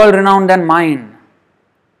more world-renowned than mine.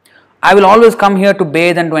 I will always come here to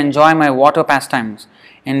bathe and to enjoy my water pastimes.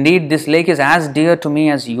 Indeed, this lake is as dear to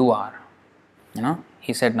me as you are.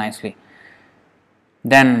 He said nicely.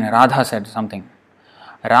 Then Radha said something.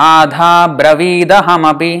 Radha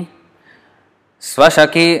bravidahamapi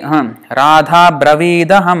swasaki Radha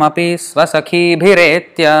bravidahamapi swasakhi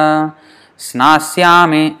bhiretya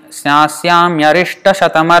snasyamyarishta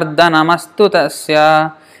shatamardhanamastu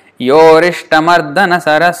tasya yorishtamardhana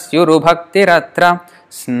sarasyuru bhaktiratra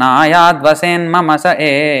snayadvasen mamasa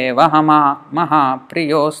eva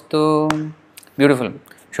mahapriyostu. Beautiful.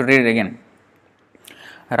 Should read it again.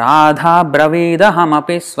 Radha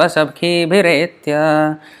bravidahamapi swasakhi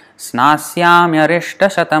bhiretya snasyamyarishta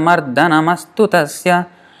shatamardhanamastu tasya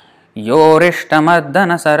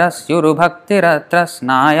yorishtamardhana sarasyuru bhaktiratra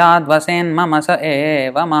snayadvasen mamasa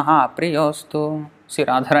eva mahapriyostu. See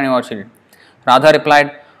Radharani what she did. Radha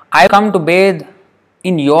replied, I come to bathe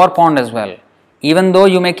in your pond as well, even though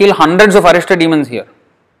you may kill hundreds of Arishta demons here.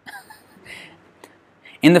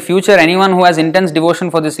 In the future, anyone who has intense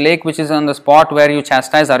devotion for this lake, which is on the spot where you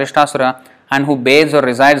chastise Arishtasura, and who bathes or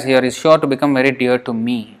resides here, is sure to become very dear to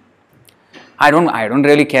me. I don't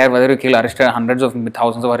really care whether you kill Arishta, hundreds of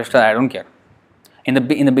thousands of Arishta. I don't care. In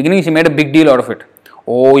the beginning, she made a big deal out of it.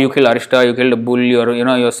 Oh, you kill Arishta, you killed a bull,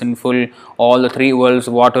 you're sinful. All the three worlds,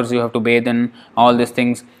 waters you have to bathe in, all these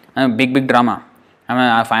things. Big drama.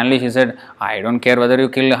 Finally she said, I don't care whether you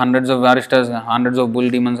kill hundreds of Arishtas, hundreds of bull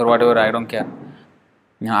demons or whatever. I don't care.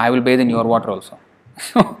 I will bathe in your water also.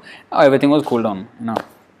 So everything was cooled down.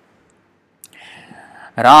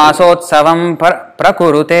 Rasotsavam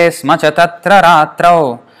prakurute smacha tatra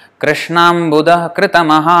ratrau Krishnambuda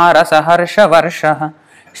Kritamahara Harsha Varsha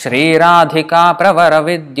Shri Radhika Pravara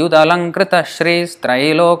Vidyudalankrita Shri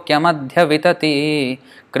Strailokya Madhya Vitati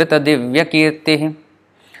Krita Divya Kirti.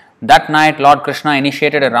 That night Lord Krishna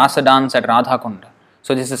initiated a Rasa dance at Radha Kunda.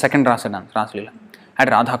 So this is the second Rasa dance, Rasa Leela,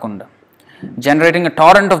 at Radha Kunda. Generating a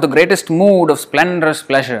torrent of the greatest mood of splendorous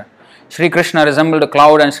pleasure, Sri Krishna resembled a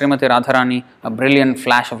cloud and Srimati Radharani a brilliant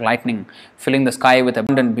flash of lightning, filling the sky with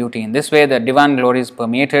abundant beauty. In this way, the divine glories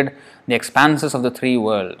permeated the expanses of the three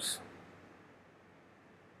worlds.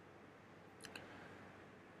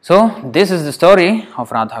 So, this is the story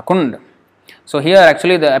of Radha Kund. So, here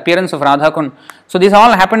actually the appearance of Radha Kund. So, this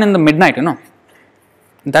all happened in the midnight,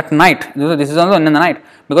 That night, this is also in the night,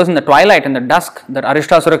 because in the twilight, in the dusk, that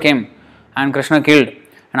Arishtasura came and Krishna killed.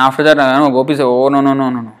 And after that, Gopi said, oh,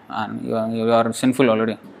 no. You are sinful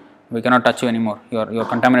already. We cannot touch you anymore. You are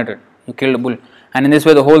contaminated. You killed a bull. And in this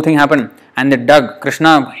way, the whole thing happened. And they dug.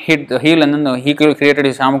 Krishna hit the heel and then he created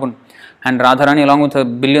his Shamakund. And Radharani, along with her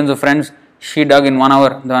billions of friends, she dug in 1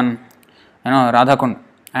 hour the Radhakund.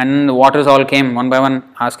 And the waters all came one by one,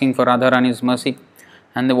 asking for Radharani's mercy.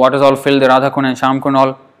 And the waters all filled the Radhakund and Shamakund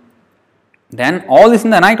all. Then all this in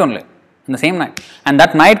the night only. In the same night. And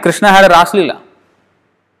that night, Krishna had a Ras Leela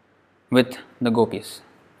with the gopis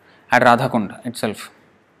at Radhakund itself.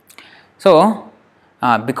 So,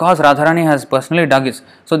 because Radharani has personally dug it,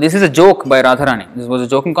 so this is a joke by Radharani. This was a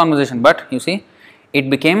joking conversation, but you see, it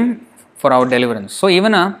became for our deliverance. So,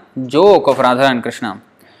 even a joke of Radha and Krishna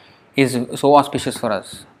is so auspicious for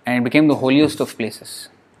us, and it became the holiest of places.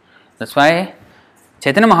 That's why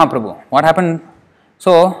Chaitanya Mahaprabhu, what happened?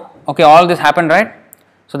 So, okay, all this happened, right?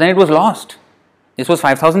 So, then it was lost. This was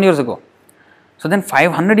 5,000 years ago. So then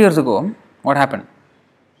 500 years ago, what happened?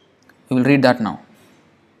 We will read that now.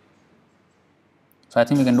 So I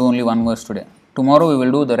think we can do only one verse today. Tomorrow we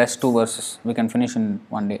will do the rest 2 verses. We can finish in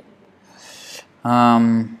one day.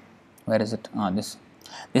 Where is it? This.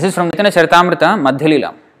 This is from Chaitanya Charitamrita, Madhya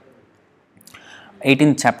Leela,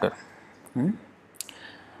 18th chapter.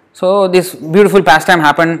 So this beautiful pastime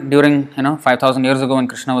happened during 5,000 years ago when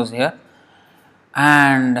Krishna was here,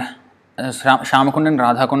 and Shamakund and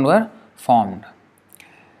Radhakund were formed.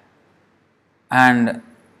 And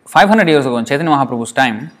 500 years ago, in Chaitanya Mahaprabhu's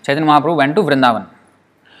time, Chaitanya Mahaprabhu went to Vrindavan.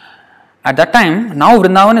 At that time, now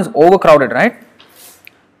Vrindavan is overcrowded, right?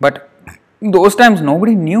 But in those times,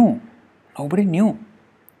 nobody knew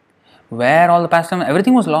where all the pastime,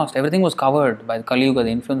 everything was lost, everything was covered by the Kali Yuga,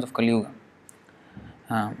 the influence of Kali Yuga.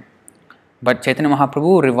 But Chaitanya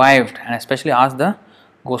Mahaprabhu revived and especially asked the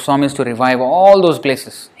Goswamis to revive all those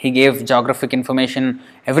places. He gave geographic information,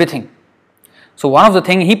 everything. So one of the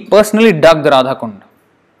things, he personally dug the Radha Kund.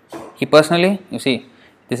 He personally, you see,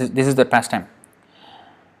 this is the pastime.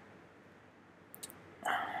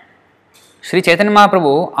 Sri Chaitanya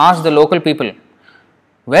Mahaprabhu asked the local people,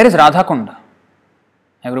 where is Radha Kund?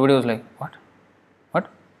 Everybody was like, what?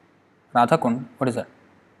 Radha Kund? What is that?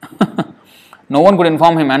 No one could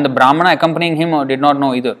inform him, and the Brahmana accompanying him did not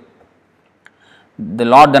know either. The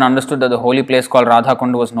Lord then understood that the holy place called Radha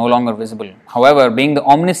Kund was no longer visible. However, being the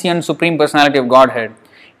omniscient Supreme Personality of Godhead,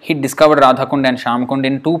 he discovered Radha Kund and Shamakund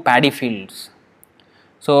in 2 paddy fields.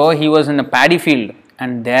 So he was in a paddy field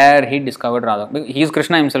and there he discovered Radha. He is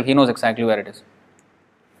Krishna himself, he knows exactly where it is.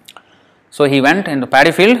 So he went in the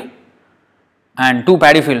paddy field and 2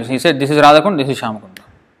 paddy fields. He said, this is Radha Kund, this is Shamakund.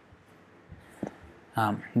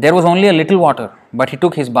 There was only a little water, but he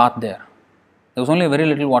took his bath there. There was only a very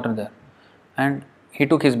little water there. And he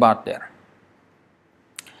took his bath there.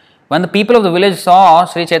 When the people of the village saw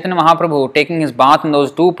Sri Chaitanya Mahaprabhu taking his bath in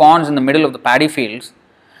those 2 ponds in the middle of the paddy fields,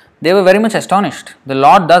 they were very much astonished. The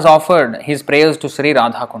Lord thus offered his prayers to Sri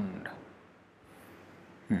Radhakund.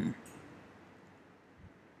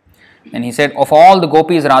 And he said, of all the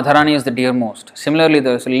gopis, Radharani is the dearmost. Similarly,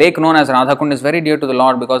 the lake known as Radhakund is very dear to the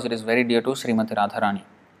Lord because it is very dear to Srimati Radharani.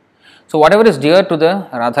 So whatever is dear to the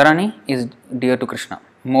Radharani is dear to Krishna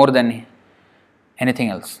more than anything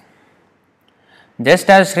else. Just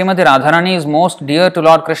as Srimati Radharani is most dear to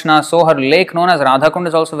Lord Krishna, so her lake known as Radhakund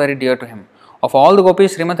is also very dear to him. Of all the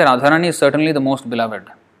gopis, Srimati Radharani is certainly the most beloved.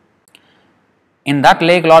 In that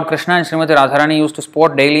lake, Lord Krishna and Srimati Radharani used to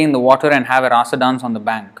sport daily in the water and have a rasa dance on the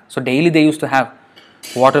bank. So daily they used to have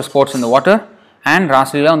water sports in the water and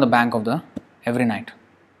Rasa Leela on the bank of the every night.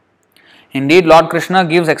 Indeed, Lord Krishna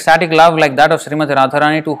gives ecstatic love like that of Srimati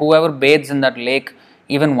Radharani to whoever bathes in that lake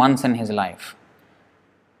even once in his life.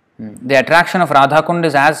 The attraction of Radhakund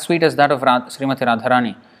is as sweet as that of Srimati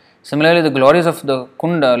Radharani. Similarly, the glories of the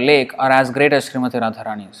Kunda lake are as great as Srimati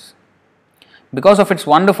Radharani's. Because of its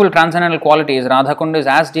wonderful transcendental qualities, Radhakund is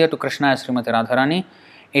as dear to Krishna as Srimati Radharani.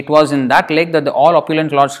 It was in that lake that the all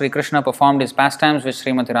opulent Lord Sri Krishna performed his pastimes with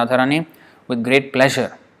Srimati Radharani with great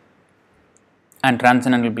pleasure and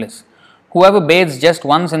transcendental bliss. Whoever bathes just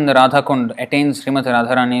once in the Radha Kund attains Srimati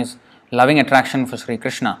Radharani's loving attraction for Sri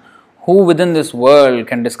Krishna. Who within this world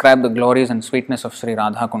can describe the glories and sweetness of Sri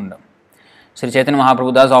Radha Kund? Sri Chaitanya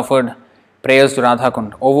Mahaprabhu thus offered prayers to Radha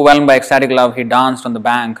Kund. Overwhelmed by ecstatic love, he danced on the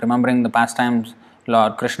bank, remembering the pastimes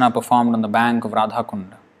Lord Krishna performed on the bank of Radha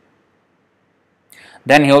Kund.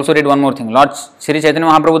 Then he also did one more thing. Lord Sri Chaitanya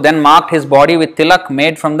Mahaprabhu then marked his body with tilak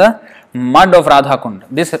made from the mud of Radha Kund.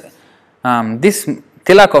 This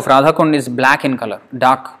tilak of Radha Kund is black in color,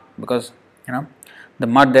 dark, because the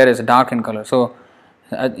mud there is dark in color. So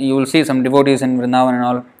you will see some devotees in Vrindavan and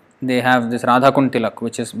all, they have this Radha Kund tilak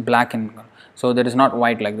which is black in color. So there is not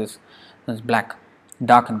white like this, it's black,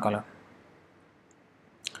 dark in color.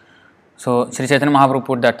 So Sri Chaitanya Mahaprabhu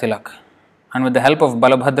put that tilak, and with the help of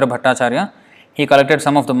Balabhadra Bhattacharya, he collected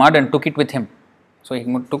some of the mud and took it with him. So he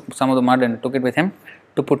took some of the mud and took it with him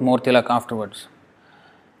to put more tilak afterwards.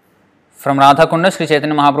 From Radha Kunda, Sri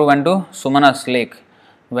Chaitanya Mahaprabhu went to Sumanas lake,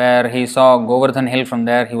 where he saw Govardhan hill. From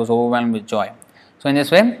there he was overwhelmed with joy. So in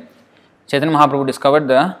this way, Chaitanya Mahaprabhu discovered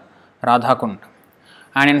the Radha Kund.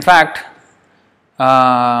 And in fact,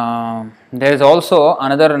 there is also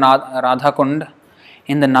another Radha Kund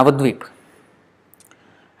in the Navadvip.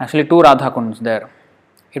 Actually, two Radha Kunds there.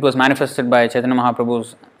 It was manifested by Chaitanya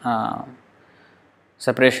Mahaprabhu's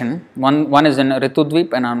separation. One is in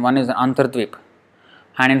Ritudvip and one is in Antardvip.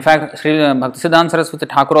 And in fact, Sri Bhaktisiddhanta Saraswati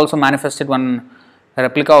Thakur also manifested one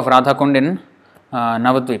replica of Radha Kund in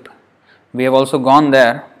Navadvip. We have also gone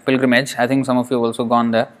there, pilgrimage. I think some of you have also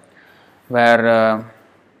gone there, where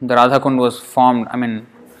the Radha Kund was formed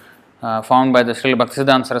by the Sri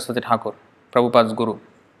Bhaktisiddhanta Saraswati Thakur, Prabhupada's guru.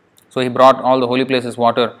 So he brought all the holy places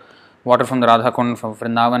water from the Radha Kund from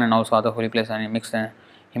Vrindavan and also other holy places, and he mixed and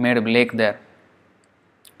he made a lake there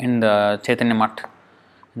in the Chaitanya Math,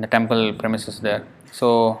 in the temple premises there.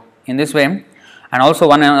 So in this way, and also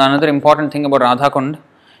another important thing about Radha Kund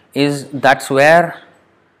is that's where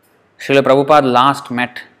Srila Prabhupada last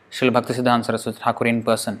met Srila Bhaktisiddhanta Saraswati Thakur in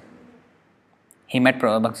person. He met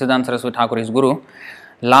Bhaktisiddhanta Saraswati Thakur, his guru,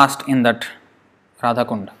 last in that Radha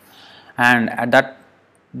Kund. And at that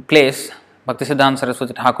place, Bhaktisiddhanta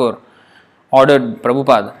Saraswati Thakur ordered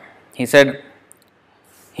Prabhupada. He said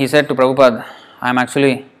to Prabhupada,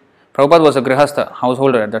 Prabhupada was a grihastha,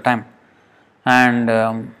 householder at the time. And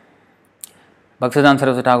Bhaktisiddhanta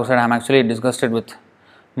Saraswati Thakur said, I am actually disgusted with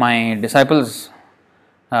my disciples.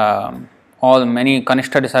 All many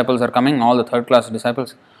Kanishta disciples are coming, all the third class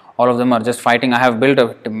disciples, all of them are just fighting. I have built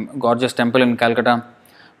a gorgeous temple in Calcutta,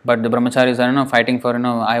 but the brahmacharis are fighting for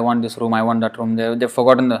I want this room, I want that room. They've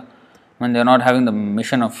forgotten they are not having the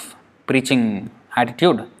mission of preaching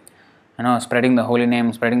attitude, spreading the holy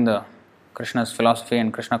name, spreading the Krishna's philosophy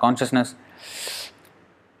and Krishna consciousness.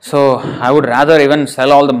 So I would rather even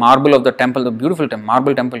sell all the marble of the temple, the beautiful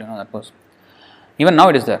marble temple, that was. Even now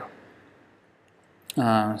it is there.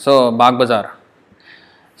 So Bagh Bazaar.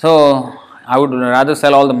 So I would rather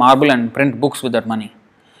sell all the marble and print books with that money.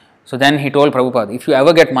 So then he told Prabhupada, if you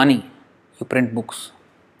ever get money, you print books.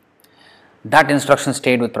 That instruction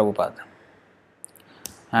stayed with Prabhupada.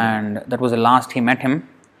 And that was the last he met him.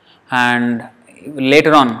 And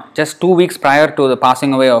later on, just 2 weeks prior to the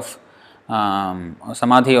passing away of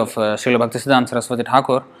Samadhi of Srila Bhaktisiddhanta Saraswati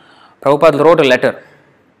Thakur, Prabhupada wrote a letter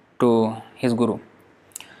to his guru.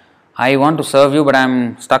 I want to serve you, but I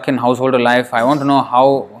am stuck in householder life. I want to know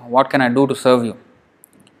what can I do to serve you.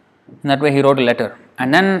 In that way he wrote a letter.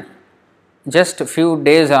 And then just a few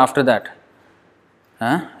days after that,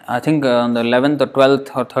 I think on the 11th or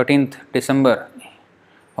 12th or 13th December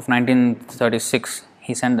of 1936,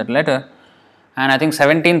 he sent that letter. And I think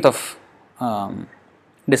 17th of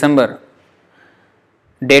December,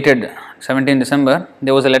 dated 17th December,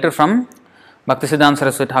 there was a letter from Bhaktisiddhanta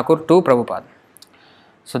Saraswati Thakur to Prabhupada.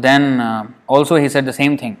 So then also he said the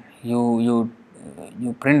same thing. You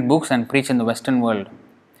print books and preach in the Western world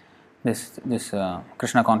this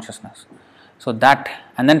Krishna consciousness. So that,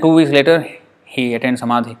 and then 2 weeks later he attained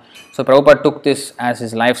Samadhi. So Prabhupada took this as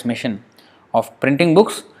his life's mission of printing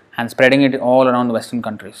books and spreading it all around the Western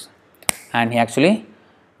countries. And he actually,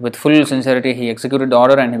 with full sincerity, he executed the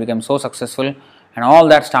order and he became so successful. And all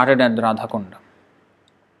that started at the Radha Kund.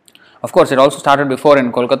 Of course, it also started before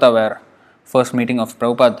in Kolkata, where first meeting of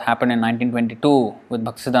Prabhupada happened in 1922 with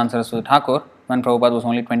Bhaktisiddhanta Saraswati Thakur, when Prabhupada was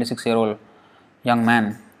only 26-year-old young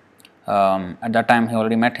man. At that time, he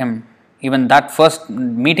already met him. Even that first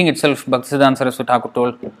meeting itself, Bhaktisiddhanta Saraswati Thakur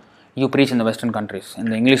told, you preach in the Western countries, in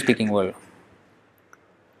the English-speaking world.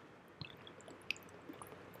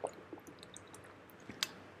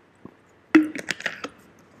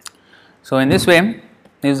 So in this way,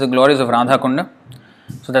 this is the glories of Radha Kunda.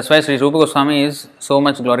 So that's why Sri Rupa Goswami is so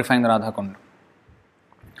much glorifying the Radha Kunda.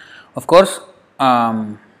 Of course,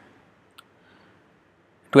 to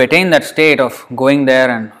attain that state of going there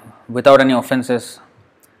and without any offenses,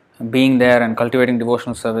 being there and cultivating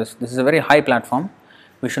devotional service, this is a very high platform.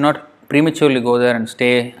 We should not prematurely go there and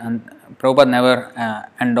stay, and Prabhupada never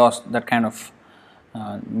endorsed that kind of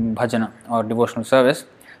bhajana or devotional service,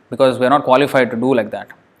 because we are not qualified to do like that.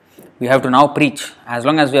 We have to now preach. As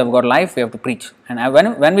long as we have got life, we have to preach. And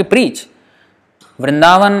when we preach,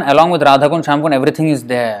 Vrindavan along with Radhakund, Shyamkund, everything is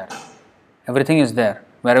there. Everything is there.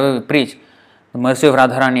 Wherever we preach, the mercy of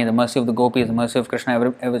Radharani, the mercy of the gopis, the mercy of Krishna,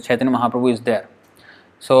 every Chaitanya Mahaprabhu is there.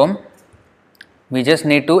 So, we just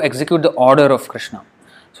need to execute the order of Krishna.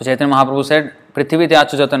 So, Chaitanya Mahaprabhu said, Prithvi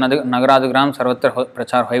tyachujata nagaradigram sarvatra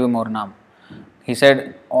prachar hoiva more nam. He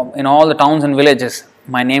said, in all the towns and villages,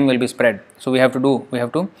 my name will be spread. So, we have to,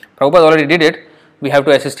 Prabhupada already did it, we have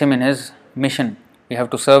to assist him in his mission. We have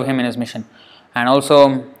to serve him in his mission. And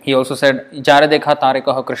also, he also said, Jare dekha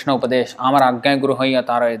tarikaha Krishna upadesh, amar agya guru hoya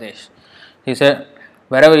tara edesh. He said,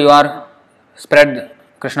 wherever you are, spread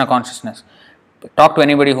Krishna consciousness. Talk to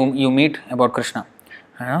anybody whom you meet about Krishna.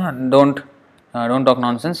 Don't talk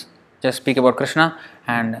nonsense. Just speak about Krishna.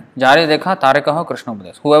 And Jare dekha tarikaha Krishna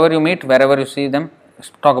upadesh. Whoever you meet, wherever you see them,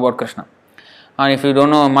 talk about Krishna. And if you don't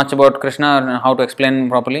know much about Krishna and how to explain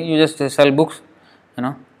properly, you just sell books.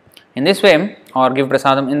 In this way, or give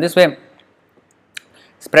prasadam. In this way,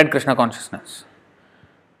 spread Krishna consciousness.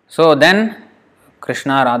 So then,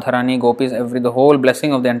 Krishna, Radharani, Gopis, the whole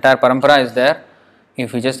blessing of the entire parampara is there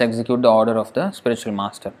if we just execute the order of the spiritual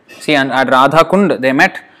master. See, and at Radha Kund they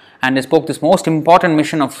met and they spoke this most important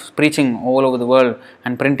mission of preaching all over the world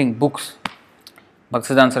and printing books.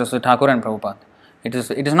 Bhaktisiddhanta Saraswati Thakur and Prabhupada. It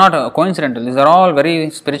is not coincidental. These are all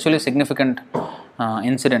very spiritually significant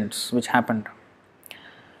incidents which happened.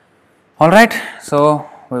 Alright, so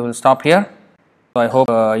we will stop here. So I hope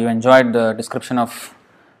you enjoyed the description of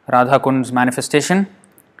Radha Kund's manifestation.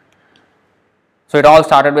 So it all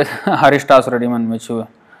started with Harishtasura demon, which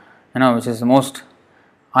is the most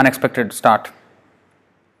unexpected start.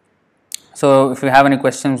 So if you have any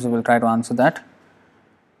questions, we will try to answer that.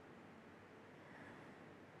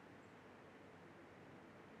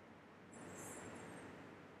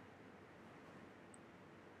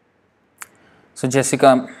 So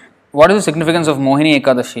Jessica, what is the significance of Mohini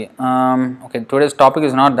Ekadashi? Okay, today's topic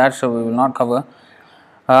is not that, so we will not cover.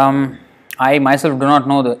 I myself do not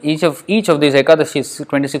know each of these Ekadashis,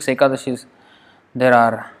 26 Ekadashis, there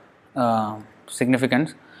are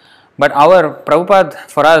significance. But our Prabhupada,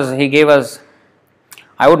 for us, he gave us,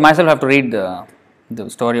 I would myself have to read the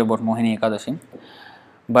story about Mohini Ekadashi.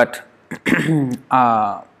 But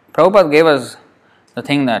Prabhupada gave us the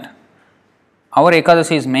thing that our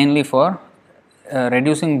Ekadashi is mainly for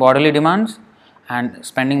reducing bodily demands and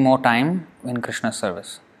spending more time in Krishna's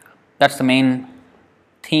service. That's the main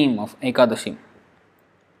theme of Ekadashi.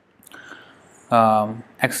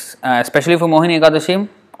 Especially for Mohini Ekadashi,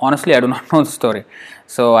 honestly I do not know the story.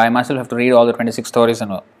 So I myself have to read all the 26 stories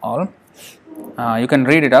and all. You can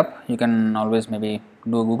read it up. You can always maybe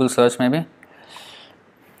do a Google search maybe.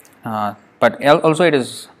 But also it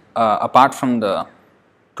is apart from the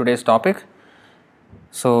today's topic.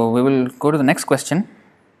 So we will go to the next question.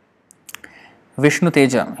 Vishnu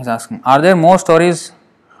Teja is asking, are there more stories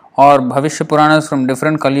or Bhavishya Puranas from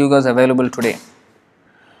different Kali Yugas available today?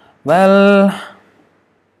 Well,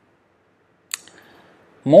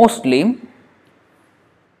 mostly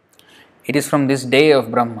it is from this day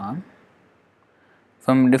of Brahma,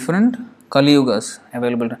 from different Kali Yugas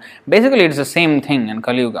available. Basically it is the same thing in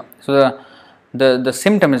Kali Yuga. So the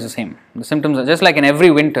symptom is the same. The symptoms are just like in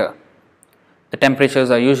every winter. The temperatures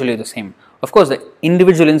are usually the same. Of course, the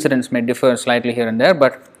individual incidents may differ slightly here and there,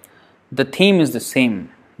 but the theme is the same.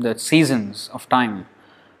 The seasons of time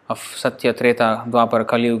of Satya, Treta, Dwapara,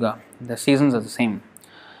 Kali Yuga, the seasons are the same.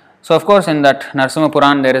 So, of course, in that Narasimha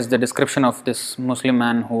Puran, there is the description of this Muslim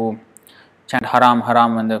man who chanted Haram,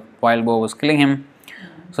 Haram when the wild boar was killing him.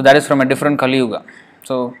 So, that is from a different Kali Yuga.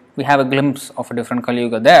 So, we have a glimpse of a different Kali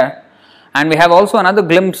Yuga there. And we have also another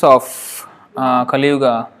glimpse of Kali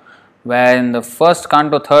Yuga, where in the first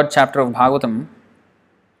canto, third chapter of Bhagavatam,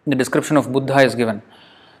 the description of Buddha is given.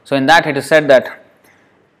 So in that it is said that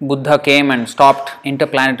Buddha came and stopped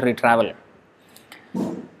interplanetary travel.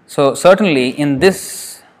 So certainly in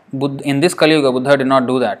this Kali Yuga, Buddha did not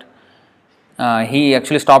do that. He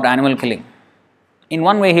actually stopped animal killing. In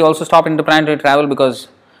one way, he also stopped interplanetary travel because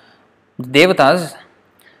the Devatas,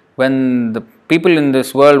 when the people in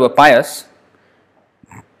this world were pious,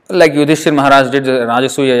 like Yudhishthir Maharaj did the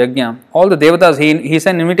Rajasuya Yajna, all the Devatas, he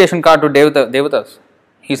sent an invitation card to Devatas.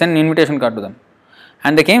 He sent an invitation card to them.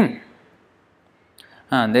 And they came.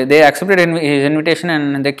 They accepted his invitation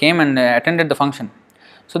and they came and attended the function.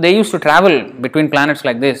 So they used to travel between planets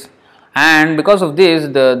like this. And because of this,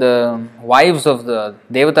 the wives of the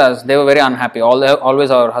Devatas, they were very unhappy.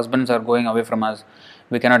 Always our husbands are going away from us.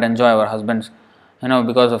 We cannot enjoy our husbands.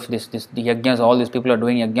 Because of this the yajnas, all these people are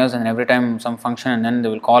doing yajnas, and every time some function, and then they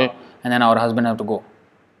will call, and then our husband have to go.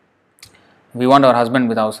 We want our husband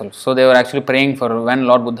with ourselves. So they were actually praying for when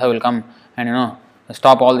Lord Buddha will come and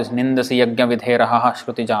stop all this nindasi yajna vidheraha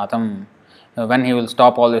shruti jatam. When he will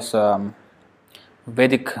stop all this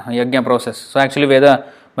Vedic yajna process. So actually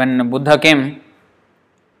when Buddha came,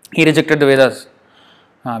 he rejected the Vedas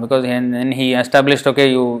because then he established,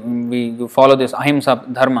 you follow this ahimsa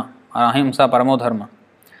dharma. Ahimsa paramo dharma.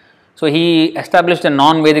 So he established a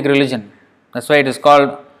non-Vedic religion. That's why it is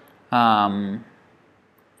called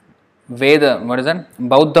Veda. What is that?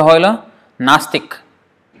 Bauddha hoila Nastik.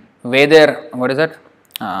 Veda. What is that?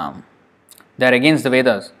 They are against the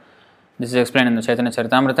Vedas. This is explained in the Chaitanya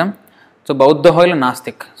Charitamrita. So Bauddha hoila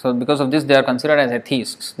Nastik. So because of this, they are considered as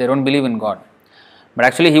atheists. They don't believe in God. But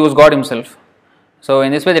actually, he was God himself. So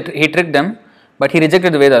in this way, he tricked them. But he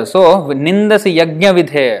rejected the Vedas. So nindasi yajna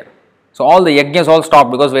vidher. So all the yajnas all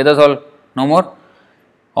stopped because Vedas all no more.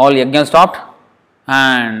 All yajnas stopped,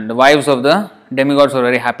 and the wives of the demigods were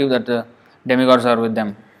very happy that the demigods are with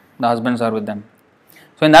them, the husbands are with them.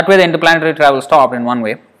 So in that way the interplanetary travel stopped in one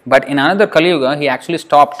way. But in another Kali Yuga, he actually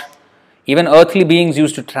stopped. Even earthly beings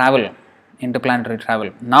used to travel, interplanetary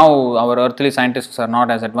travel. Now our earthly scientists are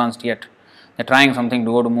not as advanced yet. They are trying something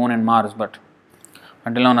to go to Moon and Mars, but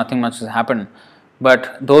until now nothing much has happened.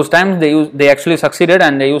 But those times they actually succeeded,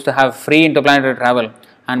 and they used to have free interplanetary travel,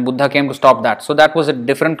 and Buddha came to stop that. So that was a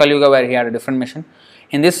different Kali Yuga where he had a different mission.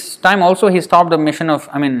 In this time also he stopped the mission of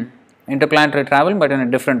interplanetary travel, but in a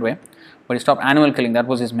different way. But he stopped animal killing. That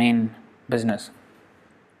was his main business.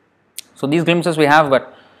 So these glimpses we have,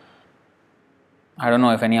 but I don't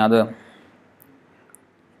know if any other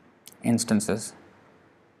instances.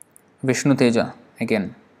 Vishnu Teja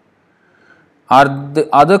again. Are the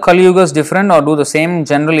other Kali Yugas different, or do the same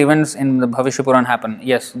general events in the Bhavishya Puran happen?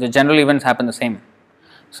 Yes, the general events happen the same.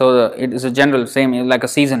 So it is a general same, like a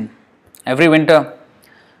season. Every winter,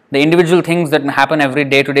 the individual things that happen every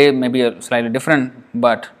day to day may be slightly different,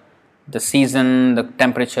 but the season, the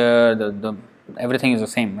temperature, the everything is the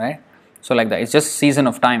same, right? So like that, it's just season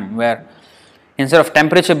of time where instead of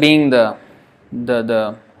temperature being the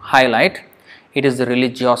highlight, it is the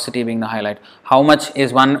religiosity being the highlight. How much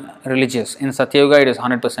is one religious? In Satyuga it is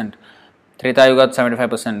 100%, Treta Yuga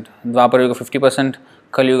 75%, Dwapara Yuga 50%,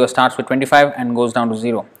 Kali Yuga starts with 25 and goes down to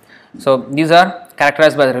 0. So these are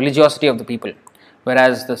characterized by the religiosity of the people,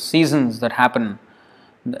 whereas the seasons that happen,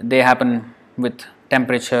 they happen with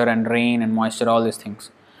temperature and rain and moisture, all these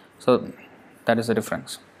things. So that is the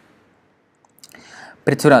difference.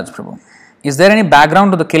 Prithviraj Prabhu, is there any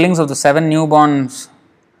background to the killings of the 7 newborns?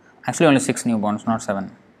 Actually only 6 newborns, not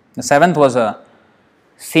 7. The 7th was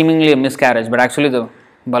seemingly a miscarriage, but actually the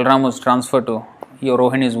Balram was transferred to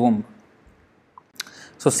Rohini's womb.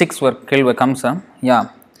 So 6 were killed by Kamsa.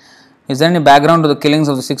 Yeah. Is there any background to the killings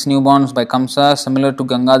of the 6 newborns by Kamsa, similar to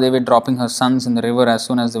Ganga Devi dropping her sons in the river as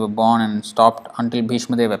soon as they were born and stopped until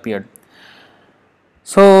Bhishma Dev appeared?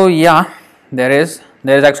 So yeah, there is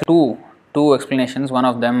actually two explanations. One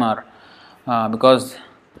of them are because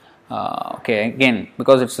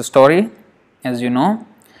it's a story, as you know.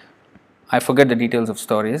 I forget the details of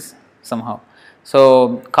stories somehow.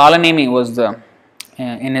 So Kalanemi was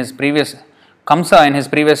Kamsa in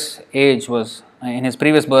his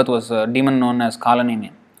previous birth was a demon known as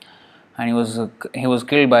Kalanemi, and he was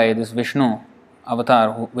killed by this Vishnu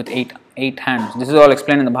avatar with eight hands. This is all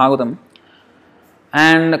explained in the Bhagavatam.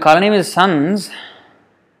 And Kalanemi's sons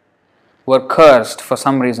were cursed for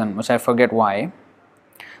some reason, which I forget why.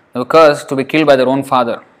 They were cursed to be killed by their own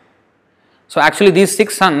father. So actually these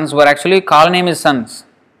 6 sons were actually Kalanemi's sons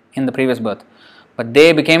in the previous birth, but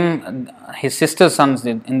they became his sister's sons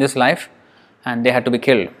in this life, and they had to be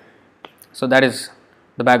killed. So that is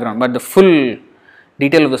the background, but the full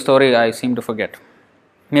detail of the story I seem to forget.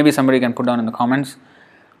 Maybe somebody can put down in the comments.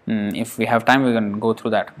 If we have time, we can go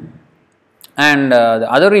through that. And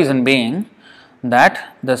the other reason being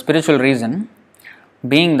that the spiritual reason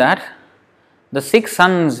being that the 6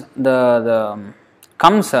 sons, the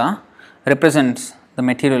Kamsa represents the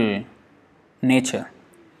material nature,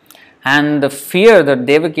 and the fear that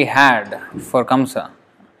Devaki had for Kamsa,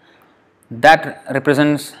 that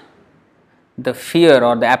represents the fear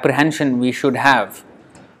or the apprehension we should have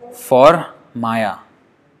for Maya.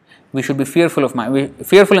 we should be fearful of Maya.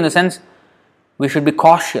 Fearful in the sense, we should be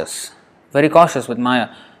cautious, very cautious with Maya,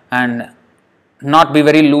 and not be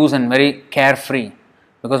very loose and very carefree,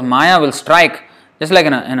 because Maya will strike just like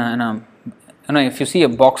in a if you see a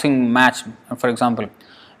boxing match, for example,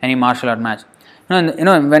 any martial art match,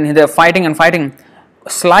 when they are fighting and fighting,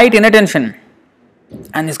 slight inattention,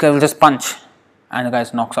 and this guy will just punch, and the guy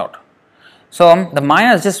knocks out. So the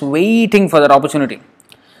Maya is just waiting for that opportunity.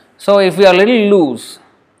 So if we are a little loose,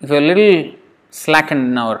 if we are a little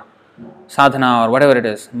slackened in our sadhana or whatever it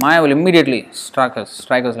is, Maya will immediately strike us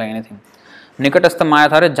like anything. Nikatastha Maya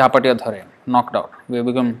thare jhapatya dhare, knocked out. We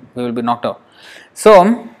will be knocked out.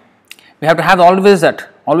 So we have to have always that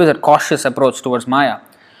cautious approach towards Maya,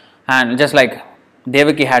 and just like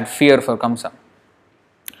Devaki had fear for Kamsa.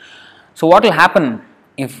 So what will happen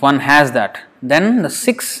if one has that? Then the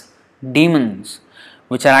 6 demons,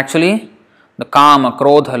 which are actually the Kama,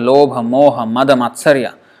 Krodha, Lobha, Moha, Mada,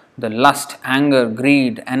 Matsarya, the lust, anger,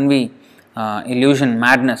 greed, envy, illusion,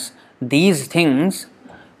 madness, these things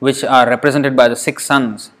which are represented by the 6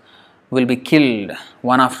 sons will be killed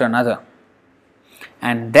one after another.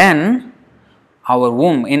 And then our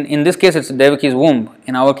womb, in this case it's Devaki's womb,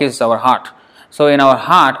 in our case it's our heart. So in our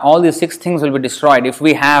heart, all these 6 things will be destroyed if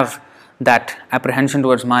we have that apprehension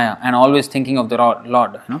towards Maya and always thinking of the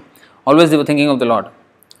Lord. Always they were thinking of the Lord.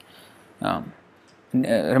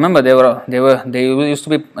 Remember, they used to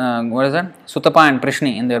be Sutapa and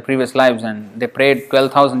Prishni in their previous lives, and they prayed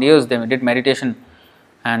 12,000 years. They did meditation,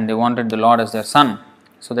 and they wanted the Lord as their son.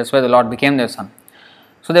 So that's why the Lord became their son.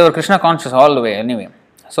 So they were Krishna conscious all the way anyway.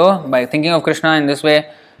 So by thinking of Krishna in this way,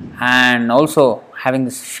 and also having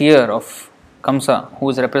this fear of Kamsa, who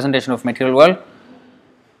is a representation of material world,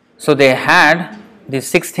 so they had these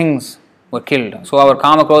 6 things were killed. So our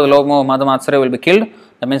Kama, Krodha, Lobha, Moha, Mada, Matsarya will be killed.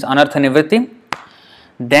 That means Anartha Nivritti.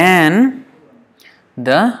 Then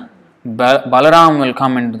the Balaram will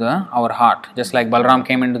come into our heart, just like Balaram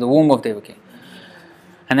came into the womb of Devaki,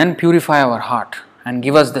 and then purify our heart and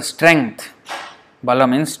give us the strength. Bala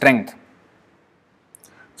means strength.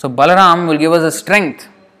 So Balaram will give us a strength,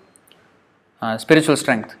 spiritual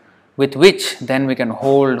strength, with which then we can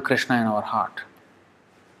hold Krishna in our heart,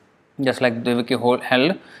 just like Devaki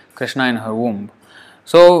held Krishna in her womb.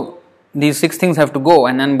 So these 6 things have to go,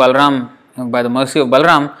 and then Balaram, by the mercy of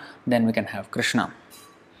Balaram, then we can have Krishna.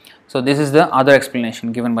 So this is the other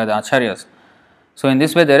explanation given by the Acharyas. So in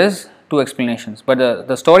this way there is 2 explanations. But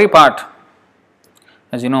the story part,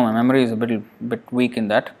 as you know, my memory is a bit weak in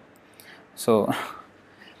that. So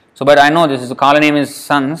but I know this is the Kalanemi's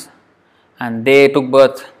sons, and they took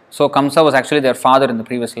birth. So Kamsa was actually their father in the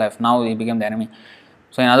previous life. Now he became the enemy.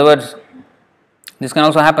 So in other words, this can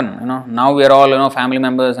also happen. Now we are all family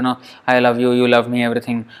members. I love you, you love me,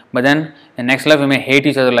 everything. But then in next life we may hate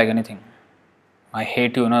each other like anything. I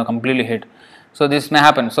hate you, completely hate. So this may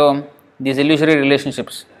happen. So these illusory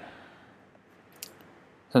relationships.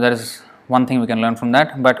 So that is one thing we can learn from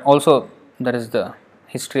that. But also that is the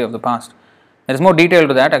history of the past. There is more detail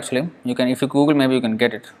to that actually. You can, if you Google, maybe you can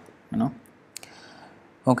get it.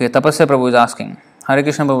 Okay, Tapasya Prabhu is asking, Hare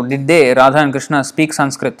Krishna Prabhu, did they, Radha and Krishna, speak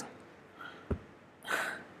Sanskrit?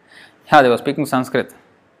 Yeah, they were speaking Sanskrit.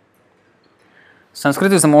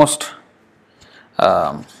 Sanskrit is the most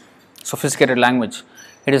sophisticated language.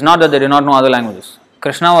 It is not that they did not know other languages.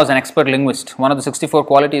 Krishna was an expert linguist. One of the 64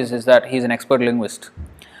 qualities is that he is an expert linguist.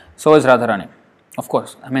 So is Radharani. Of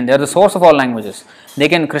course, they are the source of all languages.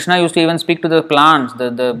 Krishna used to even speak to the plants,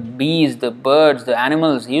 the bees, the birds, the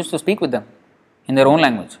animals. He used to speak with them in their own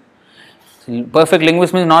language. So perfect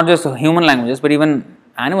linguist means not just human languages, but even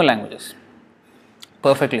animal languages.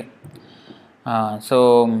 Perfectly. But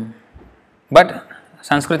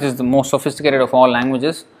Sanskrit is the most sophisticated of all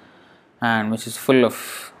languages, and which is full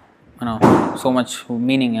of so much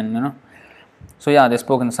meaning, and so yeah, they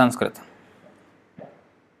spoke in Sanskrit.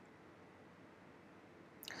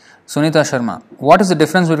 Sunita Sharma, what is the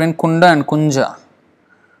difference between Kunda and Kunja?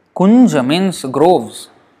 Kunja means groves.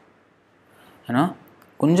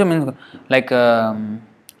 Kunja means like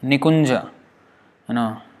Nikunja.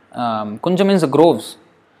 Kunja means the groves.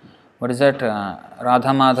 What is that? Radha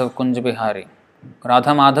Madhav Kunj Bihari.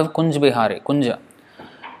 Radha Madhav Kunj Bihari. Kunja.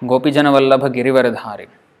 Gopi Jana Vallabha Girivaradhari.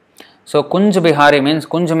 So Kunj Bihari means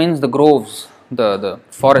the groves, the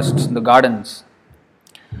forests, the gardens.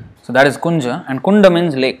 So that is Kunja, and Kunda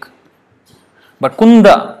means lake. But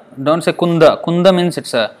Kunda, don't say Kunda. Kunda means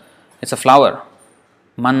it's a flower.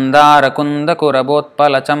 Mandara Kunda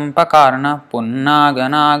Kurabotpala Champakarna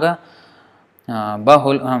Punnaganaga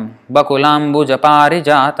Bakulambuja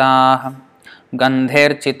Parijata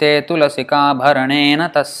Gandher Chite Tulasika Bharanena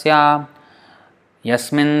Tasya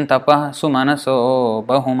Yasmin tapah sumanaso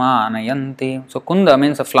bahumanayanti. So Kunda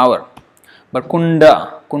means a flower, but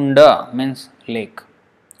Kunda means lake.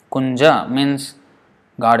 Kunja means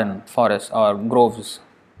garden, forest or groves.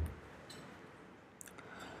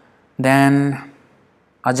 Then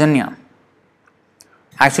Ajanya.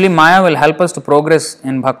 Actually, Maya will help us to progress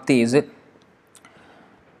in bhakti, is it?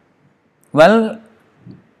 Well,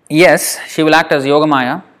 yes, she will act as Yoga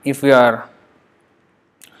Maya. If we are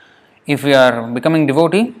becoming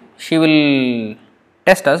devotee, she will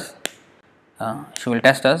test us.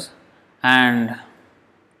 And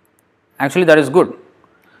actually that is good,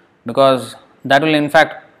 because that will in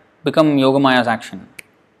fact become Yoga Maya's action.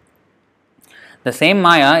 The same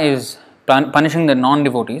Maya is punishing the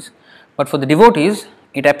non-devotees, but for the devotees,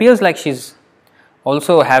 it appears like she's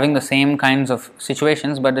also having the same kinds of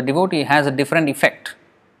situations, but the devotee has a different effect.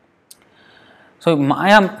 So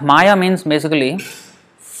Maya means basically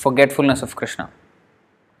forgetfulness of Krishna.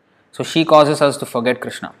 So she causes us to forget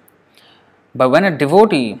Krishna. But when a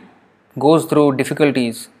devotee goes through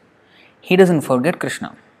difficulties, he doesn't forget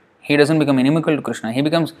Krishna. He doesn't become inimical to Krishna. He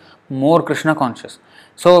becomes more Krishna conscious.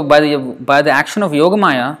 So by the action of Yoga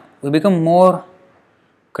Maya, we become more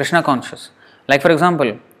Krishna conscious. Like for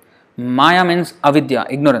example, Maya means avidya,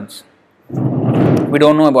 ignorance. We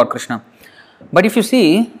don't know about Krishna. But if you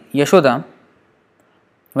see Yashoda,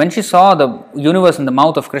 when she saw the universe in the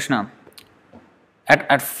mouth of Krishna,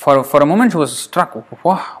 for a moment she was struck.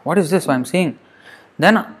 Wow, what is this I am seeing?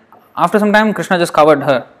 Then after some time Krishna just covered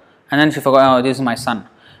her, and then she forgot, oh, this is my son.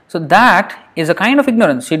 So that is a kind of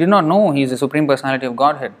ignorance. She did not know he is the Supreme Personality of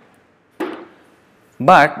Godhead.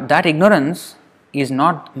 But that ignorance is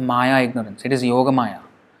not Maya ignorance, it is Yoga Maya.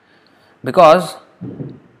 Because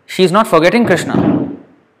she is not forgetting Krishna.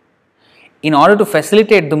 In order to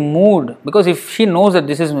facilitate the mood, because if she knows that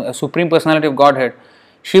this is a Supreme Personality of Godhead,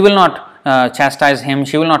 she will not chastise him,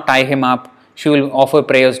 she will not tie him up, she will offer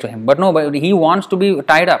prayers to him. But no, but he wants to be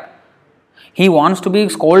tied up. He wants to be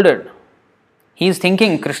scolded. He is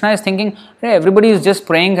thinking, Krishna is thinking, hey, everybody is just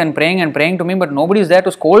praying and praying and praying to me, but nobody is there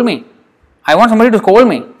to scold me. I want somebody to scold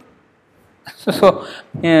me. So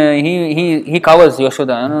he covers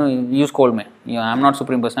Yashoda, you scold me. I am not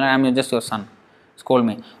Supreme Personality, I am just your son. Scold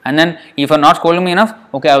me. And then if you are not scolding me enough,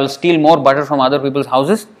 okay, I will steal more butter from other people's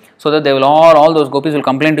houses, so that they will all those gopis will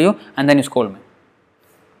complain to you, and then you scold me.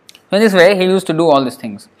 So in this way, he used to do all these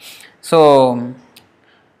things. So,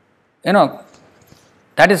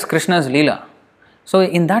 that is Krishna's Leela. So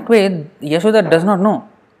in that way, Yashoda does not know.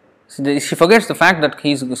 She forgets the fact that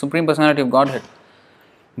he is the Supreme Personality of Godhead.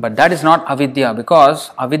 But that is not avidya,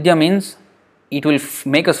 because avidya means it will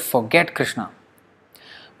make us forget Krishna.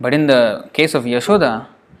 But in the case of Yashoda,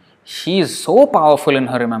 she is so powerful in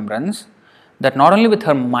her remembrance that not only with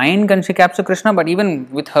her mind can she capture Krishna, but even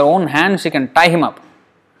with her own hands she can tie him up.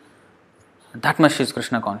 That much she is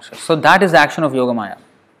Krishna conscious. So that is the action of Yoga Maya.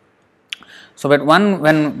 So when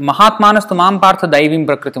Mahatmanas Tamam Partha Daivim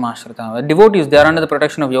Prakritim Ashrita, devotees, they are under the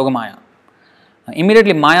protection of Yoga Maya.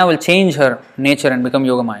 Immediately Maya will change her nature and become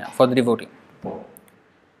Yoga Maya for the devotee.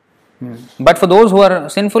 But for those who are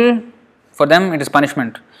sinful, for them it is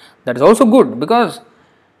punishment. That is also good, because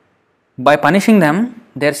by punishing them,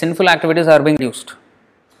 their sinful activities are being reduced.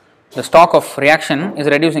 The stock of reaction is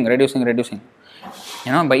reducing.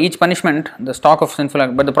 By each punishment, the stock of sinful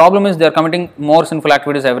activities. But the problem is they are committing more sinful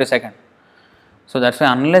activities every second. So that's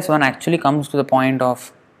why unless one actually comes to the point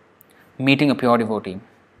of meeting a pure devotee,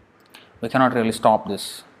 we cannot really stop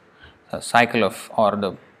this cycle or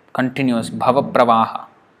the continuous bhava pravaha.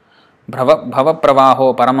 Bhava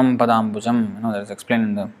pravaho paramam padambujam. That is explained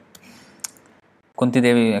in the Kunti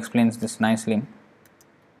Devi explains this nicely.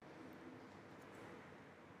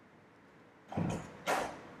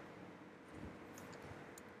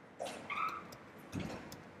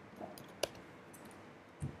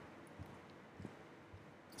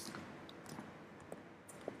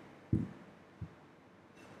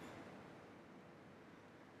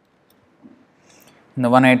 In the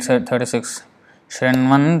 1836,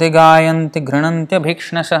 Shrinvanti gayanti ghrinantya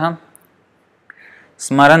bhikshnasaha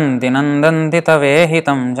Smaranti nandanti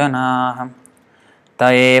tavehitam janah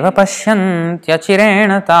Taeva pashyantya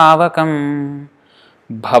chirena tavakam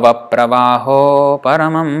Bhava pravaho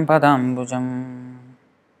paramam padambujam.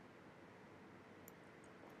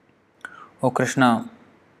 O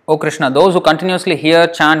Krishna, those who continuously hear,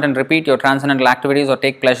 chant and repeat your transcendental activities or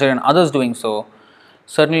take pleasure in others doing so,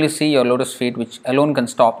 certainly see your lotus feet, which alone can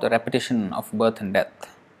stop the repetition of birth and death.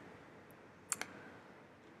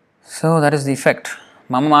 So that is the effect.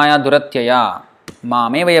 Mama maya duratyaya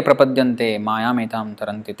mamevaya prapadyante maya metam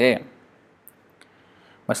tarantite.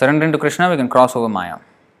 By surrendering to Krishna, we can cross over Maya.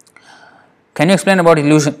 Can you explain about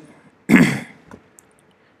illusion?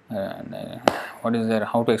 What is there?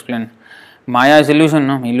 How to explain? Maya is illusion,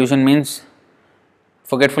 no? Illusion means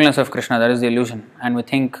forgetfulness of Krishna, that is the illusion. And we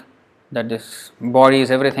think that this body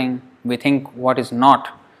is everything. We think what is not.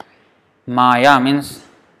 Maya means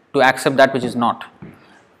to accept that which is not.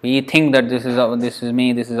 We think that this is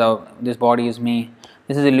me, this body is me.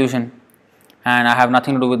 This is illusion, and I have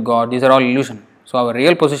nothing to do with God. These are all illusion. So our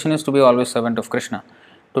real position is to be always servant of Krishna.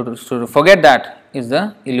 To forget that is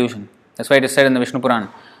the illusion. That's why it is said in the Vishnu Puran,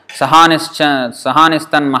 sahanistan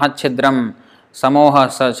mahachidram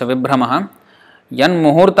samoha sacha vibhramaha yan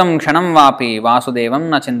muhurtam kshanam vapi vasudevam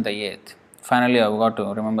na chintayet. Finally, I have got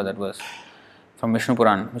to remember that verse from Vishnu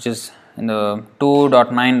Puran, which is in the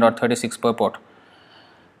 2.9.36 purport.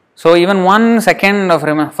 So even 1 second of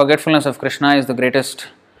forgetfulness of Krishna is the greatest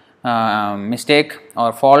mistake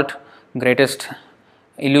or fault, greatest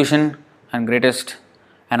illusion and greatest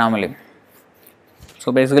anomaly.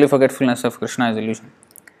 So basically forgetfulness of Krishna is illusion.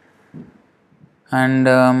 And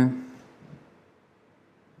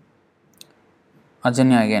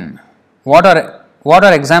Ajanya again. What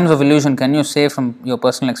are exams of illusion? Can you say from your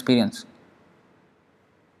personal experience?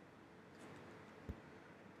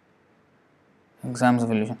 Exams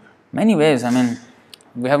of illusion. Many ways. I mean,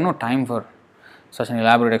 we have no time for such an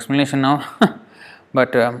elaborate explanation now.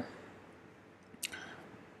 But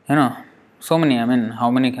so many. I mean, how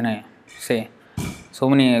many can I say? So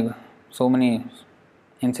many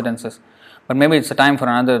incidences. But maybe it's a time for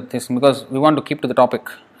another thing, because we want to keep to the topic.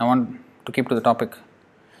 I want to keep to the topic.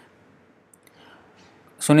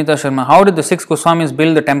 Sunita Sharma, how did the 6 Goswamis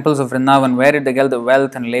build the temples of Vrindavan? Where did they get the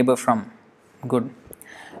wealth and labor from? Good.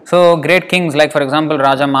 So great kings, like for example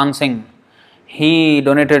Raja Mansingh, he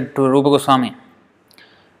donated to Rupa Goswami,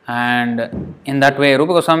 and in that way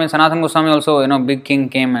Rupa Goswami, Sanatana Goswami also, big king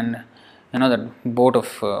came, and that boat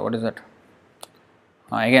of what is that?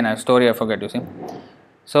 Again a story I forget, you see.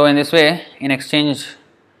 So in this way, in exchange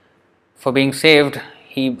for being saved,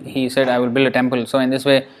 he said, I will build a temple. So in this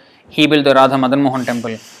way he built the Radha Madan Mohan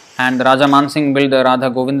temple, and the Raja Mansingh built the Radha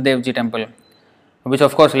Govind Dev Ji temple, which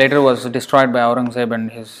of course later was destroyed by Aurangzeb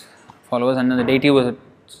and his followers, and then the deity was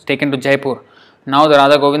taken to Jaipur. Now the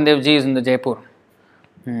Radha Govind Dev Ji is in the Jaipur.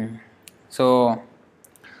 So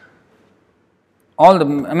all the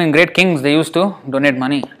great kings, they used to donate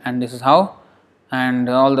money, and this is how, and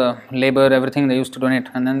all the labor, everything they used to donate,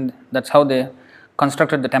 and then that's how they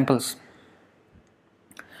constructed the temples.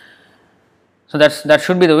 So that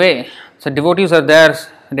should be the way. So devotees are there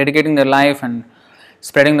dedicating their life and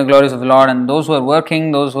spreading the glories of the Lord, and those who are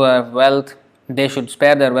working, those who have wealth, they should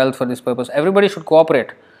spare their wealth for this purpose. Everybody should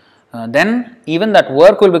cooperate. Then even that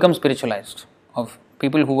work will become spiritualized. Of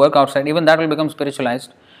people who work outside, even that will become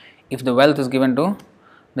spiritualized if the wealth is given to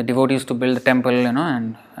the devotees to build the temple,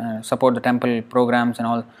 and support the temple programs and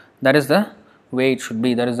all. That is the way it should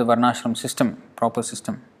be. That is the Varnashram system, proper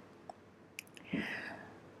system.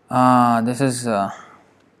 This is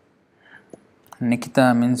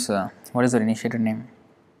Nikita means, what is the initiator name?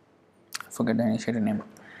 I forget the initiator name.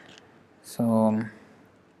 So,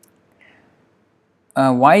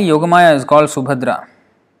 why Yogamaya is called Subhadra?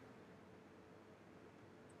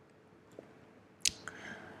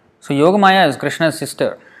 So Yogamaya is Krishna's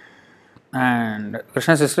sister, and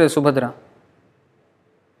Krishna's sister is Subhadra.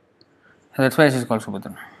 So that's why she is called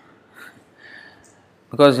Subhadra.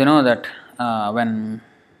 Because that when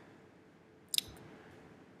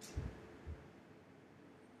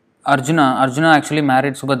Arjuna actually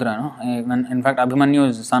married Subhadra, in fact Abhimanyu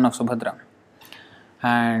is the son of Subhadra,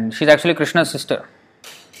 and she is actually Krishna's sister.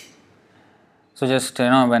 So just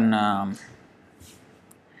when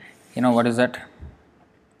what is that?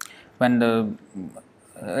 When the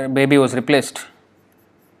baby was replaced,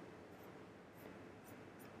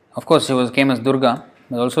 of course she came as Durga,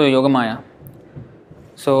 but also Yogamaya.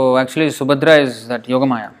 So actually Subhadra is that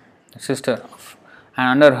Yogamaya, sister,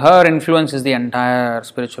 and under her influence is the entire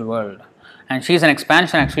spiritual world. And she is an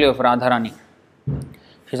expansion actually of Radharani.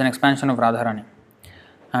 She is an expansion of Radharani,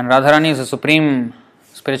 and Radharani is a supreme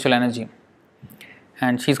spiritual energy,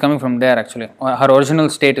 and she is coming from there actually. Her original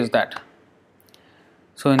state is that.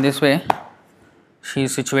 So in this way, she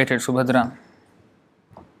is situated, Subhadra.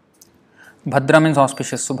 Bhadra means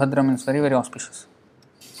auspicious, Subhadra means very, very auspicious.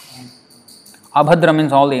 Abhadra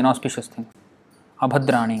means all the inauspicious things.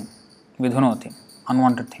 Abhadrani, vidhunoti,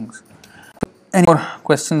 unwanted things. Any more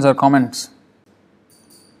questions or comments?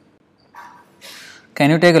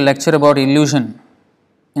 Can you take a lecture about illusion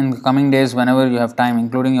in the coming days whenever you have time,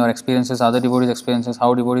 including your experiences, other devotees' experiences,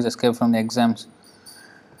 how devotees escape from the exams?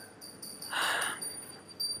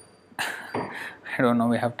 I don't know,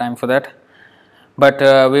 we have time for that.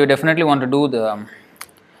 But we definitely want to do the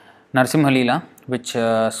Narsimha Leela, which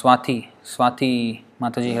Swati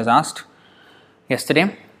Mataji has asked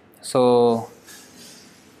yesterday. So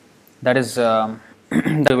that is that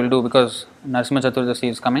we will do, because Narsimha Chaturdasi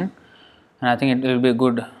is coming, and I think it will be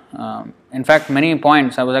good. In fact, many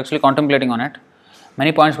points I was actually contemplating on it.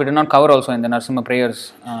 Many points we did not cover also in the Narsimha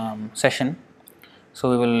prayers session. So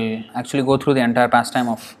we will actually go through the entire pastime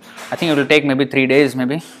of, I think it will take maybe 3 days,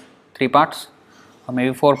 maybe 3 parts or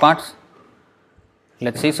maybe 4 parts.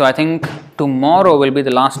 Let's see. So I think tomorrow will be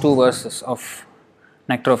the last 2 verses of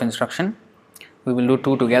Nectar of Instruction. We will do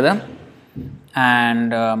 2 together,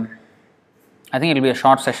 and I think it will be a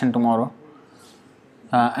short session tomorrow.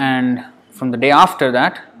 And from the day after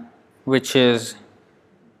that, which is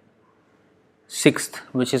 6th,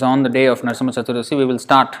 which is on the day of Narsimha Chaturdasi, we will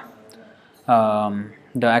start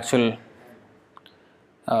the actual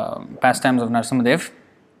pastimes of Narsimha Dev,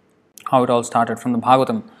 how it all started from the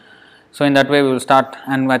Bhagavatam. So in that way we will start,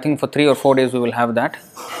 and I think for 3 or 4 days we will have that.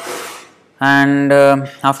 And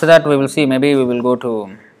after that we will see, maybe we will go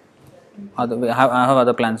to other, I have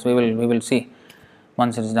other plans. We will see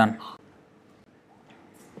once it is done.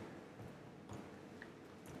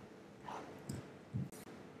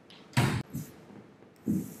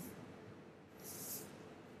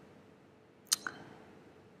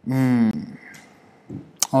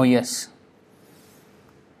 Oh yes,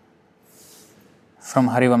 from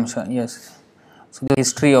Harivamsa, yes. So the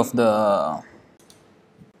history of the,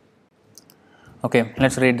 okay,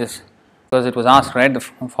 let's read this, because it was asked, right,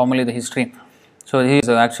 formally the history. So here is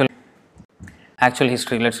the actual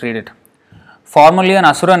history. Let's read it. Formerly an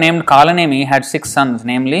Asura named Kalanemi had 6 sons,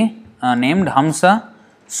 namely named Hamsa,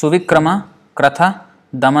 Suvikrama, Kratha,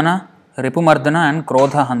 Damana, Ripumardana and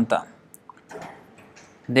Krodhahanta.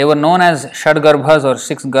 They were known as Shadgarbhas or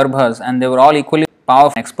 6 Garbhas, and they were all equally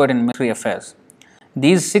powerful and expert in military affairs.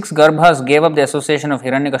 These 6 Garbhas gave up the association of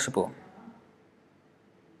Hiranyakashipu,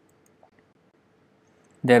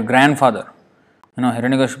 their grandfather.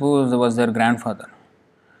 Hiranyakashipu was their grandfather.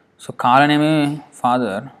 So Kalanemi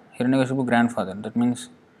father, Hiranyakashipu grandfather. That means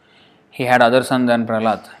he had other son than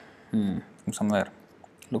Prahlad from somewhere,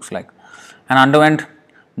 looks like. And underwent,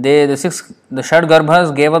 the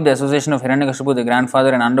Shadgarbhas gave up the association of Hiranyakashipu, the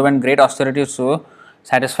grandfather, and underwent great austerities to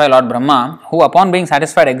satisfy Lord Brahma, who upon being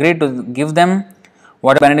satisfied agreed to give them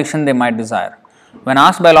what benediction they might desire. When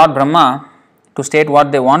asked by Lord Brahma to state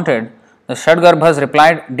what they wanted, the Shadgarbhas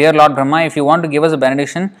replied, "Dear Lord Brahma, if you want to give us a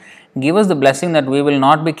benediction, give us the blessing that we will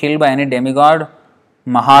not be killed by any demigod,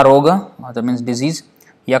 Maharoga, that means disease,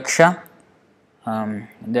 Yaksha,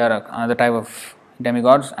 they are another type of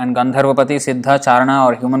demigods, and Gandharvapati, Siddha, Charana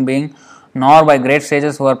or human being, nor by great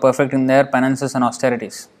sages who are perfect in their penances and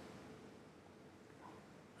austerities."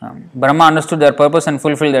 Brahma understood their purpose and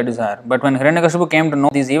fulfilled their desire. But when Hiranyakashipu came to know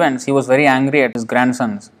these events, he was very angry at his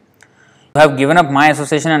grandsons. "You have given up my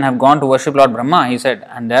association and have gone to worship Lord Brahma," he said,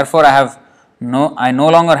 "and therefore I no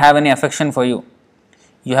longer have any affection for you.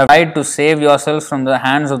 You have tried to save yourselves from the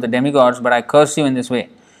hands of the demigods, but I curse you in this way.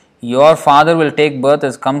 Your father will take birth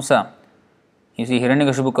as Kamsa." You see,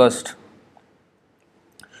 Hiranyakashipu cursed.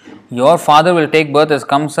 "Your father will take birth as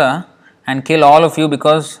Kamsa and kill all of you,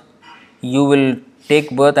 because you will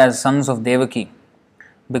take birth as sons of Devaki."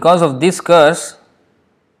 Because of this curse,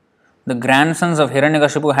 the grandsons of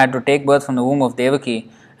Hiranyakashipu had to take birth from the womb of Devaki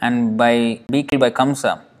and be killed by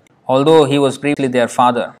Kamsa, although he was previously their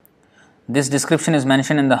father. This description is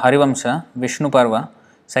mentioned in the Harivamsa, Vishnu Parva,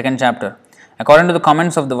 2nd chapter. According to the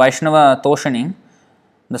comments of the Vaishnava Toshani,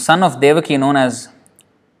 the son of Devaki, known as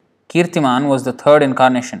Kirtiman, was the 3rd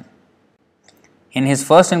incarnation. In his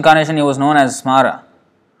first incarnation, he was known as Smara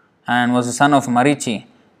and was the son of Marichi.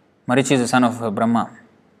 Marichi is the son of Brahma,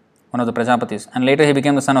 one of the Prajapatis, and later he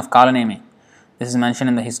became the son of Kalanemi. This is mentioned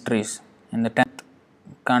in the histories in the 10th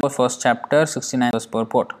canto, 1st chapter, 69 verse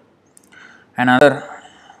purport. Another,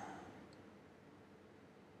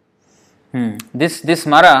 this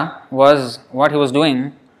Mara was what he was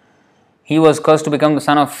doing. He was cursed to become the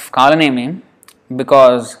son of Kalanemi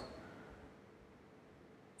because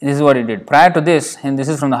this is what he did. Prior to this, and this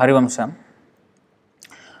is from the Harivamsa,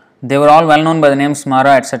 they were all well known by the name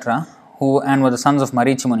Smara, etc., and were the sons of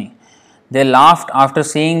Marichi Muni. They laughed after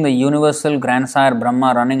seeing the universal grandsire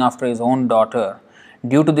Brahma running after his own daughter.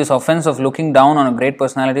 Due to this offense of looking down on a great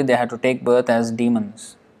personality, they had to take birth as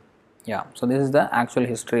demons. Yeah, so this is the actual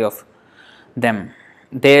history of them.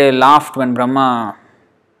 They laughed when Brahma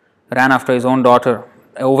ran after his own daughter,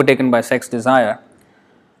 overtaken by sex desire.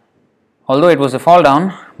 Although it was a fall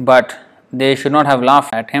down, but they should not have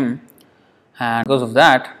laughed at him, and because of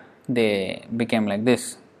that, they became like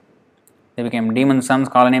this. They became demon sons,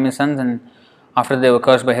 Kalanemi sons, and after they were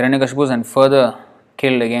cursed by Hiranyakashipu and further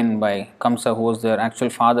killed again by Kamsa, who was their actual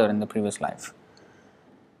father in the previous life.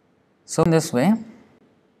 So in this way,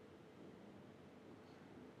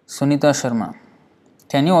 Sunita Sharma,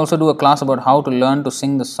 can you also do a class about how to learn to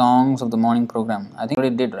sing the songs of the morning program? I think we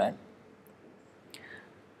already did, right?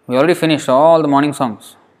 We already finished all the morning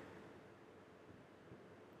songs.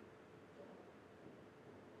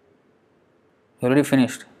 We already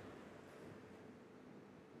finished.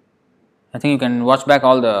 I think you can watch back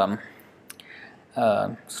all the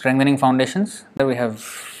strengthening foundations. There we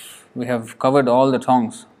have covered all the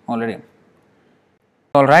songs already.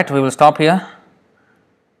 All right, we will stop here.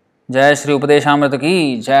 जय श्री उपदेशामृत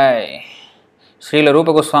की जय, श्रील रूप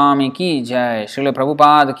गोस्वामी की जय, श्रील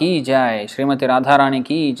प्रभुपाद की जय, श्रीमती राधा रानी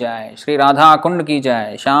की जय, श्री राधा कुंड की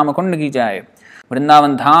जय, श्याम कुंड की जय,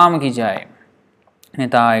 वृंदावन धाम की जय,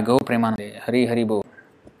 निताय गौ प्रेमानंदे, हरि हरि बोल,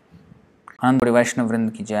 आनंद वैष्णव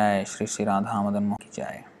वृंद की जय, श्री श्री राधा मदन मोहन की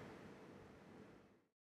जय।